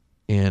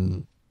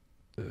in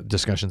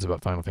discussions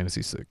about Final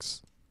Fantasy VI,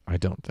 I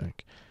don't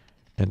think.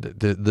 And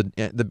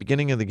the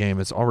beginning of the game,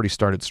 it's already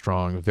started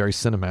strong, very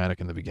cinematic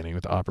in the beginning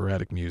with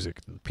operatic music,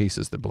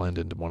 pieces that blend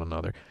into one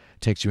another.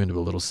 Takes you into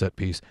a little set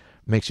piece,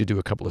 makes you do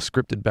a couple of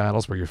scripted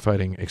battles where you're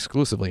fighting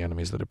exclusively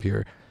enemies that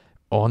appear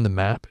on the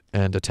map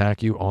and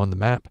attack you on the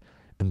map,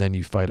 and then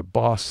you fight a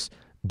boss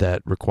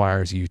that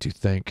requires you to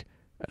think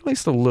at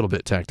least a little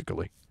bit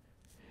tactically.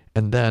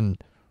 And then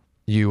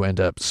you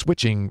end up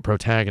switching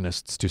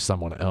protagonists to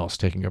someone else,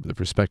 taking over the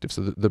perspective.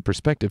 So the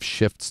perspective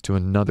shifts to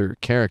another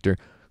character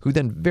who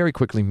then very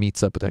quickly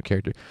meets up with that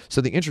character.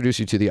 So they introduce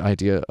you to the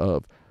idea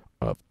of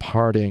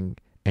parting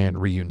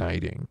and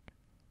reuniting.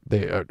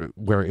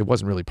 Where it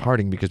wasn't really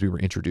parting because we were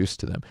introduced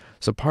to them.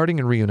 So parting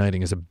and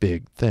reuniting is a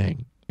big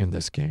thing in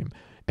this game.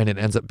 And it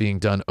ends up being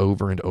done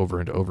over and over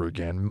and over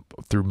again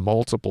through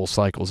multiple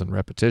cycles and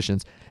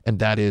repetitions. And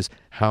that is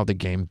how the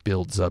game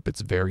builds up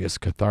its various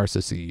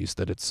catharses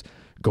that it's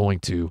going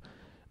to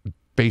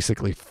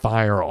basically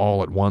fire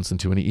all at once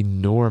into an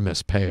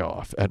enormous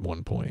payoff at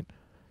one point.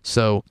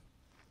 So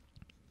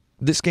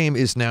this game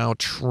is now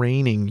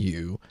training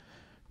you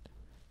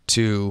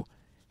to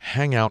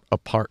hang out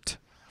apart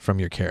from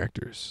your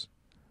characters.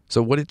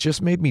 So what it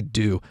just made me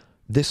do,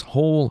 this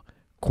whole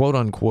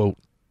quote-unquote,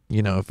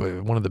 if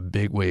one of the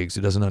big wigs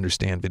who doesn't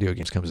understand video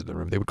games comes into the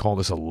room, they would call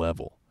this a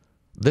level.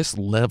 This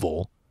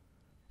level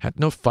had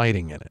no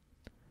fighting in it.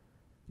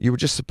 You were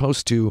just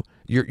supposed to,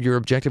 your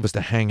objective was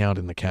to hang out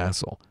in the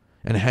castle.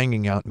 And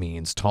hanging out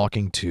means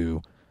talking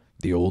to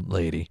the old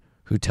lady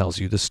who tells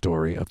you the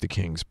story of the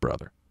king's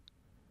brother.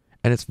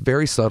 And it's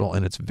very subtle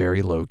and it's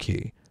very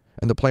low-key.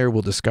 And the player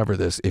will discover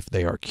this if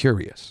they are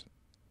curious.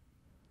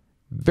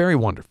 Very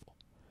wonderful.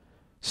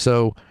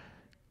 So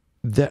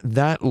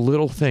that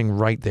little thing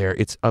right there,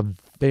 it's a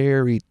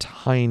very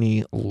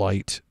tiny,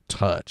 light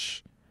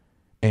touch.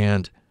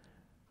 And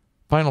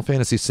Final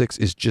Fantasy VI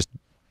is just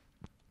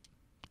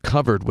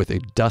covered with a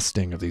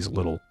dusting of these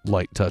little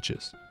light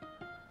touches.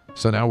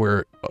 So now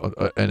we're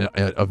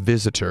a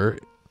visitor,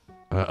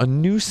 a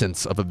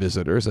nuisance of a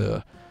visitor is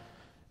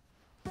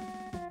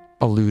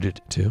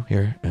alluded to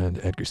here. And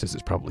Edgar says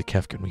it's probably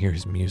Kefka, and we hear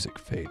his music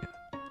fade.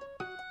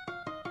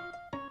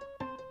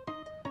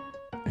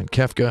 And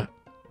Kefka,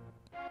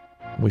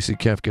 we see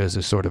Kefka as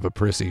a sort of a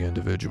prissy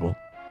individual.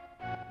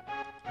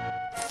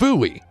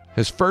 Phooey,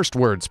 his first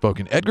word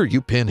spoken. Edgar,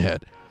 you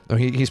pinhead. No,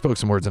 he spoke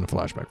some words in a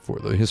flashback before,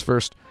 though. His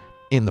first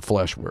in the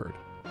flesh word.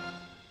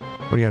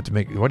 Why do you have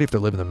to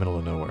live in the middle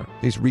of nowhere?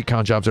 These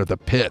recon jobs are the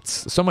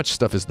pits. So much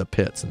stuff is the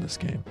pits in this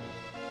game.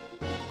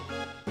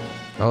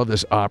 I love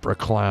this opera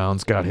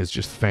clown's got his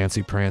just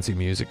fancy prancy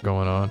music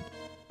going on.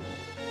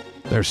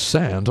 There's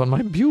sand on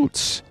my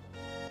boots.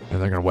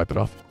 And they're going to wipe it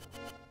off.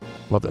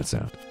 Love that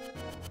sound.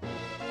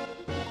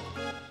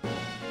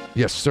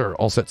 Yes, sir.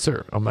 All set,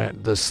 sir. Oh, man.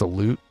 The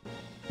salute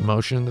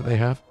motion that they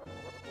have.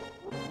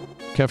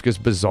 Kefka's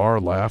bizarre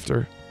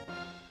laughter.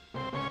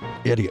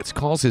 Idiots.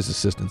 Calls his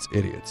assistants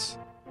idiots.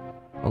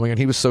 Oh, my God.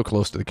 He was so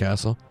close to the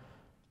castle.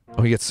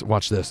 Oh, he gets...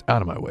 Watch this.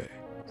 Out of my way.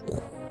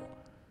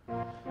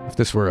 If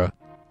this were a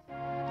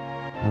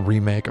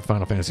remake of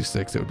Final Fantasy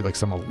VI, it would be like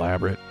some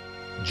elaborate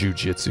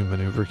jujitsu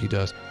maneuver he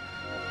does.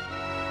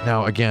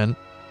 Now, again...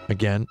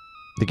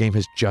 The game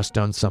has just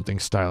done something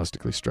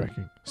stylistically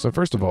striking. So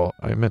first of all,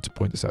 I meant to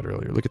point this out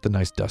earlier. Look at the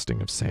nice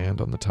dusting of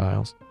sand on the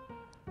tiles.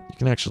 You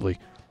can actually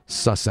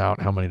suss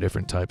out how many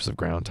different types of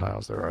ground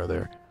tiles there are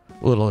there.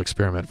 A little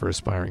experiment for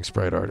aspiring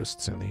sprite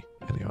artists in the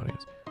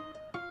audience.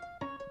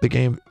 The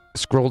game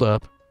scrolled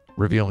up,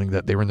 revealing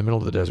that they were in the middle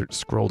of the desert,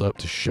 scrolled up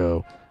to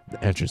show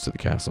the entrance to the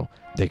castle.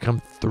 They come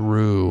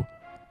through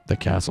the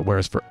castle,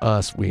 whereas for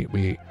us,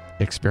 we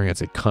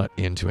experience a cut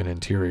into an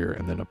interior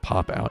and then a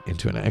pop out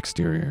into an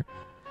exterior.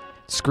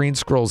 Screen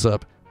scrolls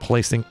up,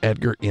 placing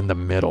Edgar in the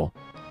middle.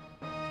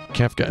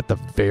 Kefka at the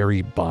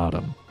very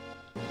bottom.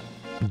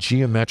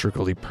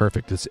 Geometrically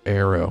perfect as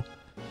arrow.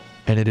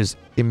 And it is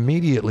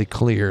immediately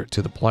clear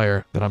to the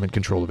player that I'm in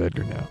control of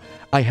Edgar now.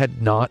 I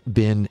had not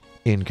been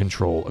in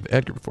control of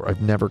Edgar before.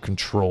 I've never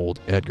controlled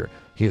Edgar.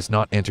 He has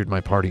not entered my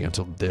party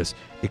until this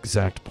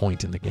exact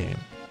point in the game.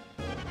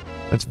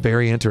 That's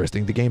very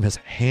interesting. The game has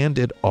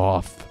handed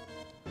off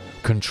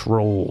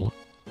control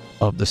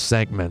of the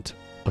segment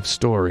of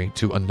story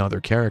to another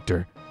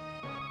character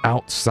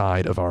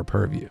outside of our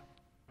purview.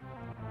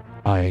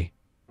 I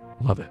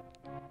love it.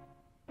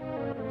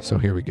 So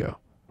here we go.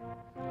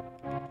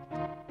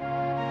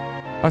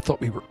 I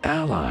thought we were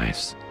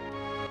allies.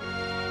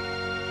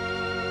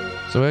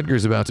 So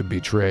Edgar's about to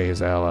betray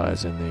his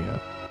allies in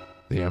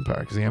the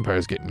Empire, because the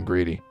Empire's getting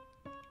greedy.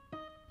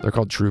 They're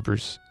called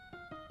troopers,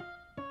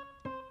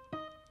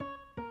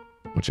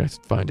 which I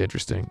find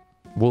interesting.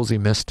 Woolsey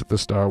missed the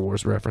Star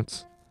Wars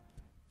reference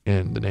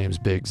in the names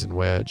Biggs and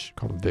Wedge.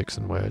 Called them Vix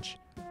and Wedge.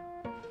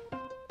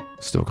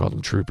 Still called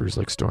them troopers,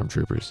 like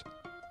stormtroopers.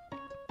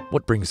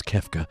 What brings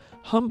Kefka,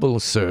 humble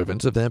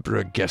servant of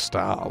Emperor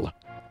Gestal,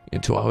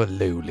 into our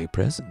lowly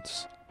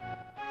presence?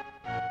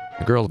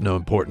 A girl of no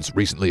importance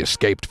recently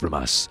escaped from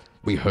us.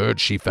 We heard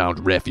she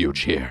found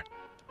refuge here.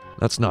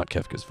 That's not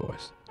Kefka's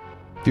voice.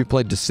 If you've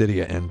played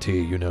Dissidia NT,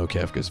 you know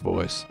Kefka's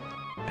voice.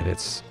 And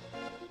it's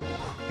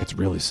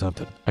really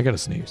something. I gotta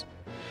sneeze.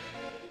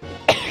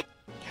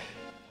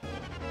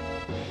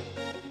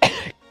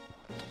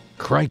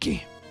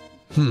 Crikey.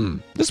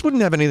 This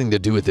wouldn't have anything to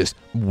do with this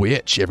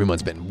witch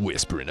everyone's been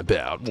whispering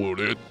about, would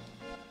it?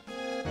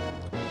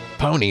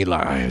 Pony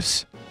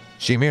lives.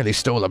 She merely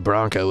stole a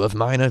bronco of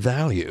minor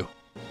value.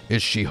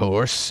 Is she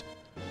horse?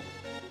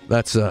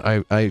 That's,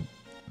 I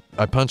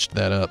punched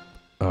that up.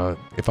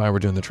 If I were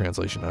doing the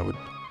translation, I would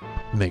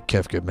make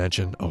Kefka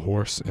mention a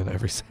horse in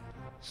every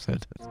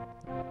sentence.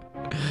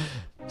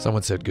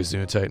 Someone said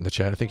Gesundheit in the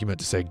chat. I think you meant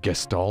to say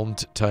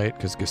Gestaltheit,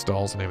 because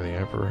Gestal's the name of the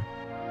emperor.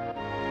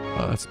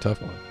 Oh, that's a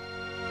tough one.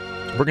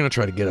 We're going to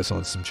try to get us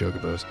on some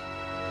chocobos.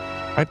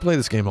 I'd play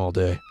this game all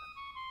day.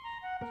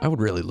 I would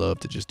really love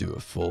to just do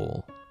a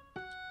full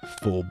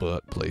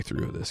butt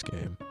playthrough of this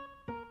game.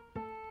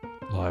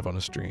 Live on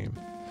a stream.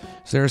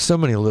 So there are so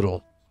many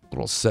little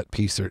set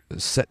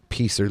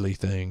piecerly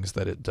things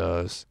that it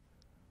does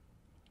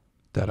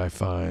that I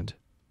find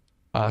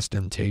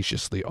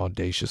ostentatiously,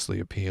 audaciously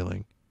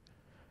appealing.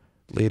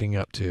 Leading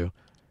up to,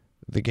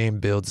 the game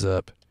builds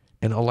up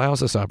and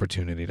allows us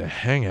opportunity to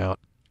hang out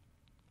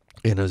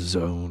in a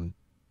zone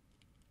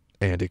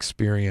and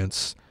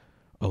experience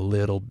a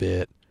little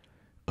bit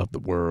of the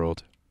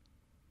world,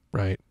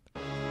 right?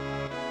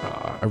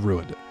 I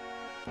ruined it.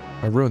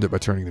 I ruined it by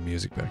turning the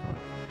music back on.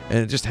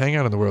 And just hang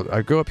out in the world.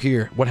 I go up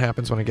here. What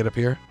happens when I get up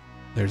here?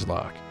 There's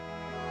Locke.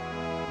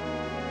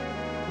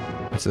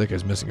 I see that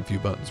guy's missing a few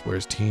buttons.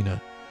 Where's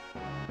Tina?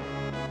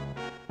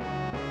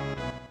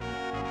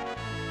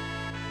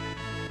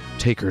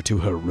 Take her to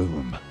her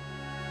room.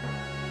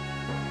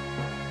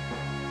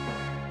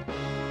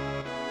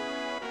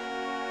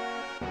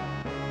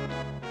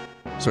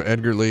 So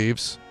Edgar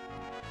leaves.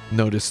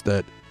 Notice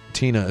that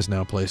Tina is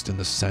now placed in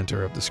the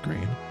center of the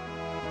screen,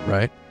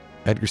 right?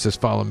 Edgar says,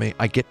 follow me.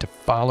 I get to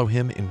follow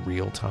him in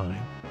real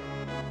time.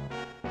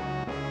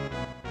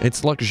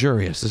 It's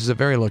luxurious. This is a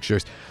very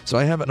luxurious. So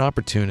I have an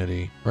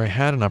opportunity, or I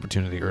had an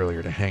opportunity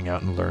earlier to hang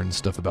out and learn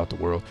stuff about the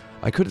world.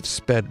 I could have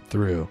sped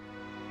through.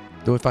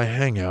 Though if I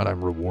hang out,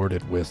 I'm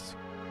rewarded with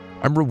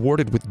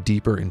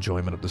deeper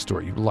enjoyment of the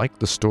story. You like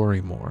the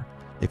story more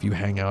if you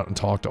hang out and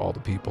talk to all the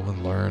people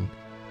and learn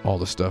all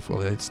the stuff.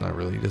 Well, it's not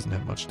really, he doesn't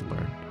have much to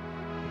learn.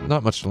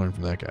 Not much to learn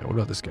from that guy. What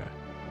about this guy?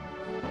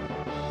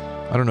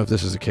 I don't know if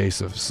this is a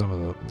case of some of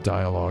the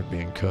dialogue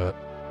being cut.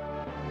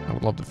 I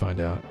would love to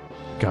find out.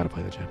 Gotta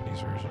play the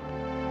Japanese version.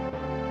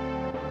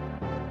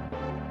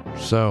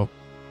 So,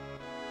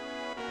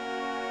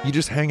 you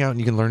just hang out and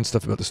you can learn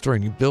stuff about the story,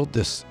 and you build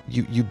this,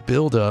 you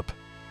build up,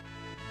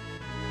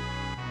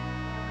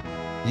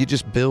 you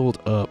just build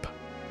up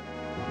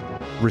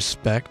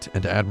respect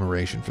and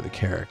admiration for the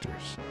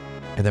characters.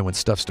 And then when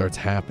stuff starts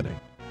happening,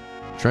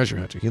 treasure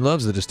hunter. He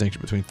loves the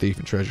distinction between thief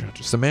and treasure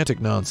hunter.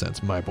 Semantic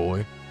nonsense, my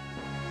boy.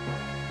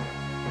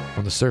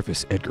 On the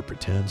surface, Edgar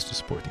pretends to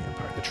support the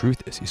Empire. The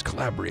truth is, he's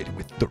collaborating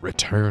with the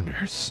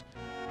Returners,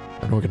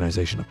 an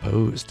organization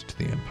opposed to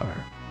the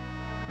Empire.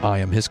 I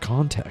am his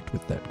contact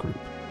with that group.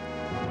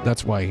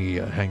 That's why he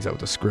hangs out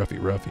with a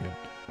scruffy ruffian.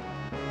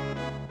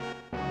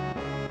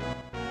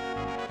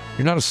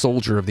 You're not a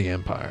soldier of the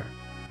Empire.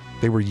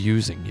 They were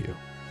using you.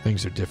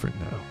 Things are different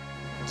now.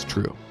 It's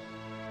true.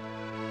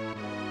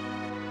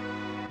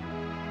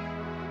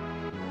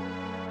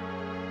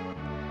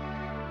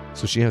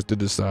 So she has to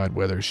decide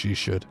whether she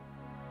should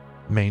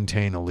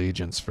maintain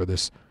allegiance for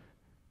this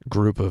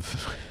group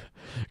of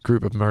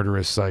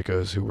murderous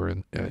psychos who were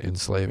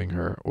enslaving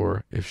her,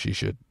 or if she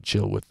should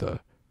chill with the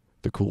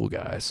cool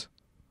guys,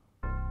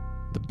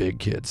 the big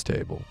kids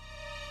table.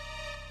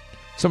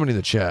 Somebody in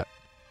the chat,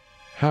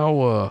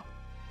 how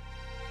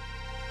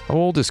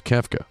old is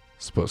Kefka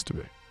supposed to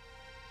be?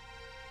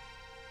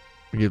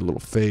 We get a little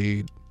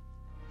fade.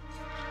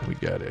 We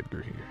got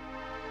Edgar here.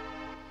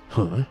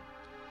 Huh?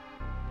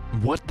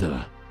 What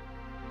the?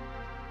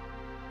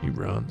 He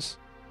runs.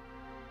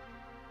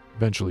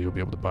 Eventually you'll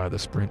be able to buy the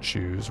sprint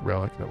shoes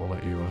relic that will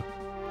let you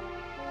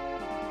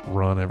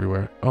run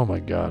everywhere. Oh my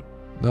god.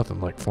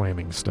 Nothing like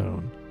flaming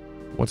stone.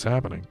 What's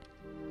happening?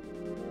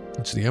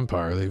 It's the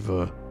Empire.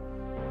 They've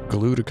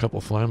glued a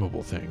couple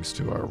flammable things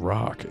to our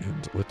rock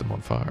and lit them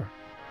on fire.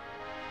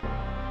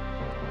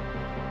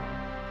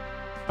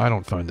 I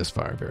don't find this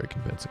fire very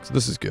convincing. So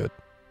this is good.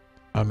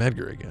 I'm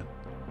Edgar again.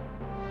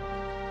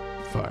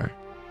 Fire.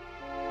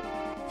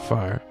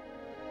 Fire.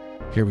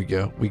 Here we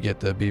go. We get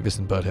the Beavis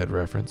and Butthead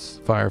reference.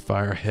 Fire,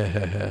 fire, heh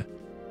heh heh.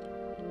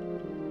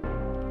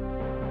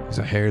 He's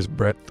a hair's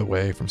breadth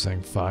away from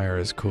saying fire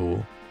is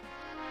cool.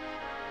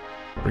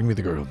 Bring me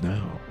the girl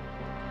now.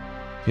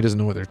 He doesn't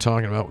know what they're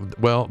talking about.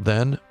 Well,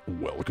 then,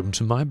 welcome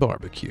to my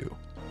barbecue.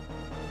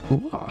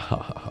 Ooh, ha,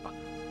 ha, ha.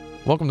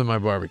 Welcome to my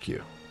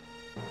barbecue.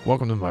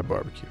 Welcome to my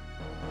barbecue.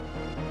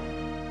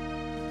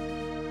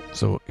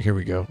 So, here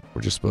we go.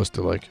 We're just supposed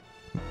to, like...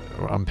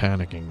 I'm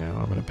panicking now.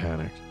 I'm gonna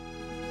panic.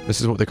 This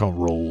is what they call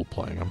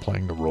role-playing. I'm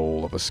playing the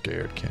role of a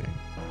scared king.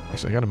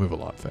 Actually, I gotta move a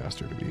lot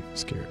faster to be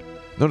scared.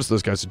 Notice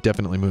those guys are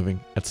definitely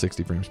moving at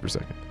 60 frames per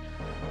second.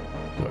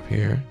 Go up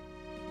here.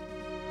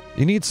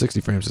 You need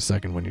 60 frames a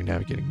second when you're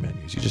navigating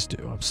menus. You just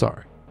do. I'm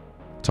sorry.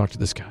 Talk to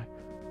this guy.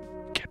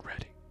 Get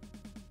ready.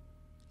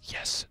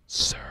 Yes,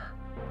 sir.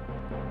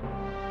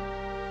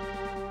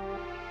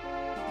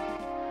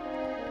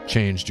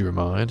 Changed your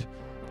mind?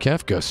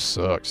 Kefka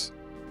sucks.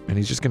 And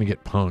he's just gonna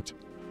get punked.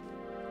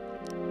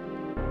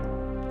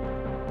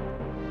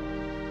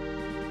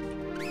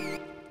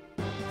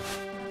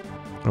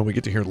 Oh, we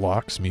get to hear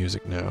Locke's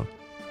music now.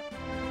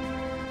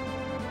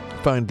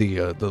 Find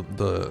the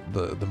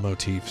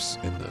motifs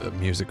in the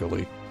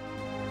musically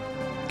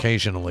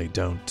occasionally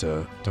don't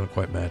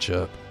quite match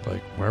up.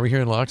 Like, why are we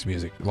hearing Locke's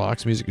music?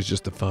 Locke's music is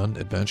just the fun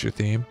adventure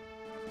theme.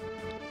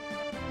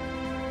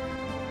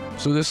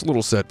 So this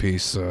little set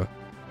piece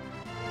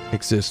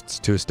exists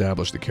to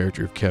establish the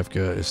character of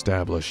Kefka,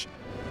 establish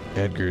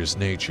Edgar's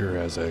nature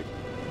as a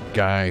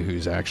guy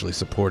who's actually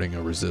supporting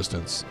a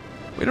resistance.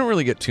 We don't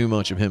really get too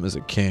much of him as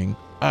a king.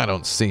 I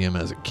don't see him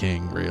as a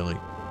king, really.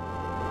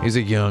 He's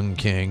a young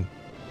king.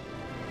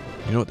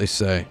 You know what they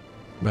say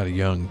about a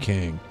young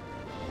king?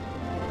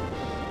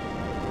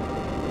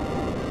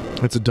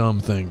 It's a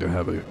dumb thing to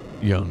have a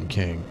young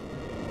king.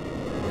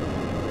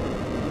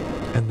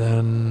 And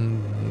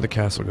then the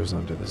castle goes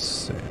under the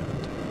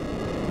sand.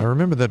 I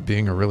remember that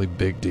being a really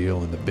big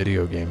deal in the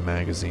video game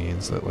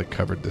magazines that like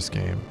covered this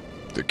game.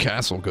 The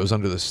castle goes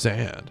under the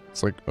sand.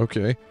 It's like,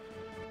 okay.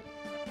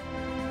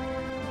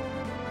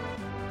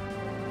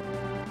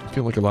 I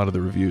feel like a lot of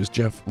the reviews,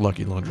 Jeff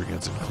Lucky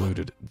Lundgren's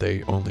included,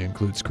 they only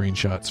include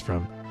screenshots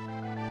from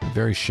a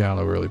very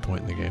shallow early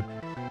point in the game.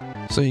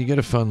 So you get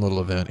a fun little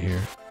event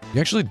here.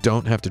 You actually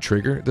don't have to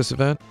trigger this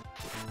event.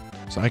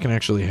 So I can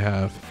actually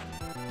have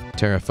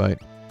Terra fight.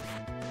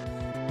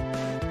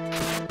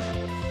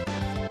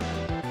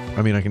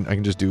 I mean, I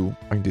can just do,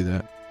 I can do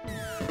that.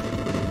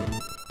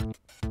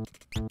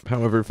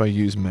 However, if I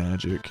use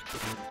magic,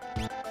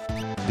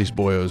 these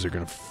boyos are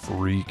gonna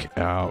freak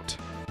out.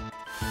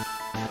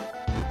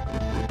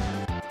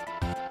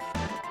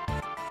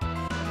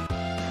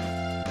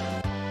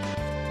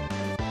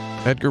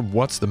 Edgar,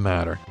 what's the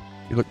matter?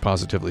 You look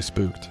positively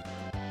spooked.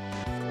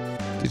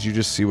 Did you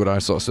just see what I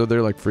saw? So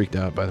they're like freaked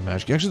out by the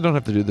magic. You actually don't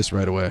have to do this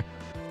right away.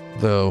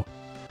 Though,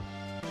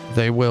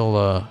 they will,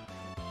 oh,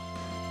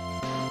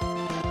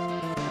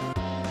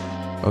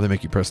 they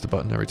make you press the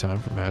button every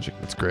time for magic.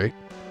 That's great.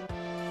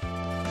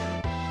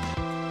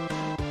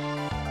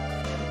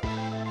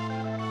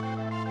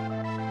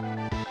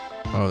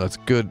 Oh, that's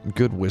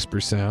good whisper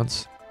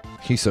sounds.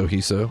 Hiso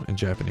hiso in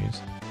Japanese.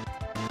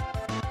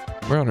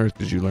 Where on earth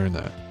did you learn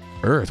that?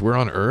 Earth? We're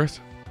on Earth?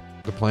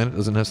 The planet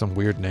doesn't have some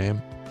weird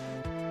name?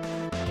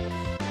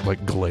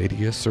 Like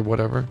Gladius or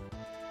whatever?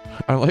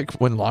 I like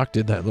when Locke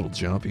did that little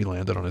jump, he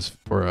landed on his,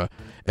 or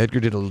Edgar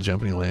did a little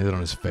jump and he landed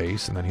on his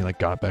face and then he like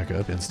got back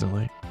up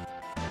instantly.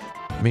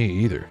 Me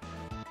either.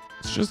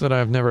 It's just that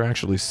I've never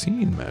actually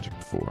seen magic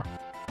before.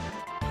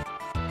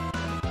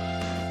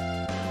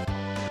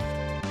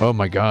 Oh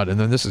my god, and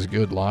then this is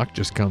good. Locke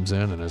just comes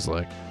in and is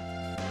like,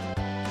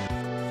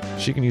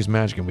 she can use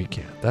magic and we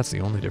can't. That's the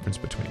only difference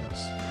between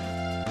us.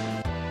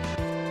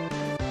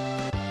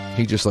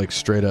 He just like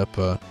straight up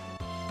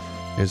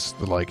is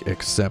like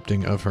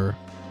accepting of her.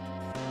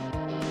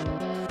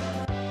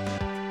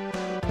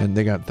 And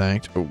they got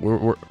thanked.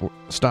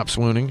 Stop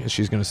swooning, as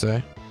she's going to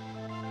say.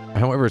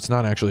 However, it's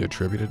not actually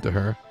attributed to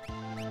her.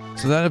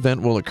 So that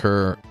event will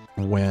occur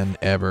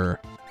whenever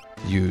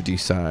you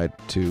decide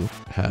to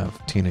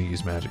have Tina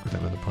use magic with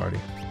him in the party.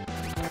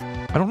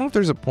 I don't know if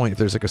there's a point, if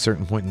there's like a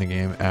certain point in the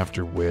game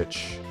after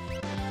which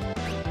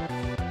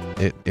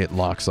it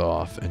locks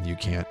off and you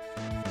can't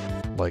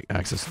like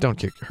access. Don't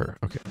kick her.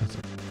 Okay, that's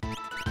it.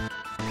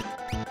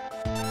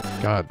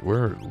 God,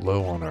 we're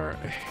low on our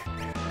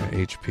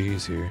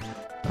HPs here.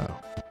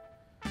 Oh.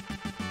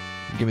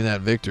 Give me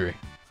that victory.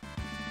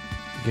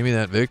 Give me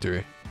that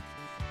victory.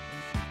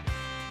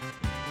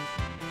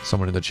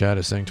 Someone in the chat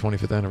is saying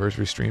 25th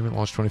anniversary stream. It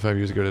launched 25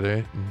 years ago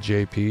today.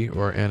 JP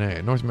or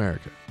NA? North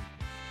America.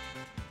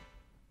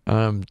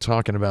 I'm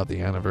talking about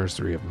the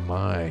anniversary of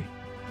my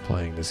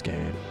playing this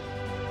game.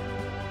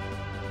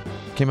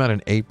 It came out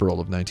in April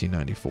of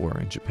 1994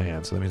 in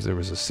Japan, so that means there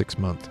was a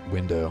 6-month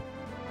window.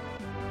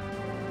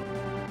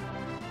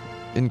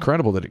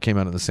 Incredible that it came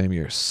out in the same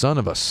year. Son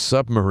of a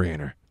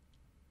submariner.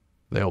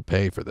 They'll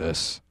pay for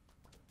this.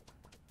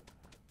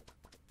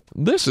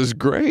 This is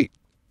great.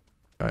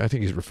 I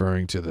think he's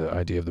referring to the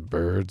idea of the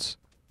birds.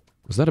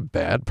 Was that a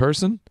bad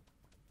person?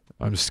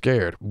 I'm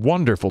scared.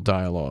 Wonderful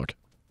dialogue.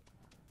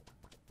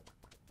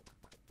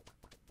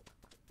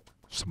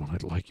 Someone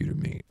I'd like you to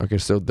meet. Okay,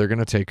 so they're going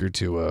to take her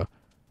to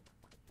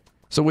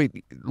So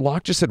wait,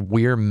 Locke just said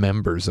we're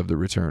members of the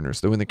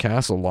Returners. Though in the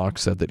castle, Locke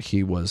said that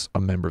he was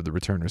a member of the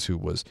Returners who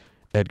was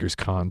Edgar's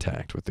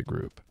contact with the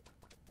group.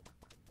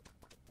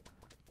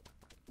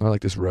 I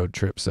like this road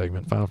trip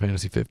segment. Final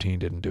Fantasy 15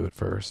 didn't do it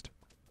first.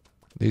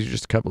 These are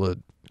just a couple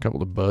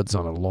of buds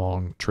on a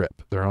long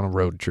trip. They're on a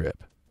road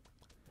trip.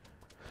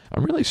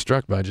 I'm really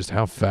struck by just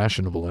how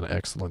fashionable and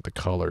excellent the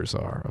colors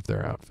are of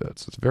their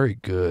outfits. It's very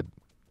good.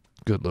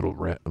 Good little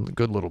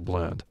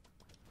blend.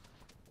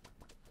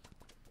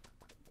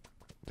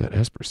 That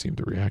Esper seemed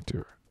to react to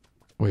her.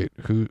 Wait,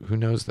 who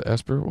knows the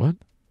Esper? What?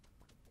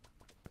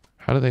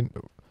 How do they...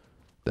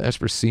 The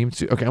Esper seems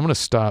to... Okay, I'm going to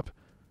stop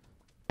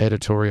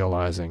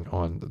editorializing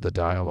on the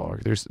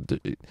dialogue. There's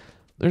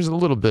a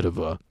little bit of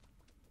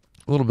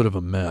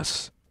a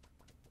mess.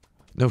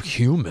 No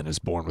human is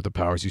born with the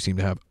powers you seem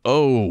to have.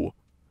 Oh!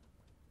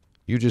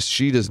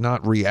 She does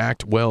not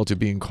react well to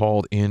being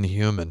called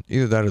inhuman.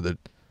 Either that or the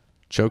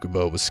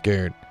Chocobo was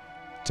scared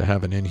to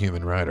have an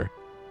inhuman rider.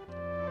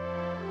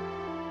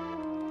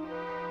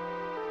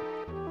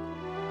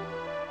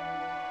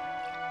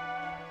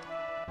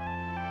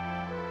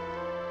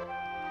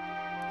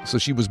 So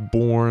she was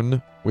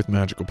born with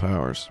magical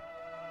powers.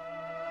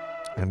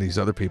 And these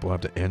other people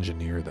have to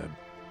engineer them.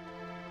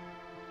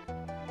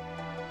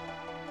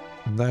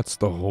 And that's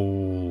the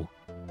whole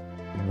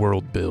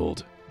world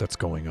build that's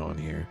going on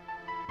here.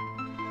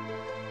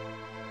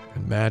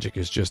 And magic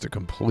is just a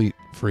complete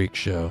freak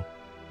show.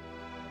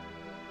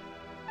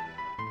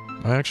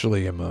 I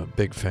actually am a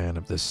big fan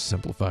of this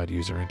simplified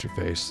user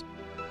interface.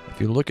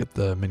 If you look at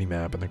the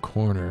minimap in the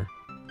corner,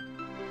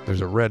 there's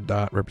a red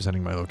dot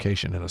representing my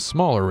location and a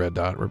smaller red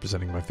dot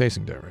representing my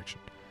facing direction.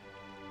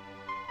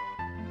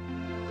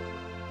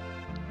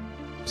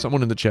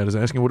 Someone in the chat is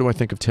asking, what do I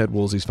think of Ted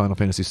Woolsey's Final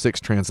Fantasy VI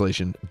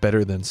translation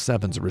better than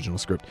 7's original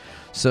script?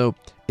 So,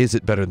 is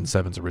it better than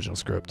 7's original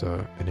script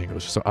in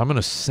English? So I'm going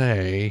to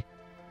say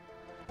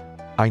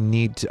I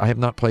have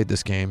not played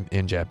this game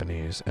in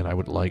Japanese, and I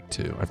would like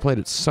to. I've played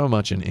it so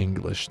much in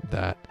English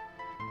that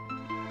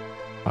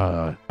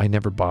I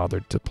never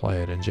bothered to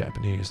play it in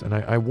Japanese, and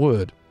I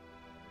would.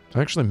 I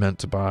actually meant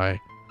to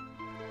buy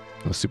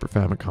a Super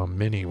Famicom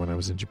Mini when I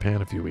was in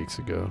Japan a few weeks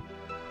ago.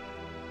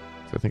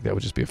 So I think that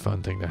would just be a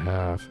fun thing to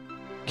have,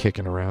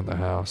 kicking around the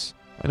house.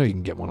 I know you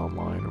can get one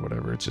online or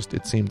whatever. It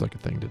seemed like a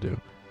thing to do.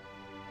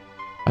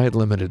 I had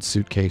limited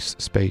suitcase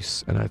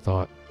space, and I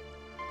thought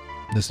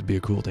this would be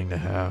a cool thing to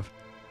have.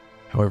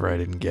 However, I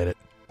didn't get it.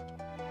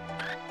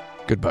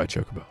 Goodbye,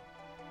 Chocobo.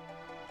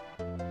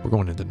 We're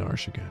going into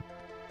Narsh again.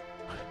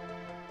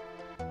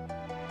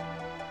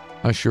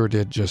 I sure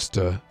did just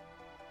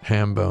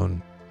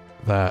ham-bone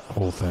that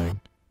whole thing.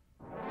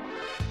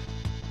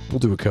 We'll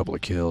do a couple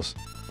of kills.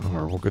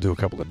 Or we'll go do a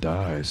couple of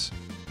dies.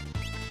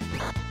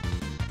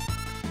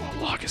 Oh,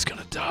 Locke is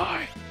gonna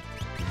die.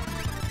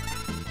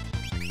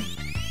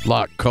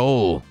 Locke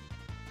Cole.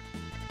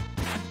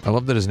 I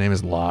love that his name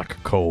is Locke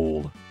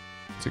Cole.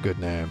 It's a good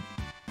name.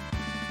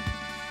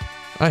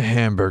 I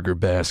hamburger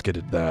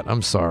basketed that.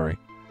 I'm sorry.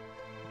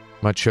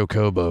 My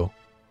Chocobo.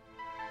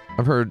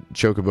 I've heard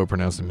Chocobo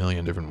pronounced a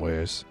million different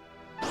ways.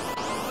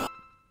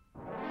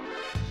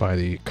 By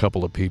the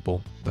couple of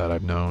people that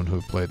I've known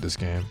who've played this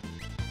game.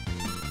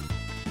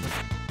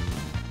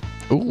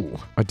 Ooh,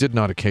 I did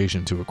not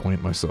occasion to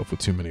acquaint myself with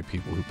too many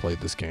people who played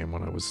this game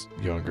when I was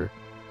younger.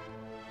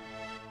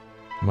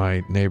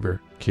 My neighbor,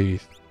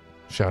 Keith,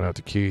 shout out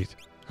to Keith,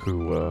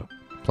 who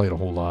played a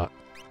whole lot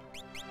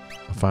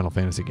of Final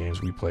Fantasy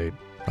games. We played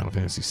Final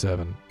Fantasy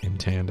VII in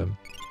tandem.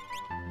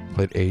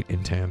 Played 8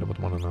 in tandem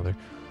with one another.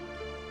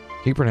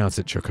 He pronounced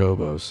it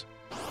Chocobos.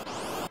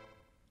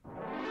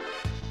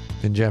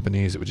 In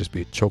Japanese, it would just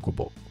be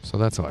Chocobo. So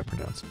that's how I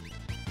pronounce it.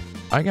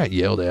 I got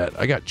yelled at.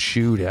 I got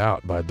chewed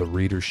out by the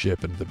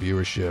readership and the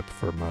viewership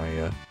for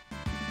my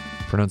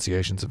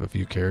pronunciations of a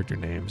few character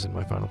names in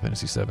my Final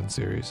Fantasy VII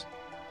series.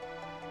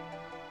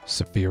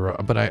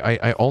 Sephiroth. But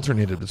I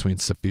alternated between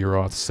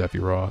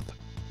Sephiroth.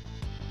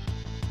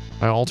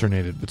 I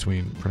alternated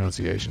between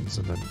pronunciations,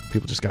 and then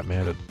people just got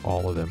mad at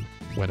all of them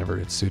whenever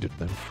it suited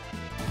them.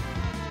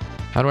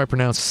 How do I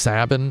pronounce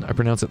Sabin? I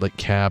pronounce it like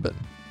cabin.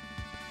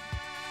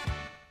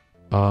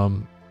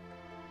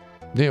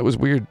 Yeah, it was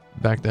weird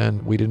back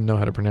then. We didn't know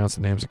how to pronounce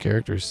the names of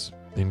characters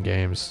in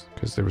games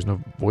because there was no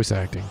voice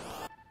acting.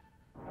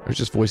 There's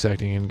just voice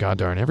acting in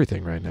goddarn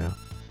everything right now.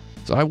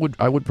 So I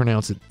would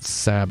pronounce it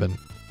Sabin,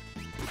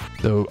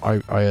 though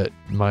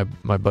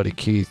my buddy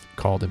Keith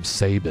called him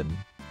Sabin,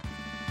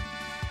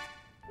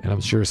 and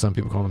I'm sure some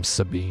people call him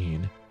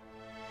Sabine.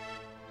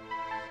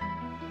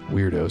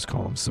 Weirdos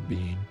call him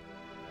Sabine.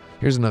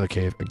 Here's another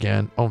cave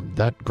again. Oh,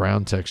 that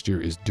ground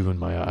texture is doing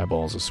my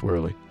eyeballs a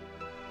swirly.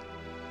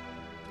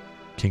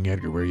 King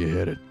Edgar, where are you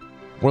headed?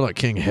 More like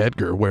King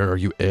Hedgar, where are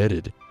you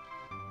headed?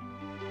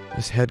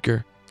 Is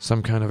Hedgar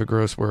some kind of a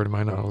gross word? Am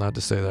I not allowed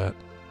to say that?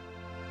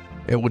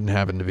 It wouldn't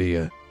happen to be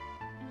a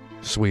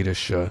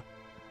Swedish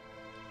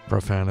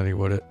profanity,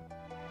 would it?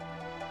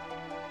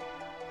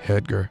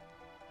 Hedgar.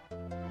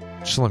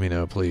 Just let me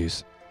know,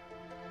 please.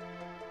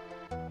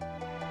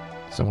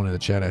 Someone in the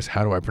chat asked,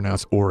 how do I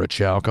pronounce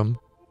orichalcum?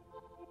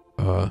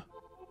 Oh,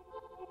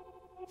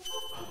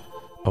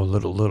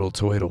 little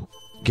toidle.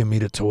 Give me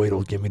the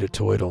toidle, give me the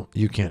toidle.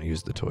 You can't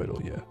use the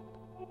toidle yet.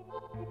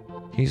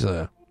 He's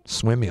a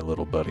swimmy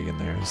little buddy in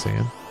there, see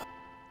him?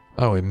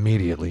 Oh,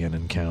 immediately an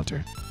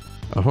encounter.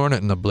 A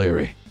hornet and a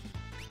blairy.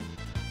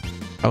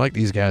 I like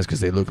these guys because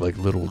they look like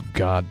little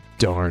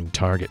god-darn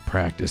target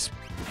practice.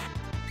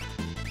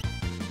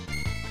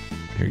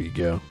 Here you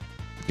go.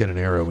 Get an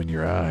arrow in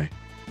your eye.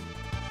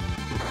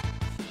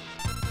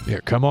 Yeah,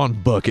 come on,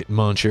 bucket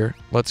muncher.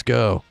 Let's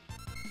go.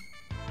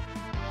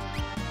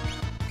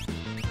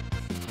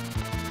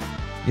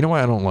 You know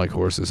why I don't like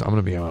horses? I'm going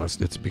to be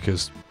honest. It's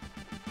because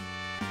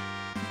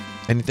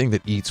anything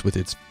that eats with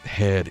its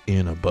head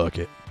in a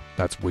bucket,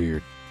 that's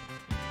weird.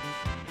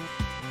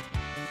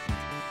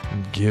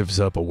 It gives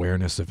up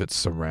awareness of its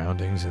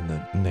surroundings in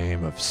the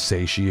name of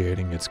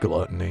satiating its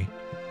gluttony.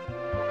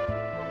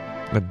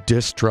 A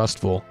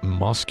distrustful,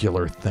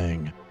 muscular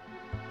thing.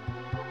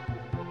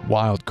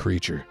 Wild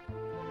creature.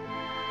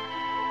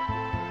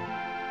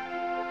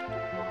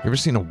 You ever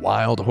seen a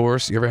wild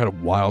horse? You ever had a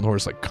wild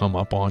horse like come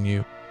up on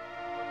you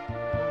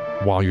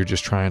while you're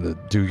just trying to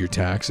do your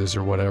taxes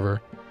or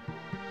whatever?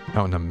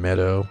 Out in a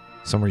meadow,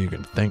 somewhere you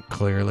can think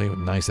clearly with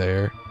nice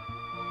air.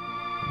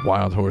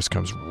 Wild horse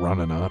comes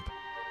running up.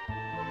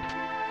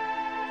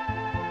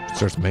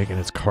 Starts making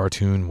its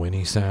cartoon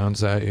whinny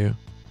sounds at you.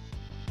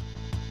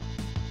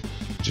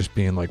 Just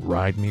being like,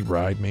 ride me,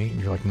 ride me.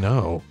 And you're like,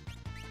 no,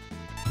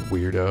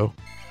 weirdo.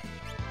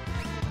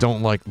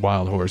 Don't like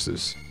wild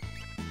horses.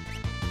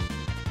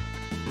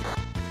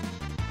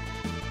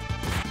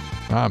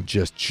 I'm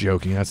just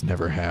joking. That's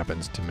never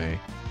happens to me.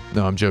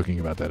 No, I'm joking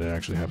about that. It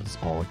actually happens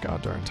all the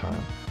goddamn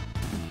time.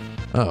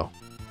 Oh.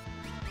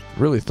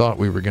 Really thought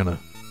we were gonna...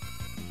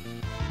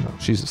 No,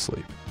 she's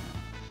asleep.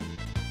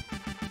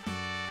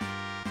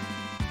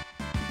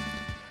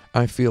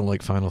 I feel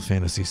like Final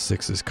Fantasy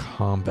VI's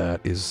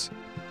combat is...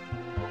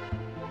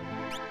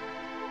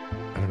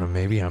 I don't know,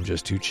 maybe I'm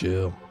just too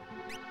chill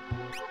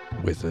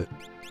with it.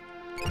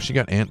 Oh, she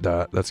got Ant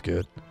Dot. That's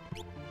good.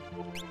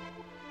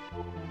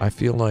 I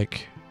feel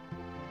like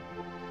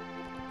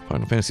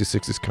Final Fantasy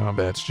VI's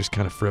combat's just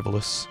kind of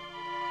frivolous.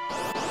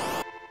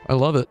 I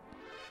love it.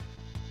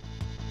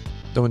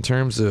 Though in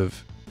terms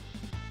of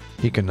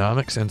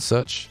economics and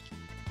such,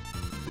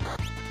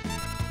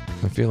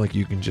 I feel like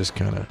you can just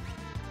kind of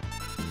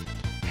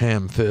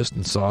ham fist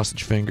and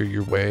sausage finger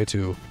your way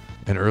to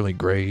an early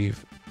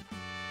grave.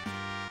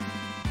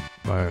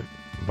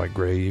 By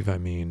grave, I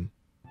mean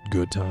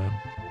good time.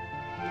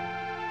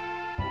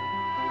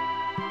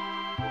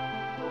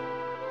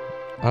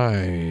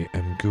 I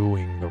am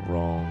going the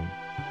wrong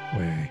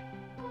way.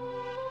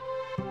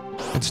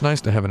 It's nice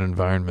to have an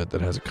environment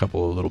that has a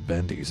couple of little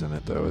bendies in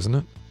it, though, isn't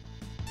it?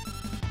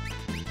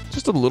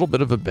 Just a little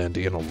bit of a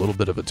bendy and a little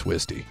bit of a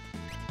twisty.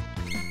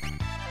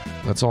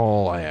 That's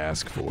all I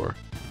ask for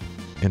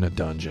in a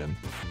dungeon.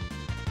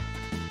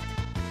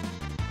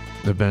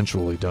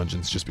 Eventually,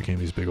 dungeons just became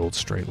these big old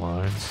straight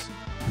lines.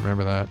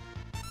 Remember that?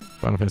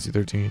 Final Fantasy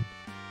 13.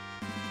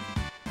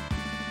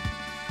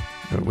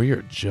 But we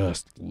are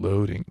just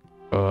loading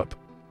up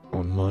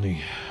on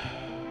money.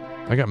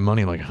 I got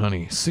money like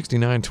honey.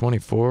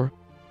 69.24.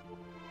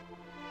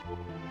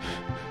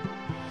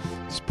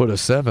 Let's put a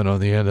 7 on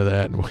the end of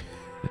that,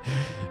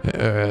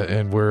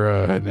 and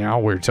we're now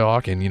we're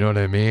talking. You know what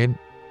I mean?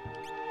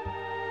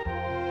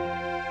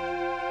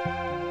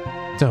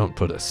 Don't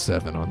put a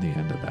 7 on the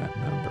end of that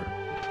number.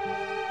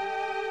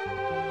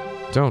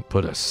 Don't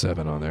put a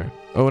 7 on there.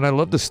 Oh, and I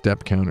love the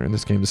step counter in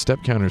this game. The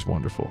step counter is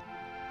wonderful.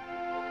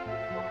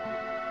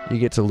 You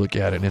get to look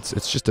at it, and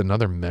it's just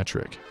another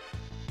metric.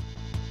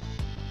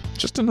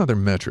 Just another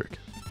metric.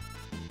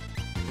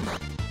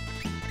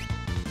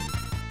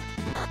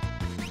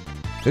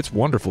 It's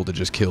wonderful to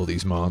just kill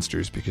these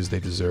monsters because they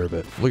deserve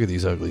it. Look at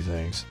these ugly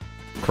things.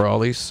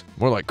 Crawlies.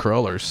 More like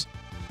crawlers.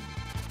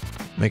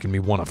 Making me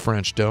want a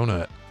French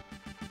donut.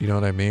 You know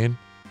what I mean?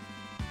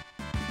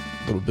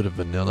 A little bit of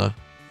vanilla.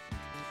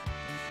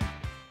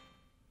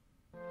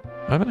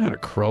 I haven't had a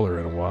crawler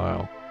in a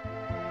while.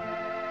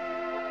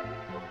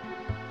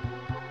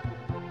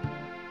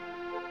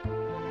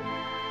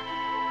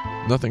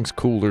 Nothing's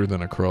cooler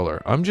than a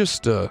crawler. I'm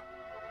just, I'm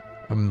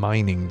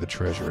mining the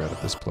treasure out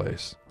of this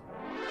place.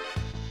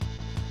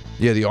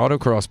 Yeah, the auto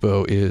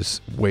crossbow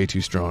is way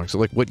too strong. So,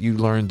 like, what you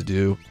learn to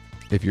do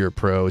if you're a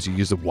pro is you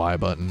use the Y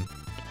button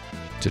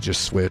to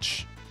just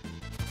switch.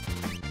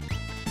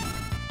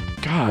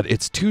 God,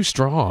 it's too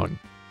strong.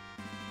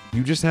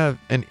 You just have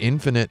an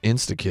infinite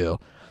insta-kill.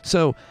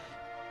 So,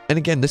 and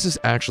again, this is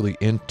actually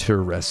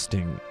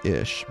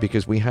interesting-ish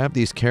because we have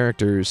these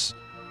characters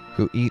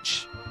who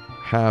each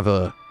have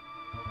a...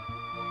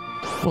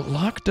 Well,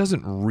 Locke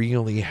doesn't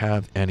really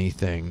have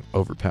anything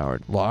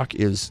overpowered. Locke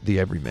is the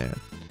everyman.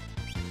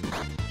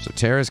 So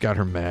Terra's got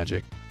her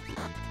magic,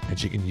 and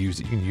she can use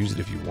it. You can use it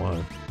if you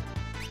want.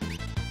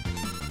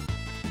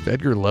 If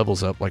Edgar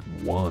levels up like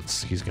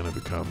once, he's going to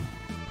become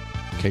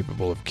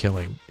capable of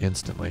killing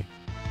instantly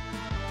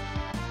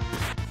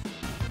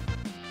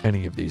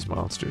any of these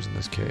monsters in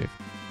this cave.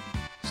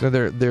 So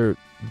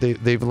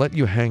they've let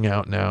you hang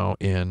out now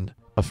in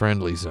a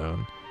friendly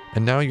zone,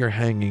 and now you're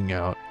hanging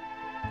out,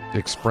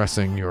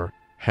 expressing your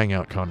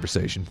hangout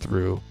conversation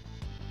through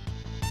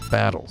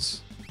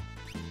battles.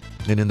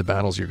 And in the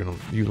battles,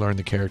 you learn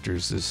the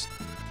characters'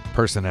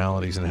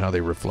 personalities and how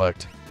they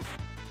reflect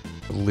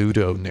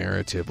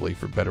ludo-narratively,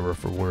 for better or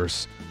for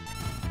worse,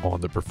 on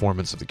the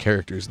performance of the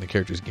characters and the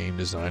characters' game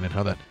design, and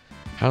how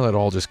that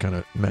all just kind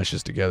of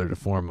meshes together to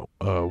form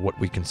what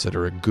we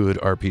consider a good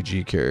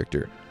RPG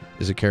character.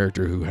 Is a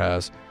character who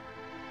has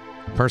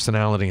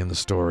personality in the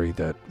story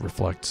that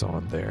reflects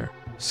on their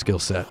skill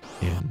set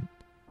in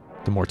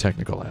the more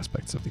technical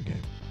aspects of the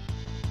game.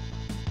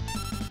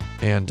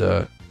 And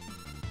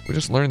we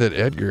just learned that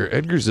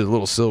Edgar's a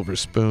little silver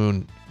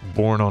spoon,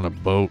 born on a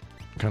boat,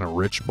 kind of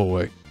rich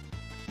boy,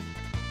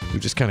 who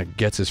just kind of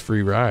gets his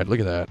free ride. Look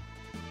at that.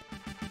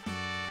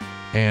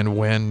 And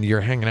when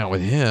you're hanging out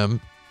with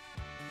him,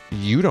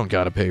 you don't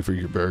got to pay for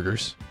your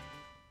burgers.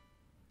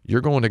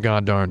 You're going to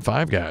goddarn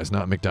Five Guys,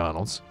 not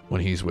McDonald's,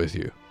 when he's with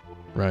you,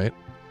 right?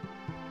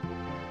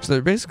 So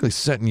they're basically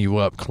setting you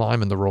up,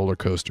 climbing the roller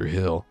coaster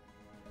hill,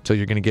 till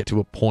you're going to get to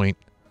a point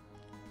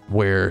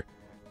where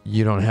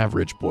you don't have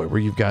Rich Boy,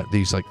 where you've got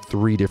these like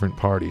 3 different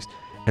parties.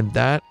 And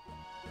that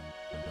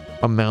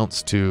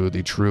amounts to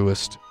the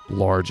truest,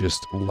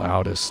 largest,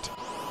 loudest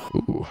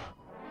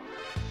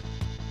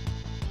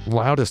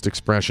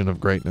expression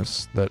of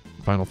greatness that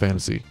Final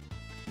Fantasy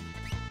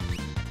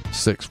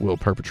VI will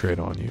perpetrate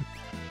on you.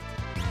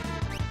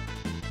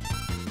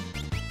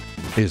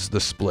 Is the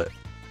split.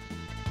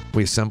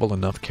 We assemble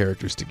enough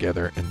characters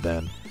together, and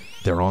then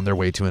they're on their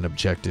way to an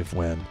objective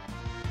when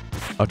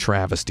a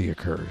travesty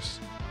occurs.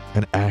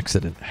 An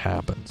accident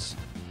happens.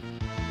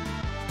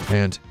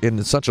 And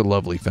in such a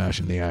lovely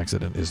fashion, the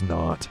accident is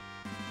not...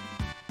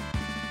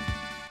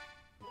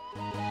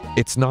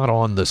 It's not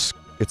on the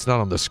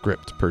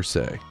script, per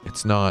se.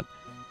 It's not...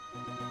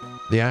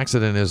 The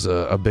accident is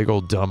a big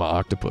old dumb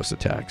octopus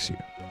attacks you.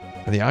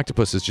 And the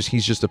octopus is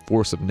he's just a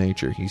force of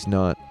nature. He's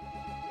not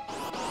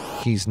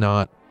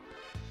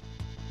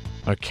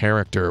a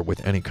character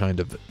with any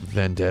kind of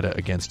vendetta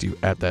against you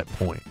at that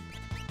point.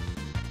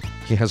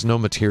 He has no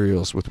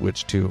materials with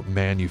which to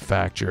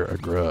manufacture a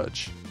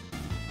grudge.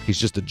 He's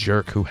just a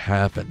jerk who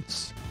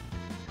happens.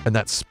 And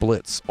that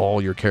splits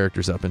all your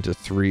characters up into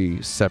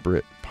 3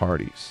 separate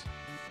parties.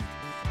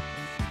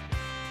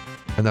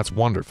 And that's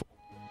wonderful.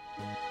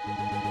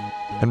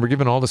 And we're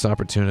given all this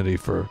opportunity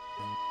for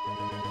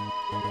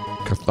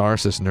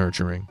catharsis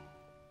nurturing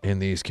in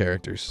these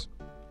characters.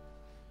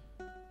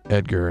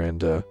 Edgar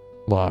and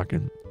Locke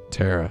and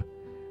Terra.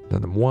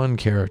 Then the one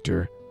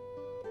character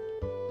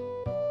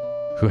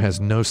who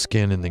has no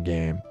skin in the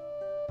game.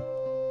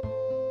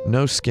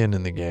 No skin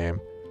in the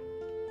game.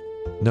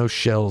 No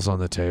shells on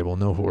the table.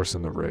 No horse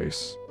in the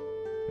race.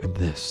 And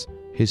this,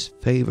 his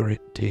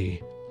favorite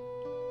tea.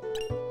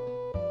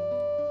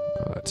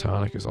 Oh, that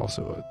tonic is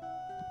also a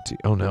tea.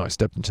 Oh no, I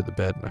stepped into the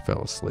bed and I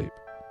fell asleep.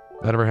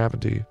 That ever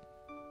happened to you?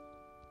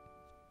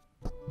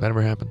 That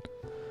ever happened?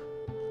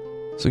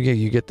 So yeah,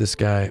 you get this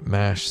guy,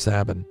 Mash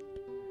Sabin,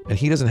 and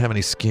he doesn't have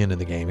any skin in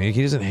the game.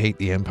 He doesn't hate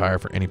the Empire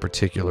for any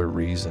particular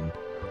reason,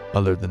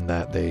 other than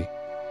that they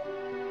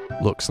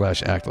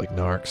look/act like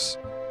narcs,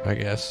 I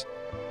guess.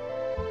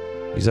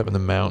 He's up in the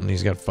mountain,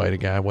 he's got to fight a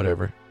guy,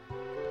 whatever.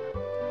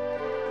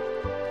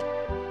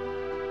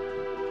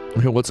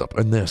 Okay, what's up?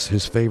 And this,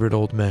 his favorite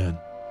old man.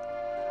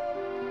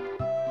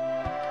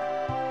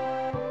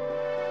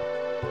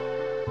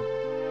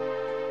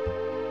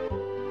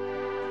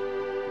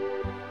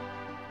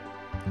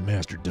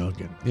 Master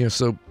Duncan. Yeah,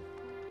 so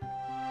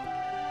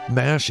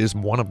Mash is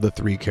one of the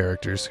 3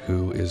 characters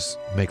who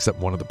makes up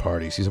one of the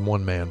parties. He's a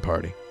one-man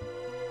party.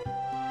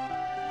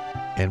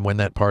 And when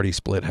that party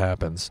split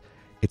happens,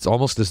 it's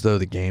almost as though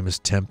the game is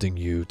tempting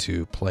you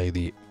to play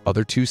the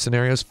other 2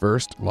 scenarios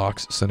first,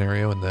 Locke's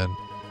scenario, and then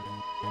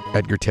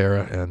Edgar,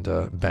 Terra, and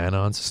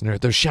Banon's scenario.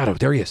 There's Shadow.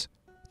 There he is.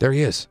 There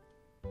he is.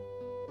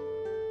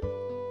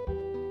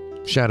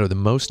 Shadow, the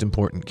most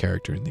important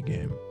character in the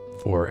game,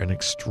 for an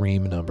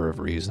extreme number of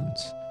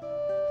reasons.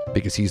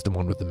 Because he's the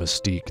one with the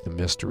mystique, the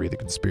mystery, the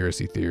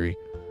conspiracy theory.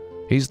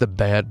 He's the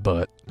bad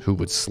butt who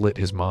would slit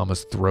his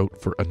mama's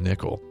throat for a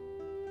nickel.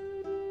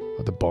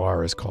 The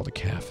bar is called a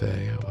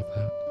cafe. I love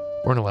that.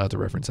 We're not allowed to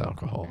reference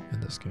alcohol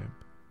in this game.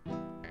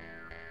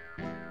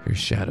 Here's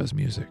Shadow's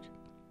music.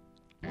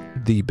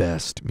 The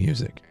best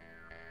music.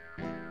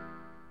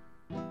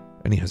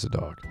 And he has a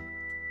dog.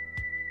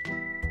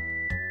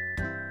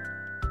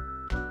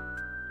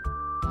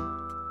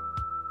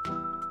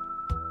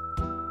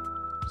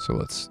 So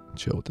let's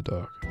chill with the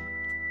dog.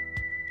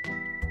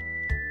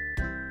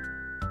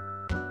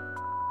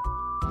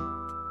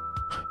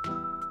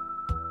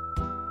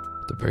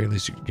 At the very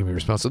least, you can give me a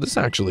response. So this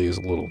actually is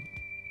a little,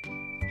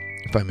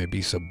 if I may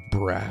be so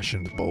brash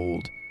and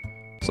bold,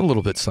 it's a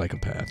little bit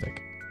psychopathic.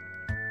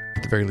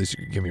 At the very least,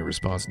 you could give me a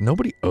response.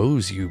 Nobody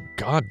owes you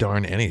god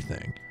darn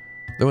anything.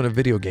 Though in a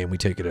video game, we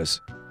take it as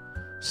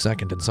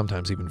second and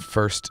sometimes even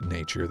first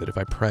nature, that if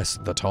I press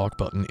the talk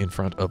button in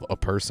front of a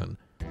person,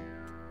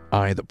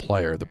 I, the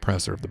player, the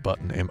presser of the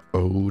button, am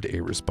owed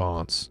a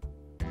response.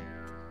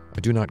 I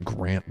do not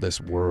grant this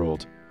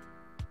world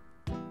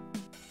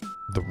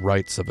the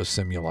rights of a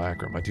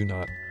simulacrum. I do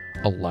not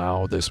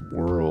allow this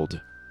world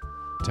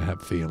to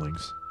have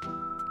feelings.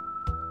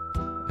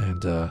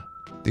 And the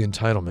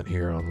entitlement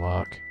here on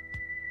Locke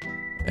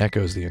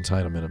echoes the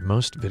entitlement of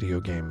most video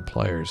game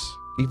players,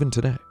 even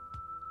today.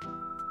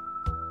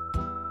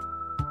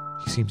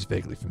 He seems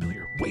vaguely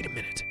familiar. Wait a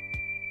minute.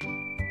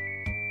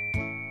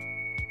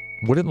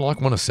 What did Locke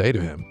want to say to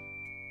him?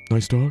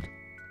 Nice dog?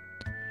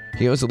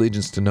 He owes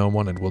allegiance to no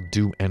one and will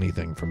do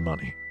anything for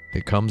money.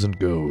 It comes and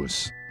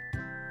goes.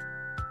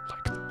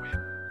 Like the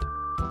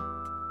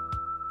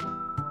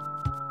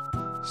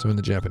wind. So in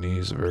the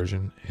Japanese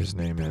version, his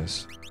name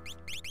is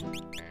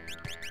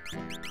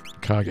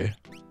Kage.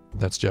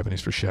 That's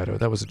Japanese for shadow.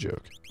 That was a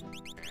joke.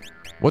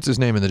 What's his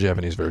name in the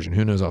Japanese version?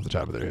 Who knows off the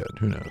top of their head?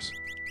 Who knows?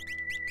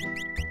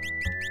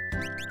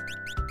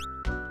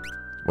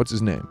 What's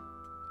his name?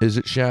 Is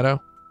it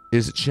Shadow?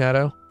 Is it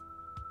Shadow?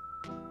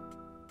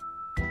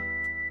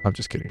 I'm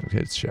just kidding. Okay,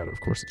 it's Shadow. Of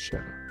course it's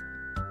Shadow.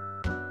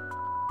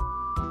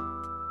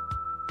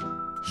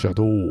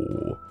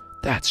 Shadow.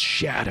 That's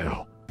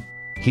Shadow.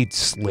 He'd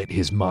slit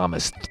his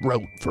mama's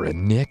throat for a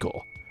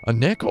nickel. A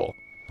nickel?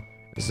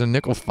 Is a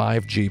nickel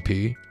 5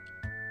 GP?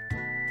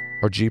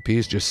 Or GP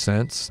is just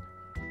cents?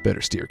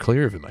 Better steer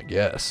clear of him, I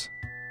guess.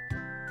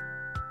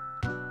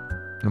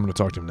 I'm going to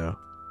talk to him now.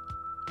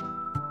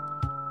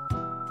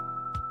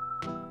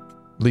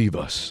 Leave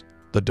us.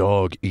 The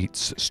dog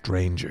eats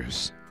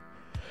strangers.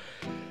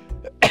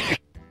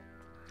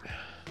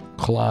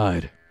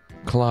 Clyde.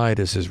 Clyde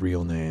is his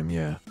real name,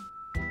 yeah.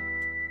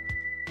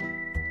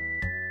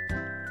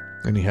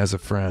 And he has a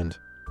friend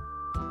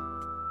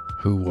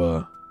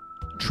who,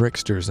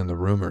 tricksters in the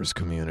rumors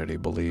community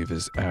believe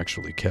is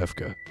actually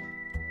Kefka.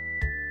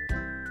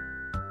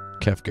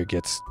 Kefka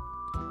gets...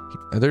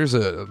 There's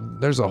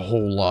a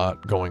whole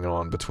lot going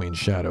on between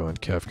Shadow and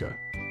Kefka.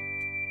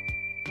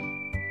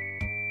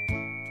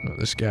 Oh,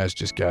 this guy's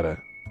just gotta...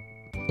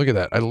 Look at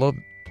that. I love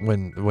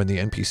when the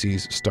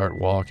NPCs start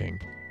walking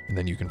and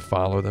then you can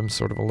follow them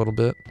sort of a little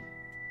bit.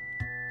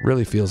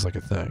 Really feels like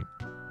a thing.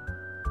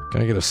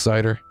 Can I get a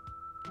cider?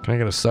 Can I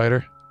get a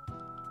cider?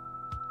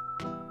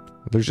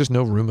 There's just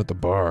no room at the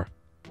bar.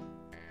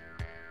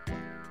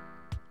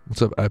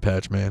 What's up, Eye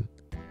Patch Man?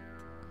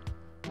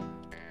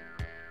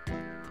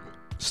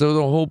 So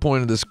the whole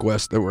point of this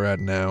quest that we're at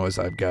now is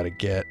I've got to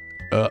get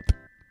up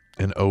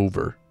and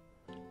over.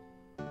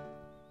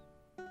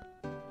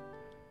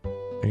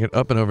 I get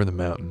up and over the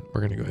mountain.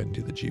 We're going to go ahead and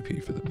do the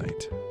GP for the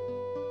night.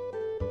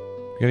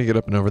 We're going to get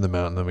up and over the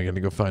mountain, then we're going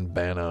to go find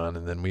Banon,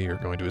 and then we are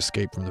going to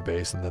escape from the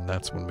base, and then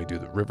that's when we do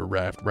the river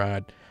raft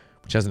ride,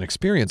 which has an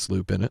experience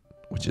loop in it,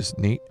 which is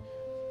neat.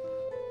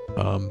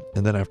 And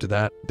then after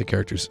that, the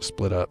characters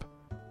split up,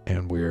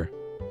 and we're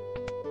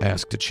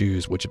asked to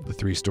choose which of the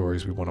 3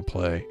 stories we want to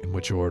play, in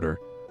which order.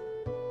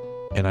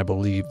 And I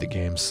believe the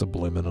game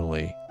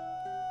subliminally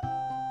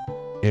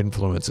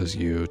influences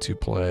you to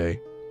play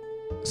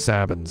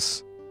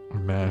Sabin's or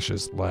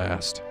Mash's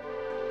last.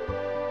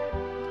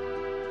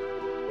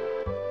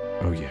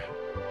 Oh yeah,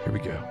 here we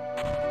go.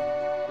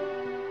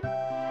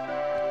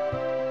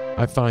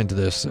 I find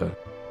this, oh,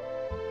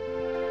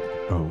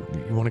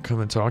 you want to come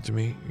and talk to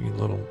me, you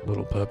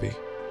little puppy?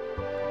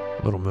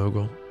 Little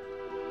Moogle?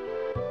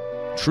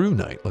 True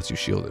Knight lets you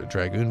shield it.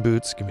 Dragoon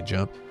boots, give me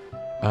jump.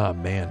 Ah,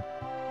 man.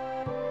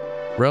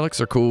 Relics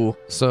are cool.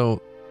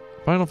 So,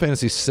 Final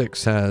Fantasy VI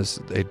has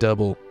a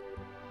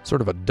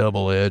sort of a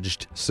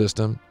double-edged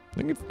system. I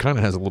think it kind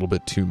of has a little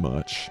bit too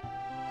much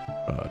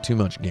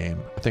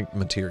game. I think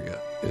Materia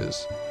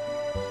is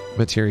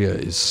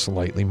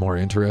slightly more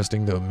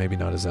interesting, though maybe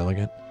not as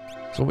elegant.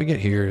 So what we get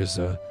here is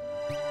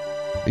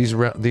these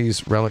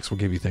relics will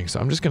give you things. So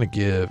I'm just going to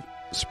give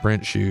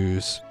sprint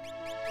shoes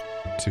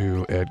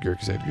to Edgar,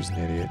 because Edgar's an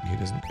idiot. I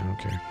don't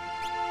care.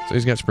 So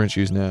he's got sprint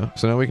shoes now.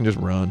 So now we can just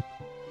run.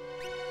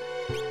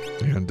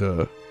 And,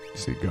 you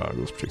see,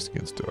 goggles, protects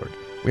against dark.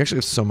 We actually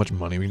have so much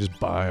money, we can just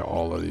buy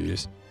all of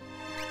these.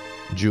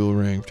 Jewel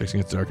ring, protects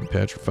against dark and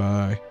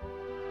petrify.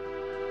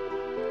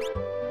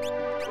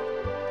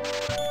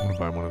 I'm gonna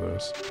buy one of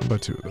those. I'll buy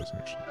 2 of those,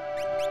 actually.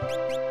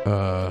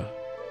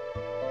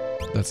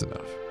 That's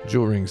enough.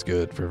 Jewel ring's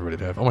good for everybody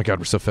to have. Oh my god,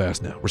 we're so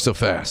fast now. We're so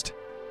fast.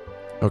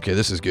 Okay,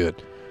 this is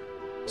good.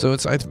 So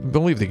I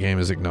believe the game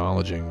is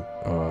acknowledging,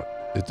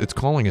 it's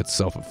calling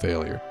itself a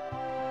failure.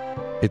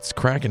 It's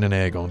cracking an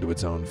egg onto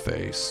its own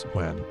face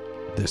when,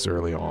 this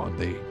early on,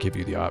 they give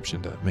you the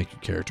option to make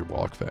your character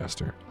walk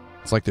faster.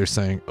 It's like they're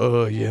saying,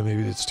 oh yeah,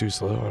 maybe it's too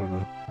slow, I don't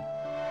know.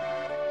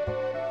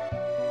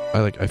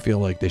 I feel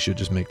like they should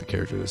just make the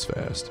character this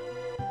fast.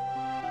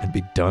 And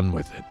be done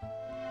with it.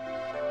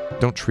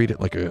 Don't treat it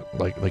like you're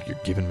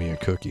giving me a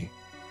cookie.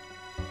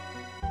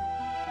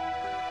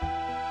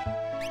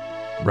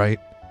 Right?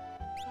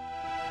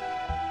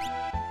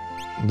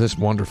 this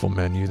wonderful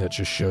menu that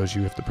just shows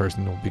you if the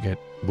person will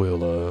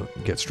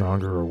get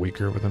stronger or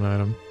weaker with an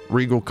item.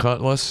 Regal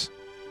Cutlass,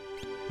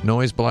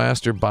 Noise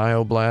Blaster,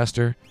 Bio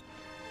Blaster.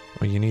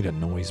 Well, you need a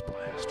Noise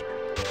Blaster.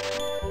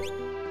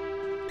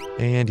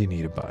 And you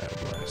need a Bio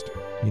Blaster.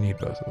 You need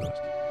both of those.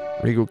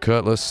 Regal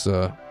Cutlass,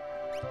 just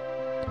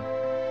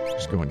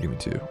go and give me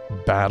 2.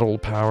 Battle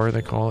Power,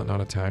 they call it,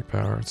 not Attack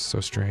Power. It's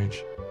so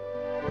strange.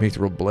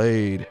 Mithril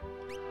Blade.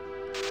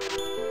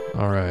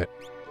 Alright.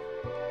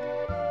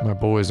 My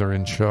boys are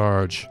in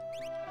charge.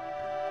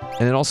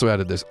 And it also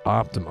added this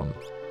Optimum,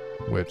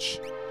 which...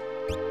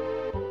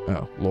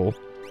 Oh, lol.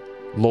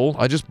 Lol,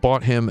 I just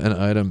bought him an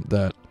item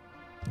that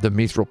the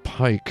Mithril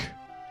Pike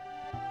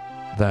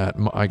that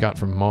I got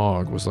from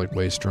Mog was like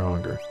way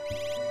stronger.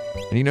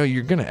 And you know,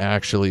 you're gonna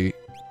actually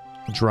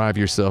drive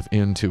yourself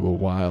into a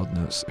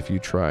wildness if you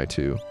try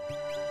to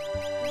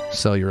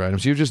sell your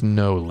items. You have just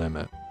no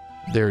limit.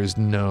 There is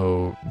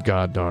no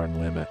goddarn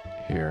limit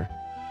here.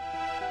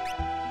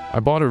 I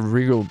bought a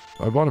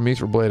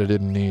Mithril Blade I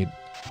didn't need.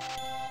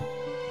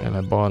 And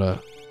I bought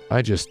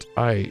I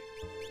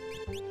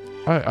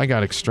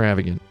got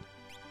extravagant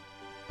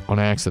on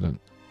accident.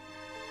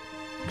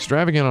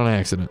 Extravagant on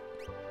accident.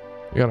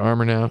 We got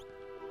armor now.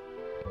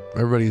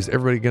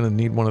 Everybody gonna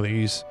need one of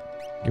these.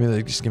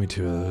 Just give me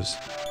 2 of those.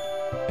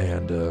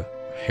 And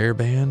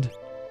hairband,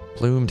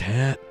 plumed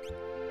hat,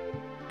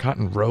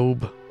 cotton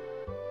robe.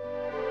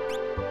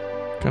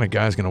 What kind of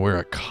guy's gonna wear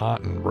a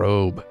cotton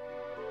robe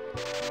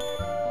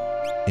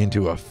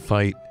into a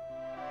fight?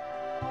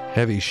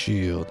 Heavy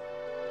shield.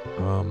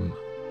 I'm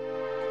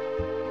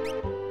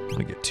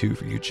gonna get 2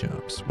 for you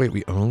chumps. Wait,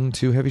 we own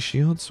 2 heavy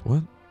shields?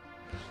 What?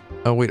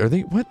 Oh wait, are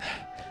they what?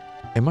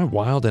 Am I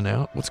wilding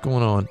out? What's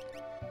going on?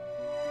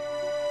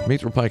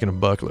 Mithril Pike and a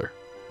buckler.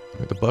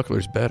 Wait, the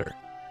buckler's better.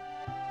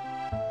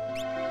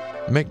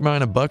 Make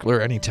mine a buckler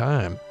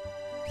anytime,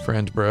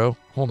 friend bro.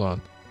 Hold on.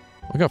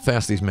 Look how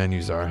fast these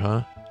menus are,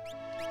 huh?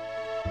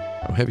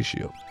 Oh, heavy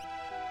shield.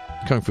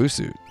 Kung Fu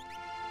suit.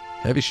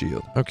 Heavy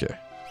shield. Okay.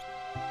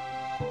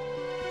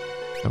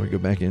 Now we go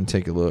back in and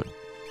take a look.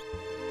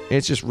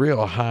 It's just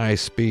real high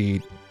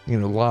speed, you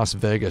know, Las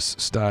Vegas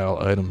style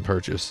item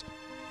purchase.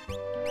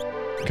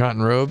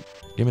 Cotton robe.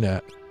 Give me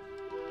that.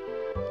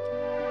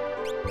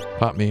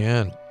 Pop me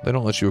in. They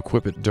don't let you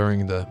equip it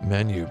during the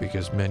menu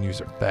because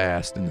menus are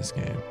fast in this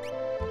game.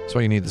 That's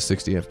why you need the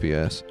 60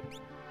 FPS.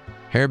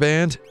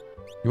 Hairband?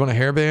 You want a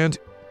hairband?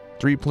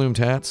 3 plumed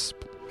hats?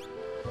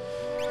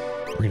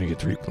 We're gonna get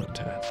 3 plumed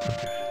hats.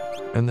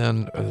 Okay. And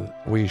then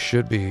we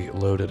should be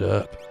loaded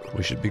up.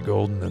 We should be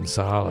golden and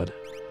solid.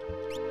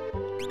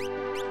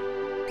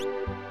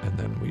 And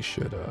then we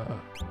should,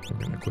 we're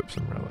gonna equip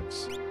some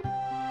relics.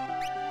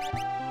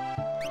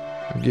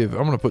 I'm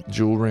gonna put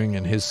Jewel Ring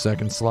in his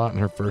second slot and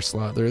her first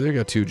slot. They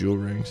got 2 Jewel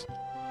Rings.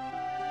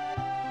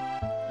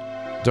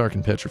 Dark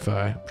and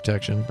Petrify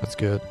protection. That's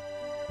good.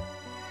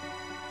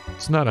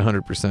 It's not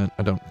 100%,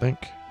 I don't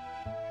think.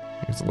 I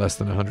think it's less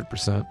than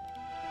 100%.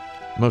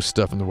 Most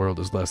stuff in the world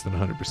is less than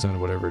 100%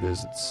 of whatever it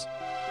is it's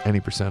any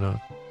percent of.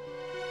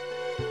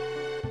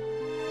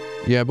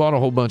 Yeah, I bought a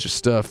whole bunch of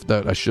stuff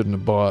that I shouldn't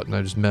have bought, and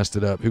I just messed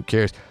it up. Who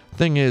cares?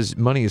 Thing is,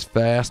 money is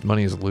fast,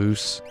 money is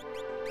loose.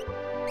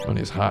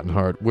 Money is hot and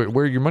hard.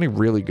 Where your money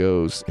really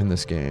goes in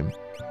this game,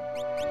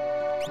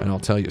 and I'll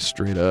tell you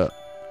straight up,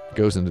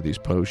 goes into these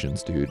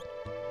potions, dude.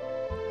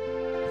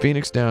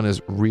 Phoenix Down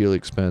is really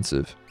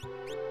expensive.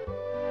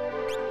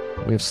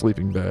 We have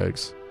sleeping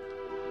bags.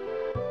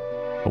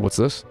 Oh, what's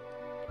this?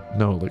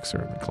 No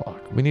elixir in the clock.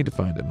 We need to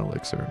find an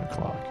elixir in the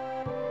clock.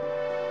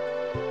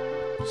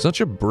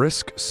 Such a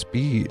brisk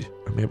speed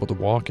I'm able to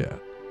walk at.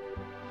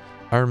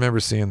 I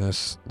remember seeing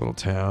this little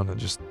town and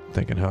just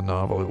thinking how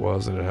novel it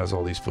was that it has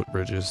all these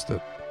footbridges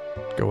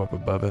that go up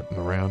above it and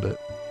around it.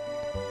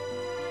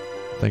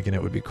 Thinking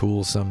it would be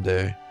cool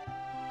someday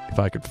if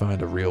I could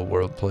find a real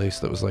world place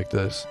that was like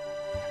this.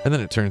 And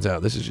then it turns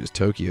out this is just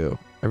Tokyo.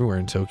 Everywhere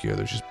in Tokyo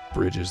there's just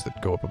bridges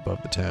that go up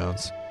above the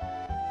towns.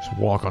 Just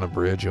walk on a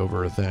bridge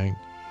over a thing.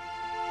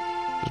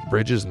 Just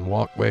bridges and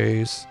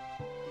walkways.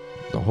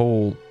 The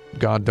whole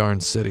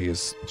goddarn city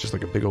is just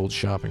like a big old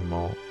shopping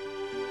mall.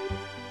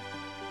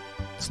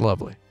 It's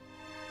lovely.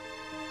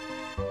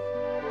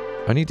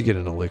 I need to get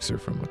an elixir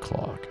from the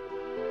clock.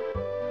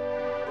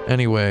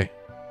 Anyway,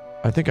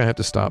 I think I have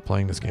to stop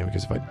playing this game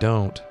because if I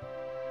don't,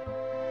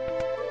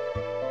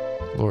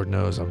 Lord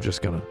knows I'm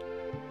just gonna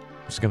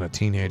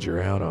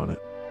teenager out on it.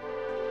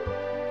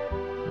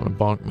 I'm gonna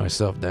bonk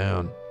myself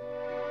down.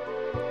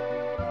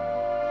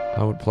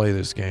 I would play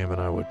this game and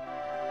I would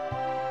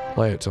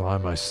play it till I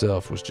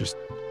myself was just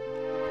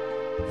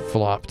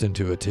flopped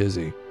into a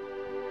tizzy.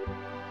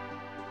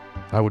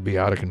 I would be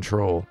out of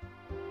control.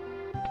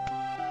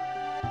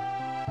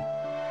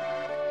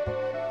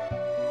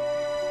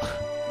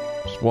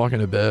 Just walk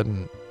into bed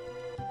and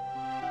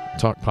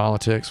talk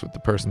politics with the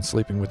person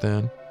sleeping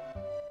within.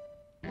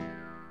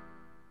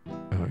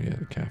 Oh yeah,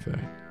 the cafe.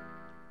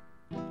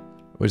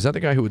 Wait, is that the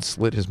guy who would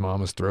slit his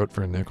mama's throat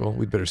for a nickel?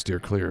 We'd better steer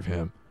clear of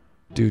him.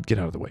 Dude, get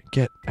out of the way.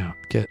 Get out.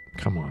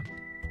 Come on.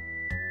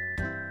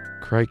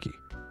 Crikey.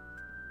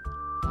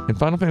 In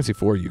Final Fantasy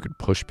IV, you could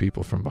push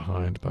people from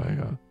behind by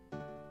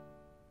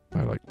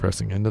like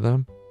pressing into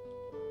them.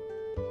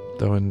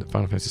 Though in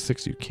Final Fantasy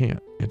VI, you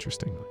can't,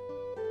 interestingly.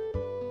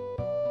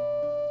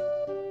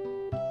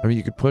 I mean,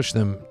 you could push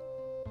them,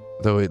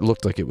 though it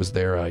looked like it was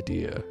their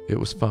idea. It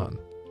was fun.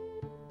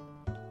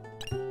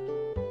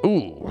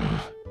 Ooh.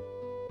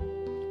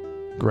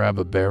 Grab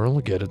a barrel,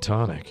 get a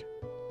tonic.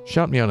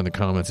 Shout me out in the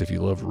comments if you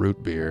love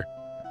root beer,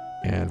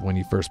 and when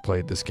you first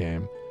played this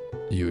game,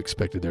 you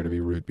expected there to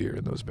be root beer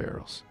in those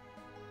barrels.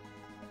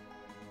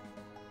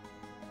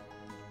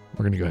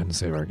 We're going to go ahead and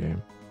save our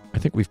game. I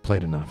think we've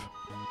played enough.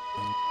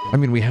 I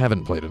mean, we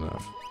haven't played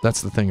enough.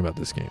 That's the thing about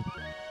this game.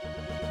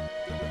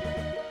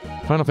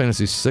 Final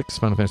Fantasy VI,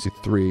 Final Fantasy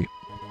III,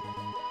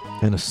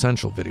 an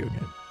essential video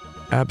game.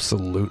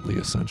 Absolutely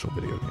essential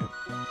video game.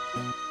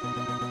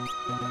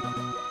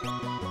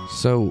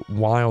 So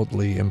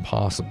wildly,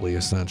 impossibly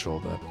essential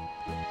that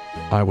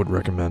I would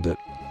recommend it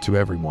to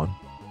everyone.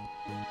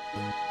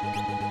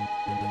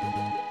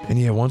 And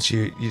yeah, once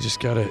you just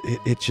gotta,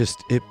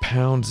 it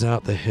pounds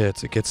out the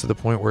hits. It gets to the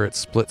point where it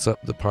splits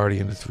up the party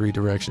into 3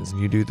 directions,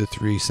 and you do the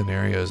 3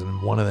 scenarios,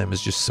 and one of them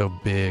is just so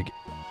big.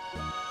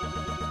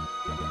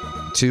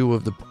 Two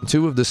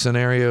of the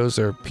scenarios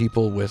are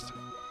people with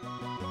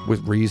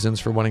reasons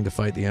for wanting to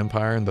fight the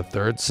Empire, and the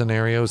third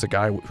scenario is a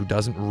guy who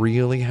doesn't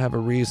really have a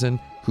reason,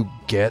 who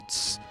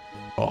gets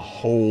a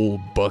whole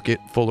bucket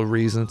full of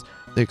reasons,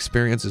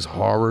 experiences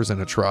horrors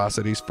and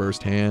atrocities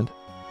firsthand,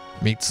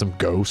 meets some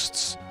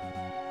ghosts,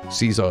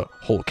 sees a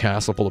whole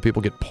castle full of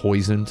people get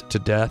poisoned to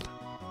death.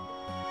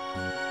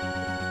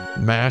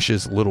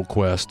 MASH's little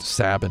quest,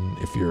 Sabin,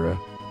 if you're a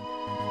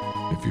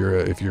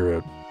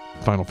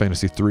Final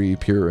Fantasy III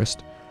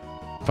purist.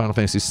 Final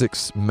Fantasy VI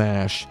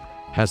MASH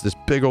has this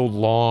big old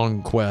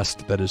long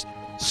quest that is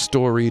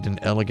storied and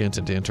elegant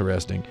and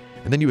interesting.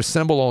 And then you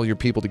assemble all your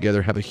people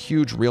together, have a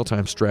huge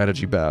real-time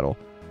strategy battle.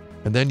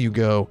 And then you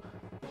go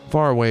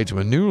far away to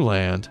a new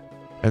land,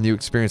 and you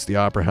experience the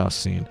Opera House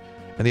scene.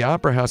 And the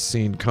Opera House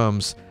scene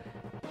comes,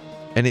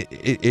 and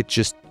it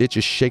just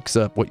shakes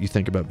up what you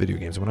think about video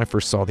games. When I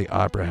first saw the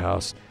Opera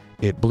House,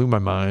 it blew my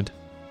mind.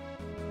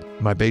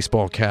 My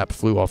baseball cap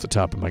flew off the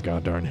top of my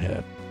goddamn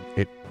head.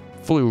 It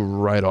flew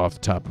right off the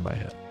top of my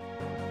head.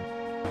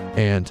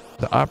 And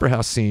the Opera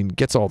House scene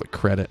gets all the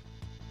credit,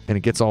 and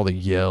it gets all the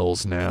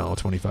yells now,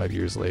 25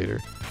 years later.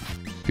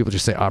 People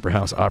just say Opera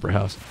House, Opera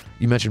House.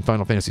 You mentioned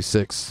Final Fantasy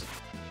VI.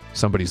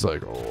 Somebody's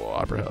like, oh,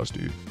 Opera House,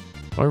 dude.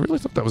 I really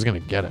thought that was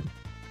going to get him.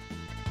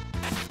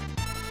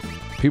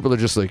 People are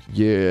just like,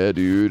 yeah,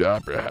 dude,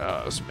 Opera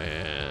House,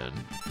 man.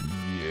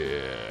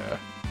 Yeah.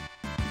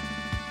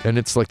 And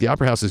it's like, the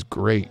Opera House is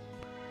great.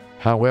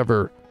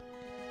 However,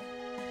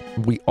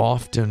 we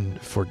often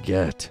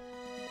forget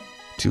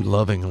to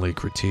lovingly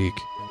critique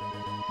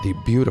the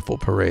beautiful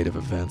parade of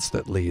events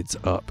that leads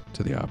up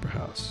to the Opera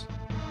House.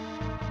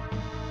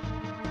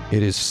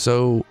 It is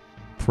so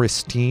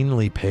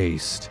pristinely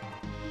paced.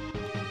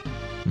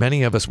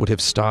 Many of us would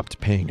have stopped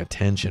paying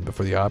attention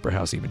before the Opera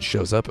House even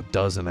shows up a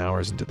dozen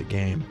hours into the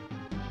game,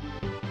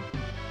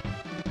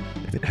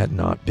 if it had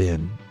not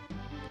been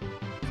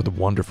for the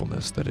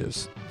wonderfulness that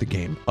is the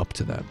game up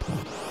to that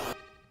point.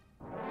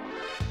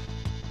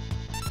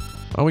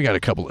 Oh, we got a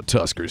couple of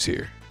Tuskers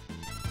here.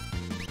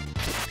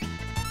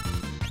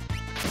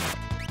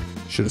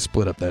 Should have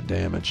split up that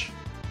damage.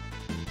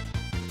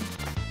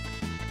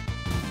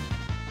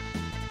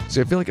 See,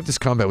 I feel like if this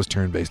combat was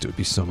turn-based, it would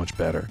be so much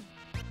better.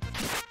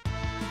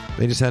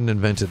 They just hadn't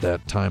invented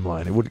that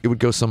timeline. It would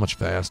go so much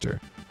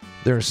faster.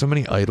 There are so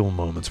many idle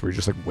moments where you're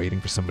just like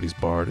waiting for somebody's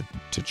bar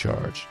to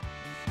charge.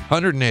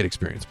 108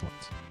 experience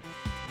points.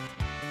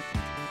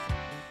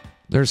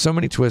 There are so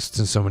many twists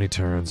and so many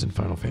turns in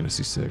Final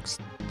Fantasy VI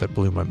that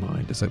blew my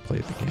mind as I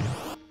played the game.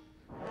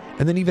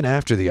 And then even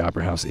after the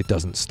Opera House, it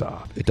doesn't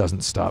stop. It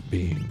doesn't stop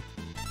being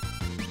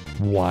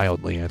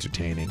wildly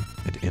entertaining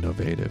and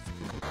innovative.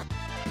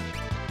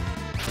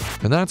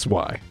 And that's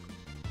why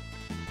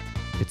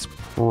it's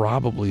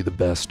probably the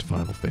best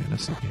Final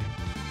Fantasy game.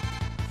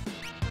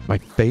 My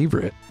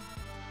favorite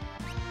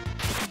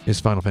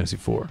is Final Fantasy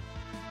IV.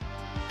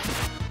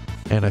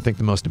 And I think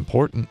the most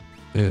important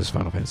is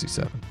Final Fantasy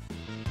VII.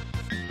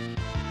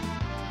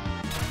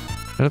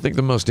 And I think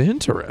the most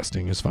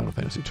interesting is Final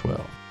Fantasy XII.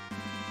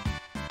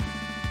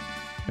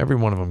 Every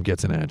one of them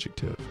gets an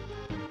adjective.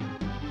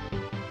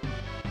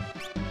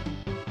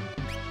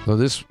 So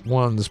this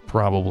one's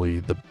probably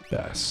the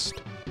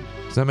best.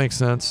 Does that make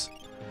sense?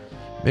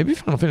 Maybe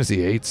Final Fantasy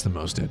VIII's the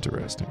most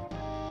interesting.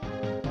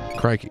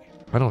 Crikey,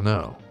 I don't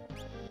know.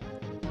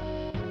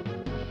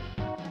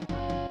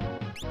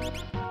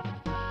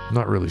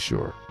 Not really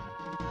sure.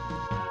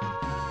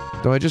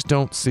 Though I just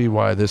don't see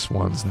why this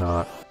one's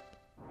not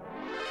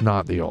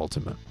the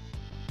ultimate.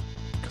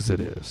 Because it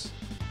is.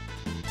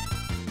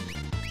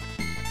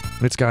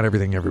 It's got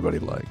everything everybody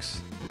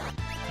likes.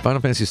 Final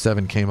Fantasy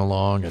VII came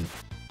along and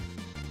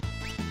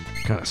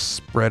kind of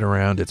spread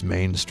around its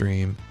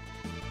mainstream.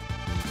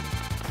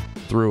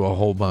 Threw a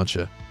whole bunch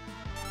of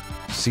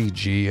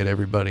CG at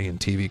everybody and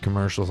TV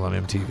commercials on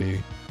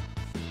MTV.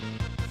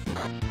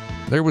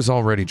 There was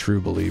already true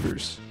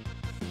believers.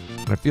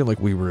 And I feel like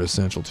we were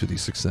essential to the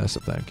success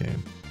of that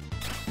game.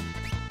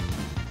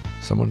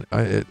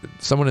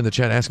 Someone in the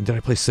chat asking, did I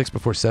play 6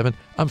 before 7?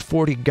 I'm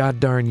 40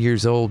 goddarn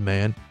years old,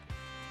 man.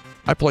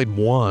 I played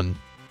 1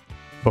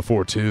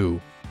 before 2.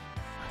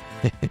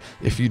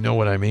 If you know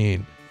what I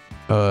mean.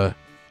 I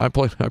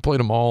played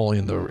them all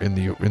in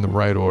the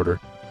right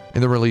order,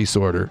 in the release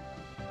order,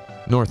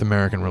 North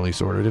American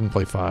release order. I didn't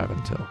play 5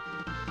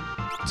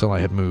 until I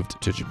had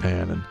moved to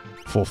Japan and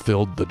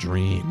fulfilled the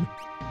dream,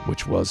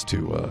 which was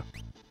to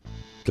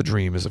the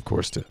dream is of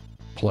course to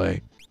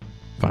play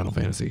Final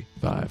Fantasy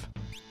V.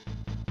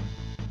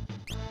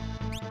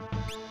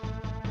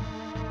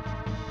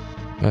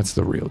 That's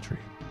the real dream.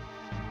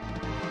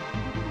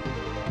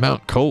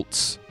 Mount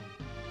Colts.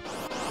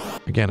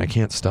 Again, I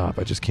can't stop.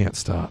 I just can't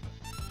stop.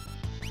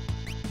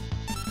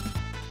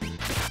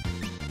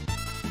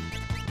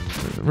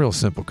 Real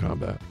simple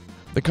combat.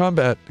 The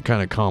combat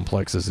kind of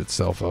complexes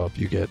itself up.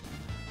 You get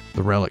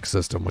the relic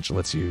system, which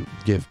lets you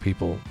give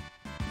people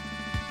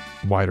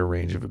wider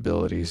range of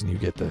abilities, and you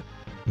get the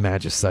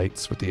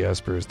magicites with the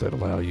espers that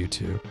allow you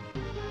to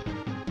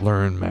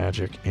learn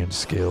magic and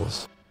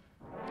skills.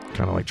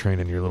 Kind of like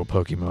training your little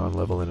Pokemon,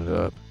 leveling it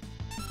up.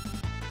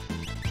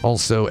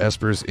 Also,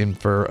 espers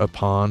infer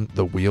upon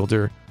the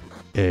wielder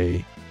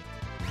a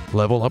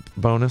level up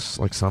bonus.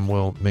 Like some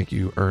will make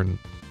you earn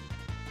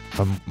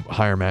a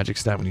higher magic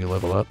stat when you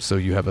level up, so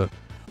you have a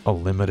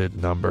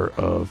limited number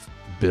of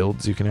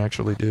builds you can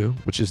actually do,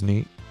 which is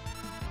neat.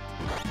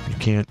 You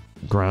can't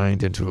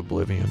grind into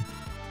oblivion.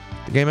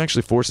 The game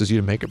actually forces you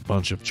to make a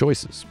bunch of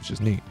choices, which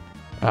is neat.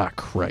 Ah,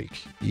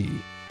 crike. E.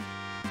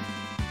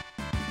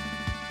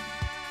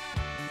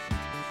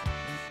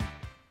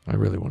 I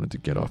really wanted to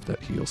get off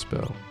that heal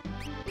spell.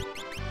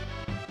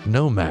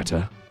 No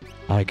matter,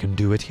 I can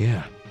do it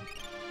here.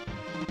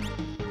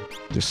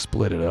 Just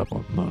split it up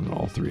among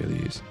all 3 of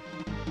these.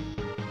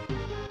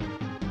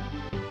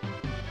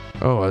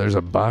 Oh, there's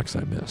a box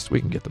I missed.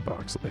 We can get the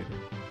box later.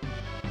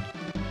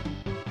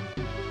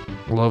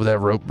 Love that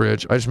rope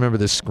bridge. I just remember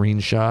this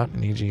screenshot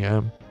in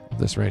EGM of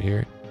this right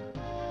here.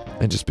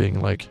 And just being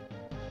like,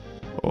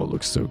 oh, it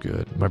looks so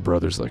good. My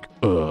brother's like,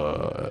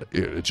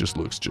 it just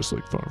looks just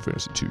like Final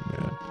Fantasy II,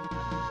 man.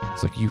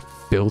 It's like, you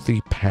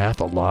filthy,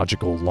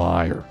 pathological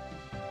liar.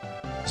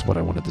 That's what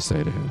I wanted to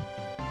say to him.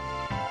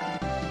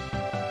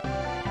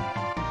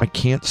 I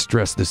can't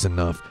stress this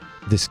enough.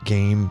 This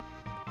game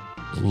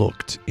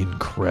looked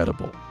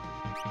incredible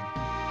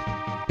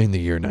in the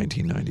year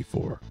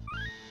 1994.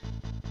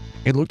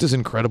 It looked as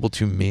incredible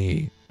to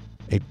me,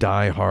 a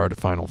die-hard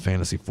Final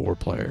Fantasy IV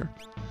player,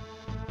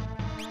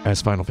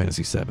 as Final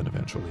Fantasy VII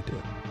eventually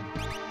did.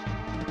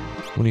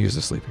 I'm going to use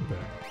the sleeping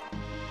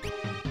bag.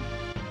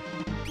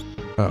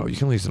 Oh, you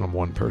can leave it on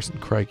one person.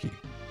 Crikey.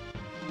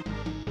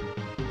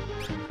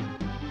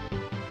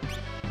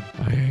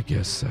 I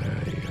guess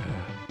I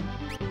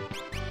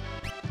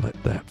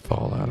let that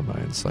fall out of my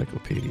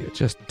encyclopedia.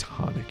 Just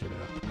tonic it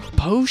up.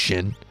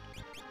 Potion?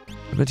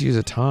 I meant to use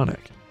a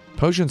tonic.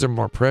 Potions are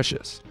more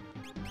precious.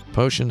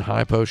 Potion,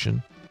 high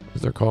potion,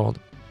 as they're called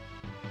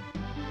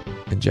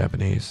in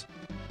Japanese.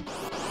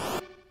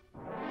 I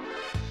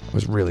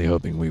was really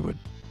hoping we would...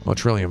 Oh,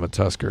 Trillium, a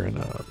Tusker, and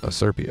a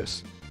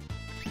Serpius.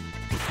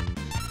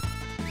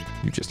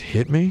 You just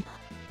hit me?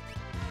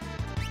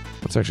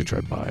 Let's actually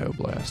try Bio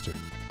Blaster.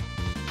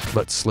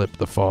 Let's slip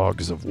the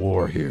fogs of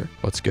war here.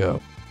 Let's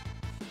go.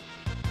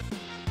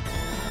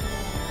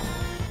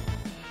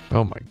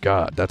 Oh my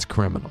god, that's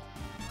criminal.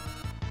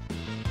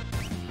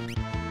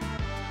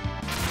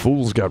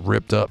 Fools got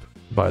ripped up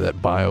by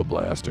that Bio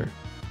Blaster.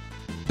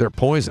 They're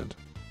poisoned.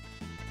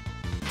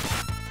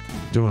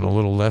 Doing a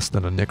little less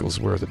than a nickel's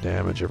worth of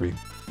damage every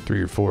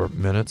 3 or 4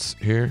 minutes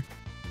here.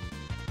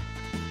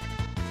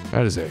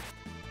 That is a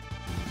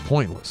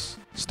pointless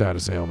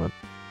status ailment.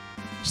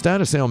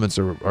 Status ailments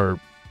are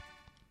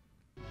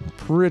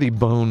pretty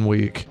bone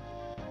weak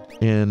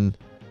in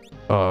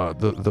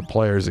the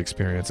player's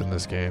experience in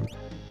this game.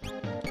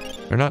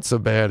 They're not so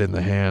bad in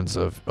the hands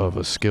of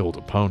a skilled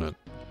opponent.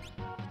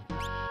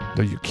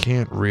 Though you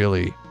can't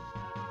really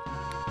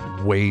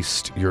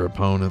waste your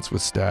opponents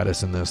with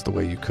status in this the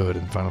way you could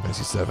in Final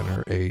Fantasy VII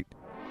or 8.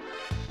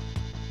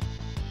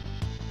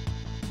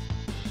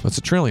 That's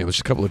a Trillium.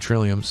 There's a couple of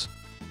Trilliums.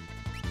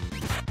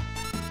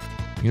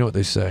 You know what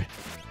they say.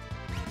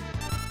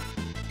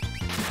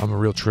 I'm a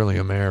real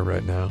Trilliumaire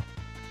right now.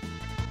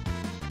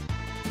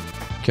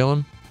 Kill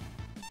him?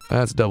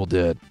 That's double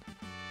dead.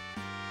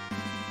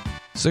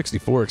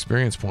 64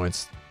 experience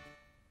points.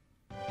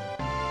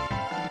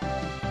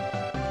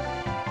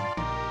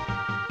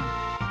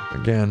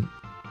 Again,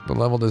 the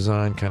level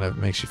design kind of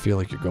makes you feel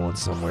like you're going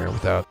somewhere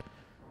without...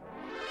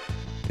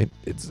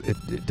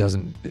 It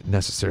doesn't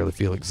necessarily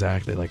feel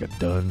exactly like a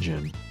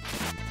dungeon.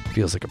 It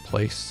feels like a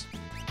place.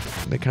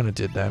 And they kind of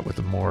did that with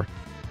a more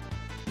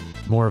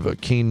of a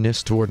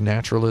keenness toward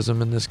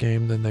naturalism in this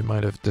game than they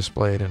might have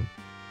displayed in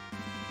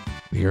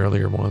the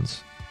earlier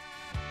ones.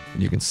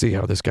 And you can see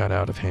how this got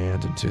out of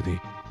hand into the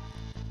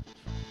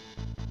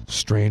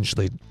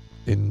strangely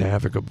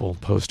innavigable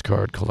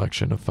postcard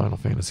collection of Final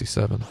Fantasy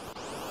VII.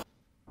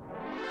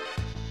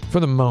 For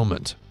the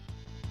moment,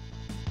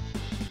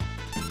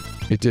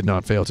 it did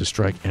not fail to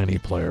strike any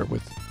player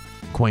with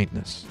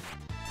quaintness.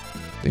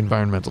 The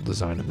environmental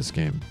design in this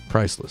game,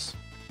 priceless,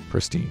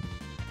 pristine.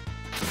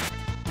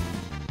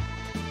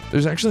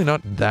 There's actually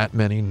not that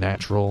many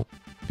natural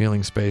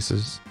feeling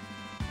spaces.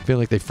 I feel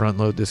like they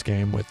front-load this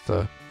game with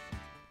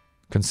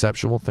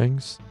conceptual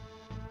things.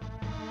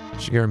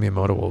 Shigeru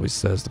Miyamoto always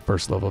says the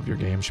first level of your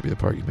game should be the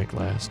part you make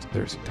last.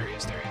 There he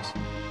is.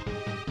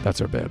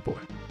 That's our bad boy.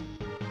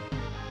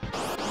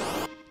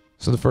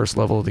 So the first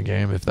level of the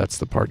game, if that's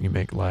the part you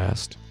make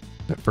last,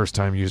 that first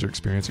time user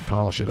experience, you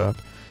polish it up,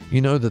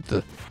 you know that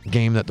the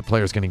game that the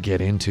player's going to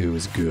get into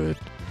is good.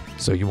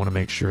 So you want to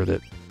make sure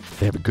that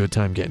they have a good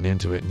time getting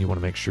into it, and you want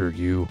to make sure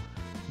you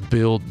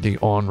build the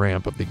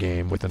on-ramp of the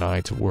game with an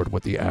eye toward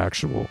what the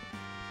actual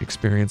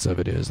experience of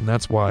it is. And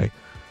that's why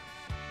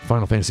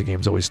Final Fantasy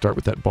games always start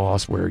with that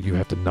boss where you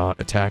have to not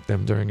attack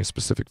them during a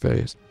specific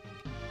phase.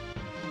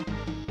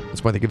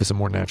 That's why they give us a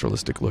more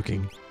naturalistic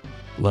looking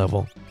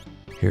level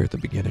here at the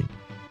beginning.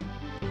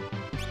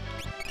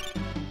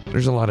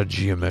 There's a lot of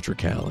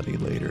geometricality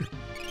later.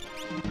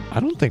 I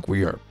don't think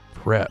we are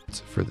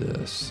prepped for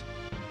this.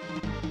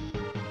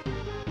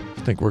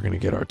 I think we're going to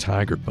get our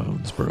tiger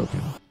bones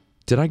broken.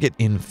 Did I get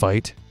in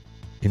fight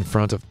in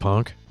front of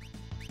Punk?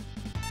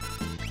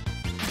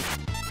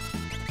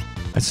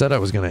 I said I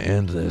was going to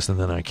end this, and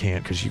then I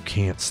can't because you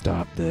can't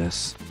stop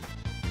this.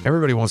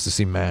 Everybody wants to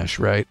see MASH,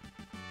 right?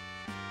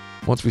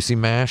 Once we see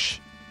MASH,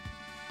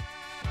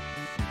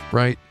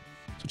 right?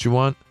 That's what you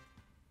want?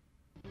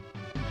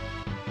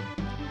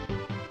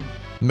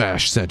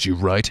 MASH sent you,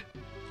 right?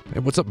 Hey,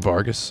 what's up,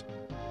 Vargas?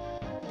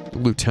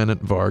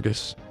 Lieutenant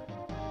Vargas.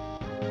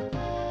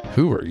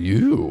 Who are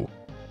you?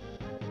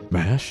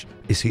 MASH?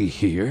 Is he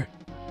here?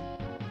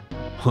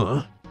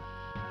 Huh?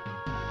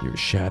 You were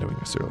shadowing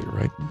us earlier,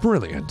 right?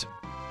 Brilliant.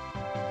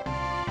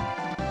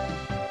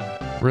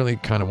 Really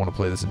kind of want to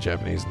play this in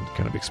Japanese and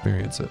kind of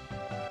experience it.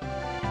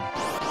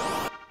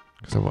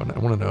 Because I want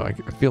to know, I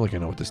feel like I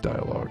know what this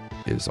dialogue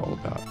is all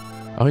about.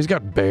 Oh, he's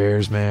got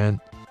bears, man.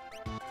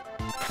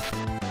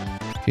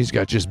 He's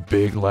got just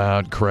big,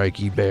 loud,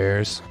 crikey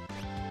bears.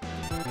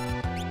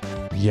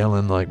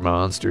 Yelling like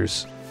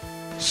monsters.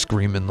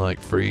 Screaming like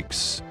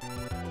freaks.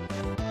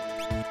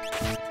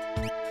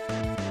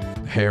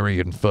 Hairy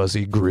and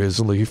fuzzy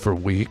grizzly for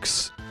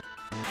weeks.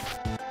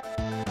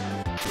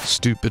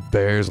 Stupid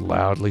bears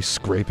loudly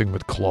scraping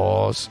with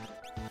claws.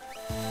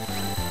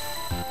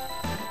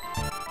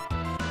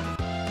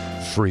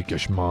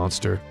 Freakish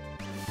monster.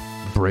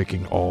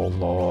 Breaking all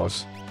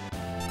laws.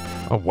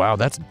 Oh wow,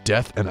 that's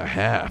death and a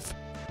half.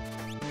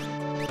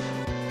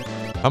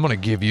 I'm gonna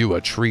give you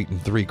a treat in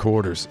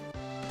 3/4.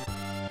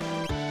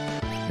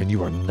 And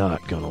you are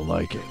not gonna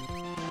like it.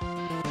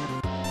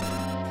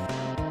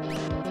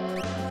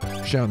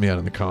 Shout me out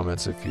in the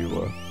comments if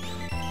you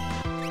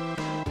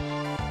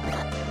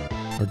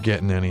are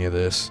getting any of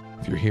this,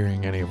 if you're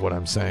hearing any of what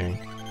I'm saying.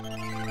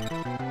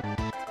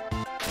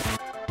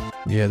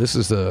 Yeah, this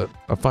is a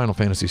Final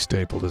Fantasy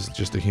staple. This is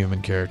just a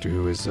human character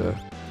who is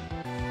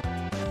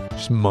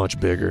just much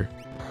bigger.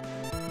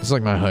 This is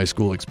like my high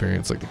school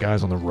experience. Like the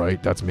guys on the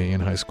right, that's me in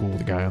high school.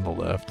 The guy on the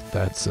left,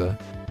 that's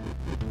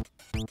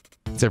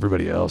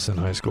everybody else in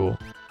high school.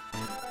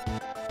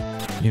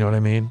 You know what I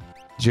mean?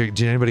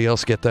 Did anybody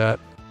else get that?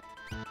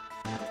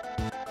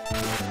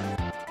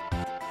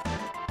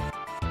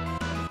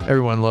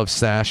 Everyone loves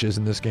sashes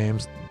in this game.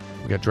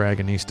 We got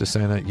Dragonista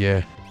saying that,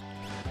 yeah.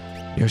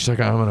 Yoshitaka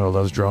Amano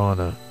loves drawing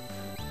a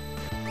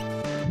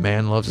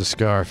man loves a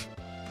scarf.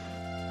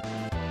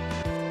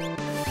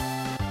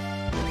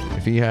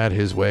 If he had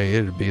his way,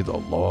 it'd be the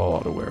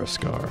law to wear a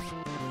scarf.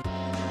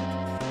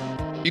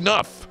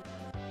 Enough!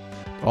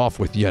 Off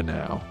with ya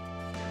now.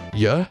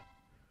 Yeah?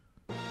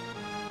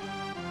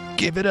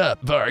 Give it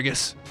up,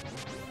 Vargas.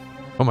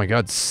 Oh my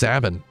god,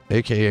 Sabin,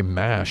 aka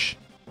MASH.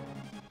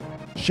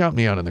 Shout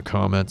me out in the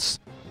comments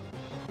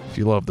if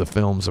you love the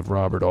films of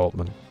Robert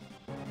Altman.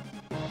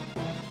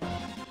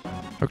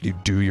 How could you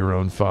do your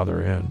own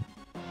father in?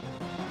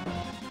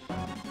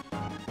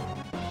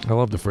 I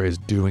love the phrase,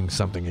 doing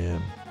something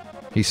in.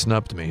 He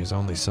snubbed me, his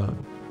only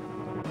son.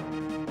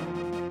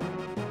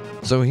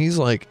 So he's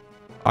like,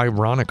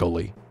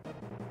 ironically,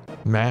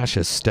 MASH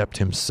has stepped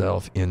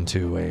himself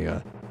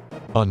into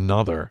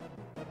another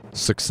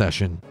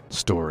succession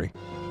story.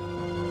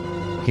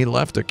 He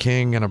left a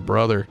king and a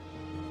brother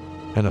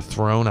and a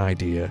throne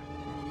idea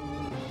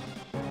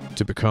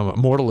to become a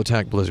Mortal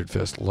Attack Blizzard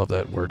Fist. Love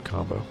that word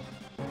combo.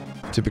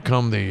 To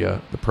become the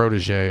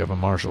protege of a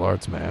martial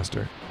arts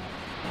master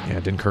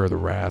and incur the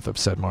wrath of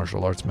said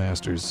martial arts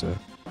master's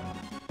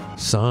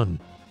son.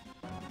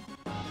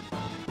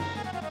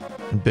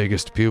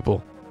 Biggest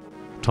pupil.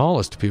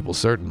 Tallest pupil,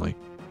 certainly.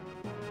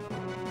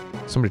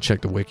 Somebody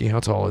check the wiki. How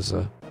tall is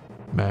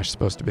MASH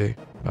supposed to be?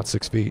 About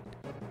 6 feet.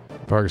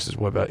 Vargas is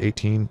what, about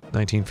 18,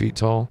 19 feet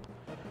tall?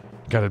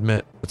 Gotta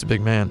admit, that's a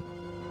big man.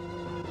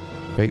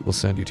 Fate will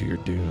send you to your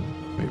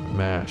doom. Maybe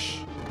MASH.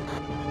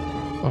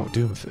 Oh,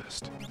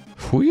 Doomfist.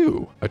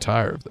 Whew, I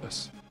tire of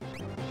this.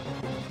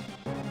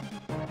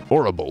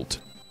 Or a bolt.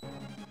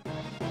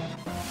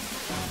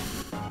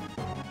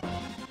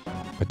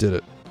 I did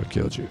it. I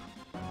killed you.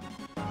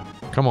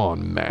 Come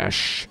on,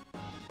 MASH.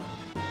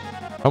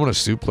 I want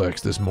to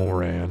suplex this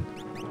Moran.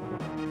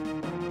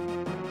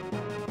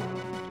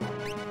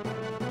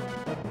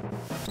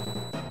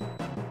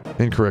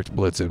 Incorrect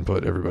blitz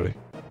input, everybody.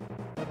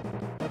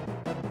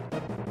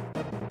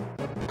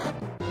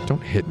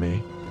 Don't hit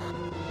me.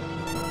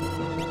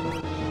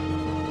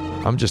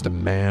 I'm just a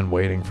man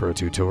waiting for a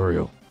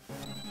tutorial.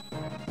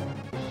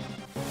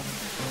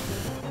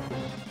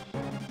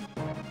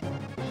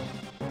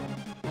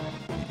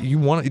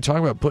 You talk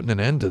about putting an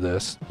end to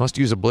this. Must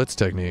use a blitz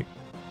technique.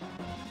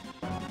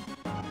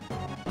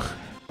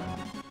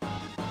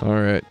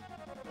 Alright.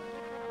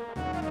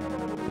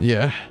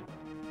 Yeah.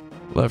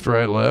 Left,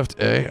 right, left.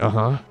 A,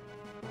 uh-huh.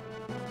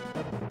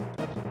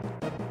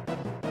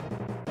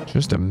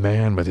 Just a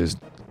man with his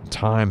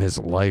time, his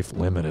life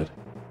limited.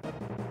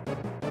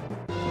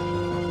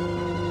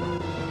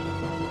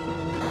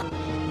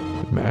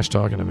 Is MASH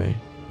talking to me?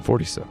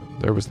 47.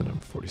 There was the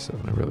number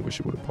 47. I really wish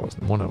it would have paused.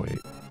 108.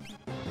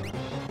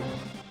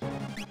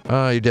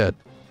 You're dead.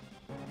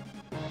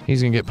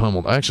 He's gonna get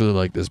pummeled. I actually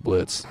like this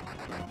blitz.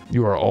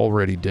 You are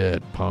already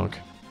dead, punk.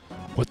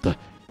 What the?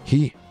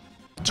 He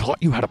taught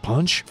you how to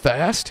punch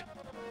fast?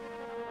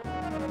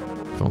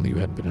 If only you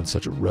hadn't been in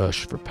such a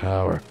rush for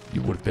power,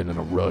 you would have been in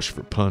a rush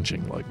for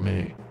punching like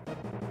me.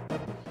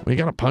 Well, you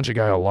gotta punch a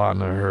guy a lot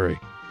in a hurry.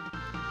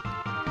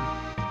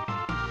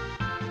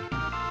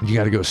 You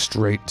gotta go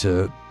straight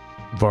to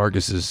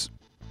Vargas's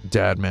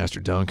dad, Master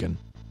Duncan.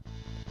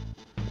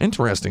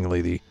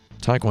 Interestingly, the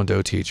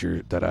Taekwondo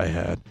teacher that I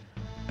had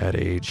at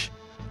age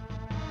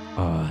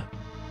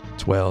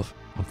 12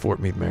 on Fort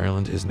Meade,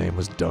 Maryland, his name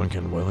was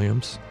Duncan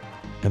Williams.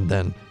 And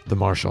then the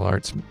martial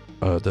arts,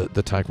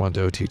 the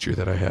Taekwondo teacher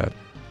that I had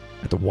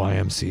at the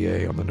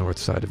YMCA on the north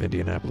side of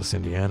Indianapolis,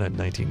 Indiana in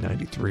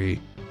 1993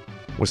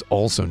 was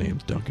also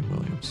named Duncan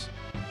Williams.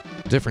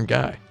 Different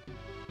guy.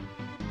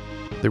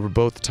 They were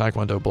both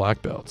Taekwondo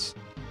black belts.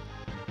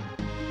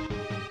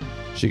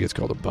 She gets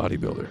called a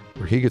bodybuilder,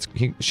 or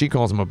she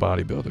calls him a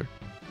bodybuilder.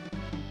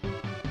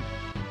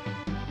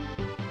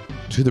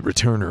 To the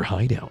returner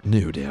hideout,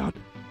 no doubt.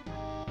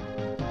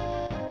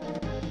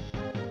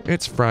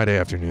 It's Friday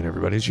afternoon,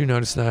 everybody. Did you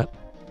notice that?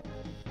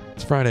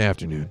 It's Friday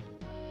afternoon.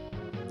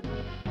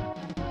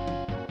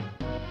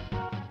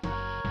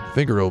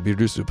 Figaro will be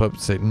reduced to a puppet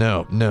and say,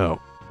 no,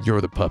 you're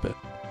the puppet.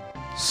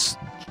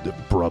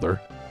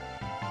 Brother.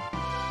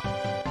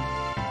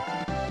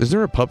 Is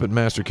there a puppet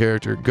master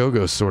character?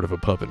 Go-Go's sort of a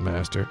puppet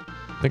master.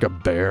 I think a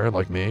bear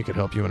like me could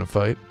help you in a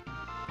fight.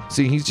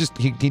 See,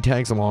 he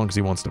tags along because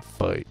he wants to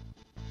fight.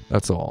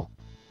 That's all.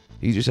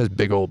 He just has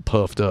big old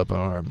puffed up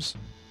arms.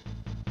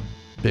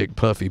 Big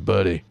puffy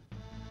buddy.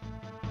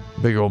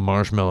 Big old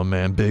marshmallow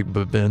man. Big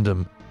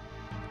babindum.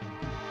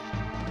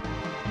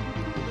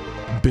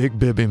 Big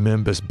bibby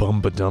mimbus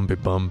bumba dumpy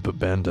bum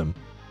babendum.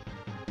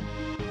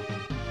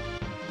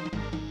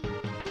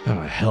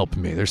 Help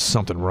me. There's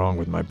something wrong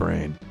with my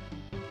brain.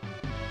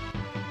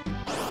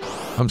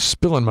 I'm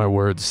spilling my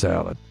word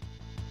salad.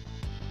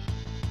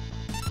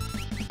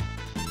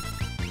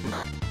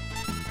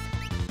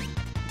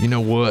 You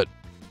know what?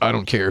 I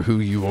don't care who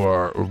you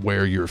are or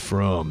where you're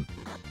from.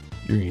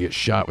 You're gonna get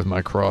shot with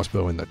my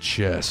crossbow in the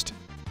chest.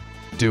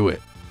 Do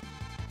it.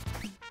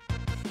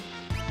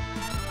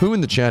 Who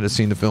in the chat has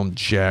seen the film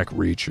Jack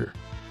Reacher?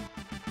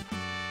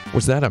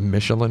 Was that a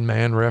Michelin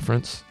Man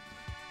reference?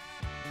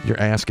 You're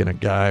asking a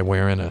guy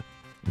wearing a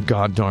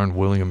goddarn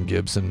William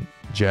Gibson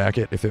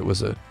jacket if it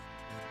was a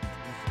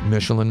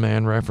Michelin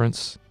Man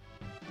reference?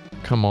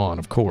 Come on,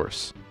 of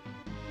course.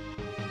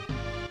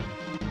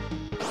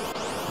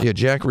 Yeah,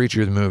 Jack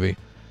Reacher, the movie.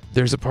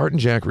 There's a part in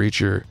Jack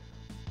Reacher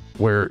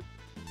where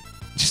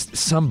just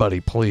somebody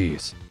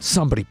please,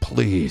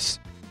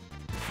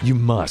 you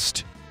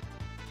must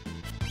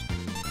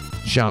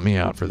shout me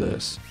out for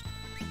this.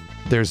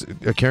 There's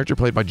a character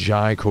played by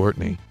Jai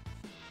Courtney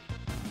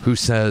who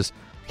says,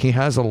 he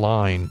has a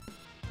line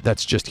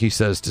that's just, he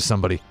says to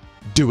somebody,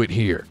 do it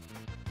here.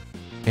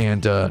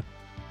 And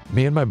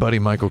me and my buddy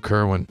Michael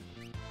Kerwin,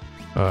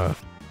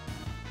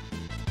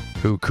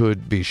 who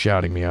could be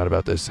shouting me out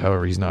about this,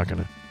 however, he's not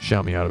going to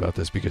shout me out about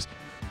this because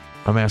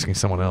I'm asking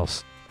someone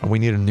else. And we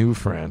need a new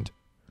friend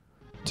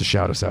to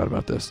shout us out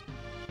about this.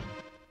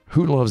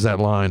 Who loves that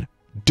line,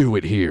 do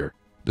it here?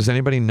 Does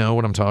anybody know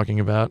what I'm talking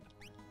about?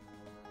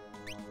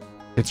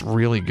 It's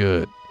really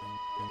good.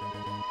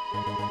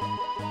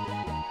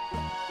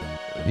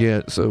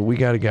 Yeah, so we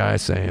got a guy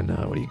saying,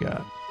 what do you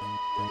got?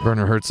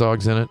 Werner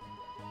Herzog's in it.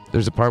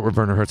 There's a part where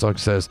Werner Herzog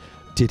says,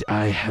 did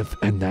I have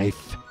a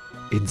knife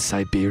in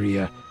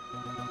Siberia?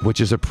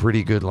 Which is a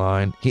pretty good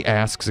line. He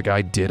asks a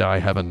guy, did I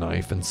have a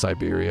knife in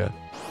Siberia?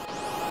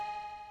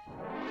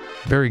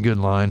 Very good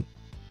line.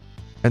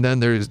 And then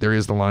there is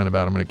the line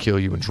about, I'm going to kill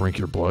you and drink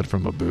your blood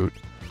from a boot.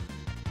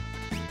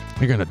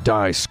 You're going to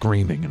die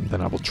screaming, and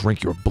then I will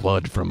drink your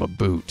blood from a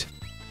boot.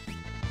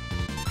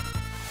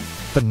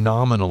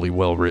 Phenomenally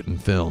well-written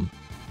film.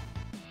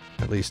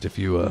 At least if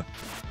you were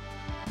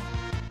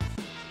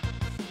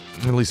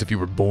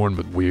born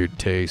with weird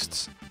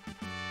tastes.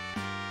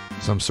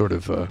 Some sort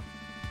of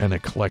an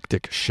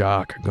eclectic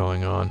shock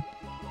going on.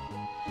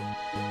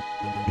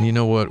 And you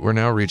know what? We're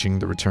now reaching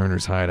the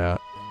Returner's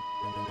hideout.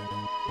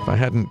 If I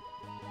hadn't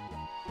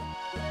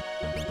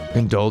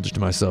indulged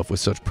myself with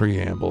such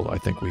preamble, I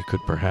think we could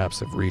perhaps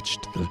have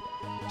reached the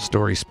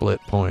story split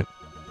point.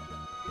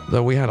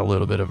 Though we had a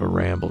little bit of a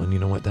ramble, and you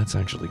know what? That's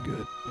actually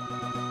good.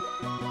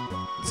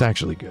 It's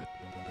actually good.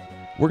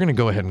 We're going to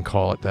go ahead and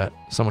call it that.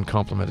 Someone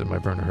complimented my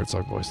Werner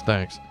Herzog voice.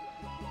 Thanks.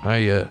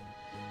 I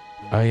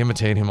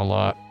imitate him a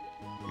lot,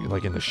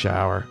 like in the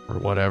shower or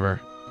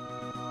whatever.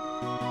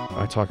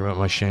 I talk about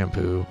my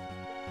shampoo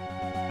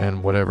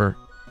and whatever,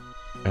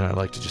 and I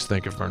like to just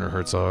think of Werner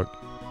Herzog.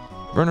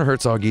 Werner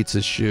Herzog eats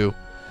his shoe.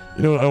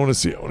 You know what I want to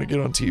see? I want to get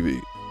on TV,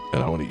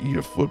 and I want to eat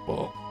a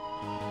football.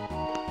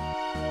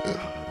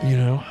 You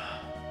know?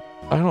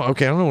 I don't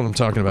know what I'm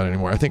talking about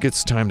anymore. I think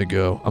it's time to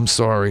go. I'm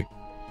sorry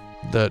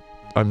that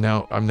I'm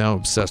now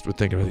obsessed with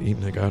thinking about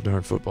eating a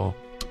goddamn football.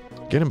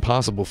 Get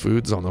Impossible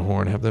Foods on the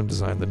horn. Have them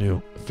design the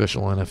new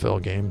official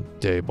NFL game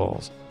day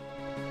balls.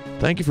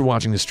 Thank you for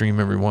watching the stream,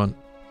 everyone.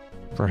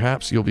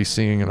 Perhaps you'll be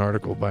seeing an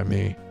article by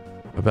me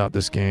about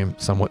this game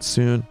somewhat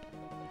soon.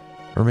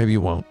 Or maybe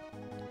you won't.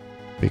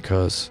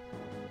 Because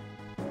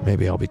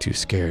maybe I'll be too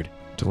scared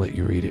to let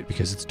you read it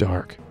because it's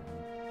dark.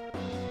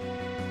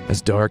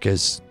 As dark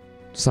as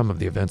some of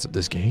the events of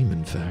this game,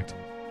 in fact.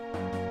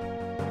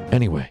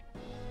 Anyway,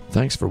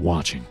 thanks for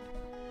watching.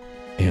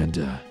 And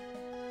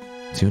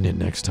tune in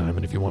next time,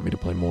 and if you want me to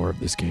play more of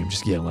this game,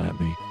 just yell at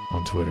me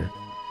on Twitter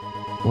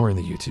or in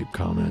the YouTube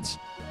comments.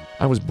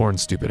 I was born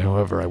stupid,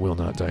 however, I will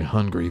not die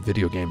hungry.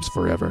 Video games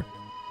forever.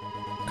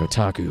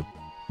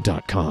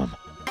 Kotaku.com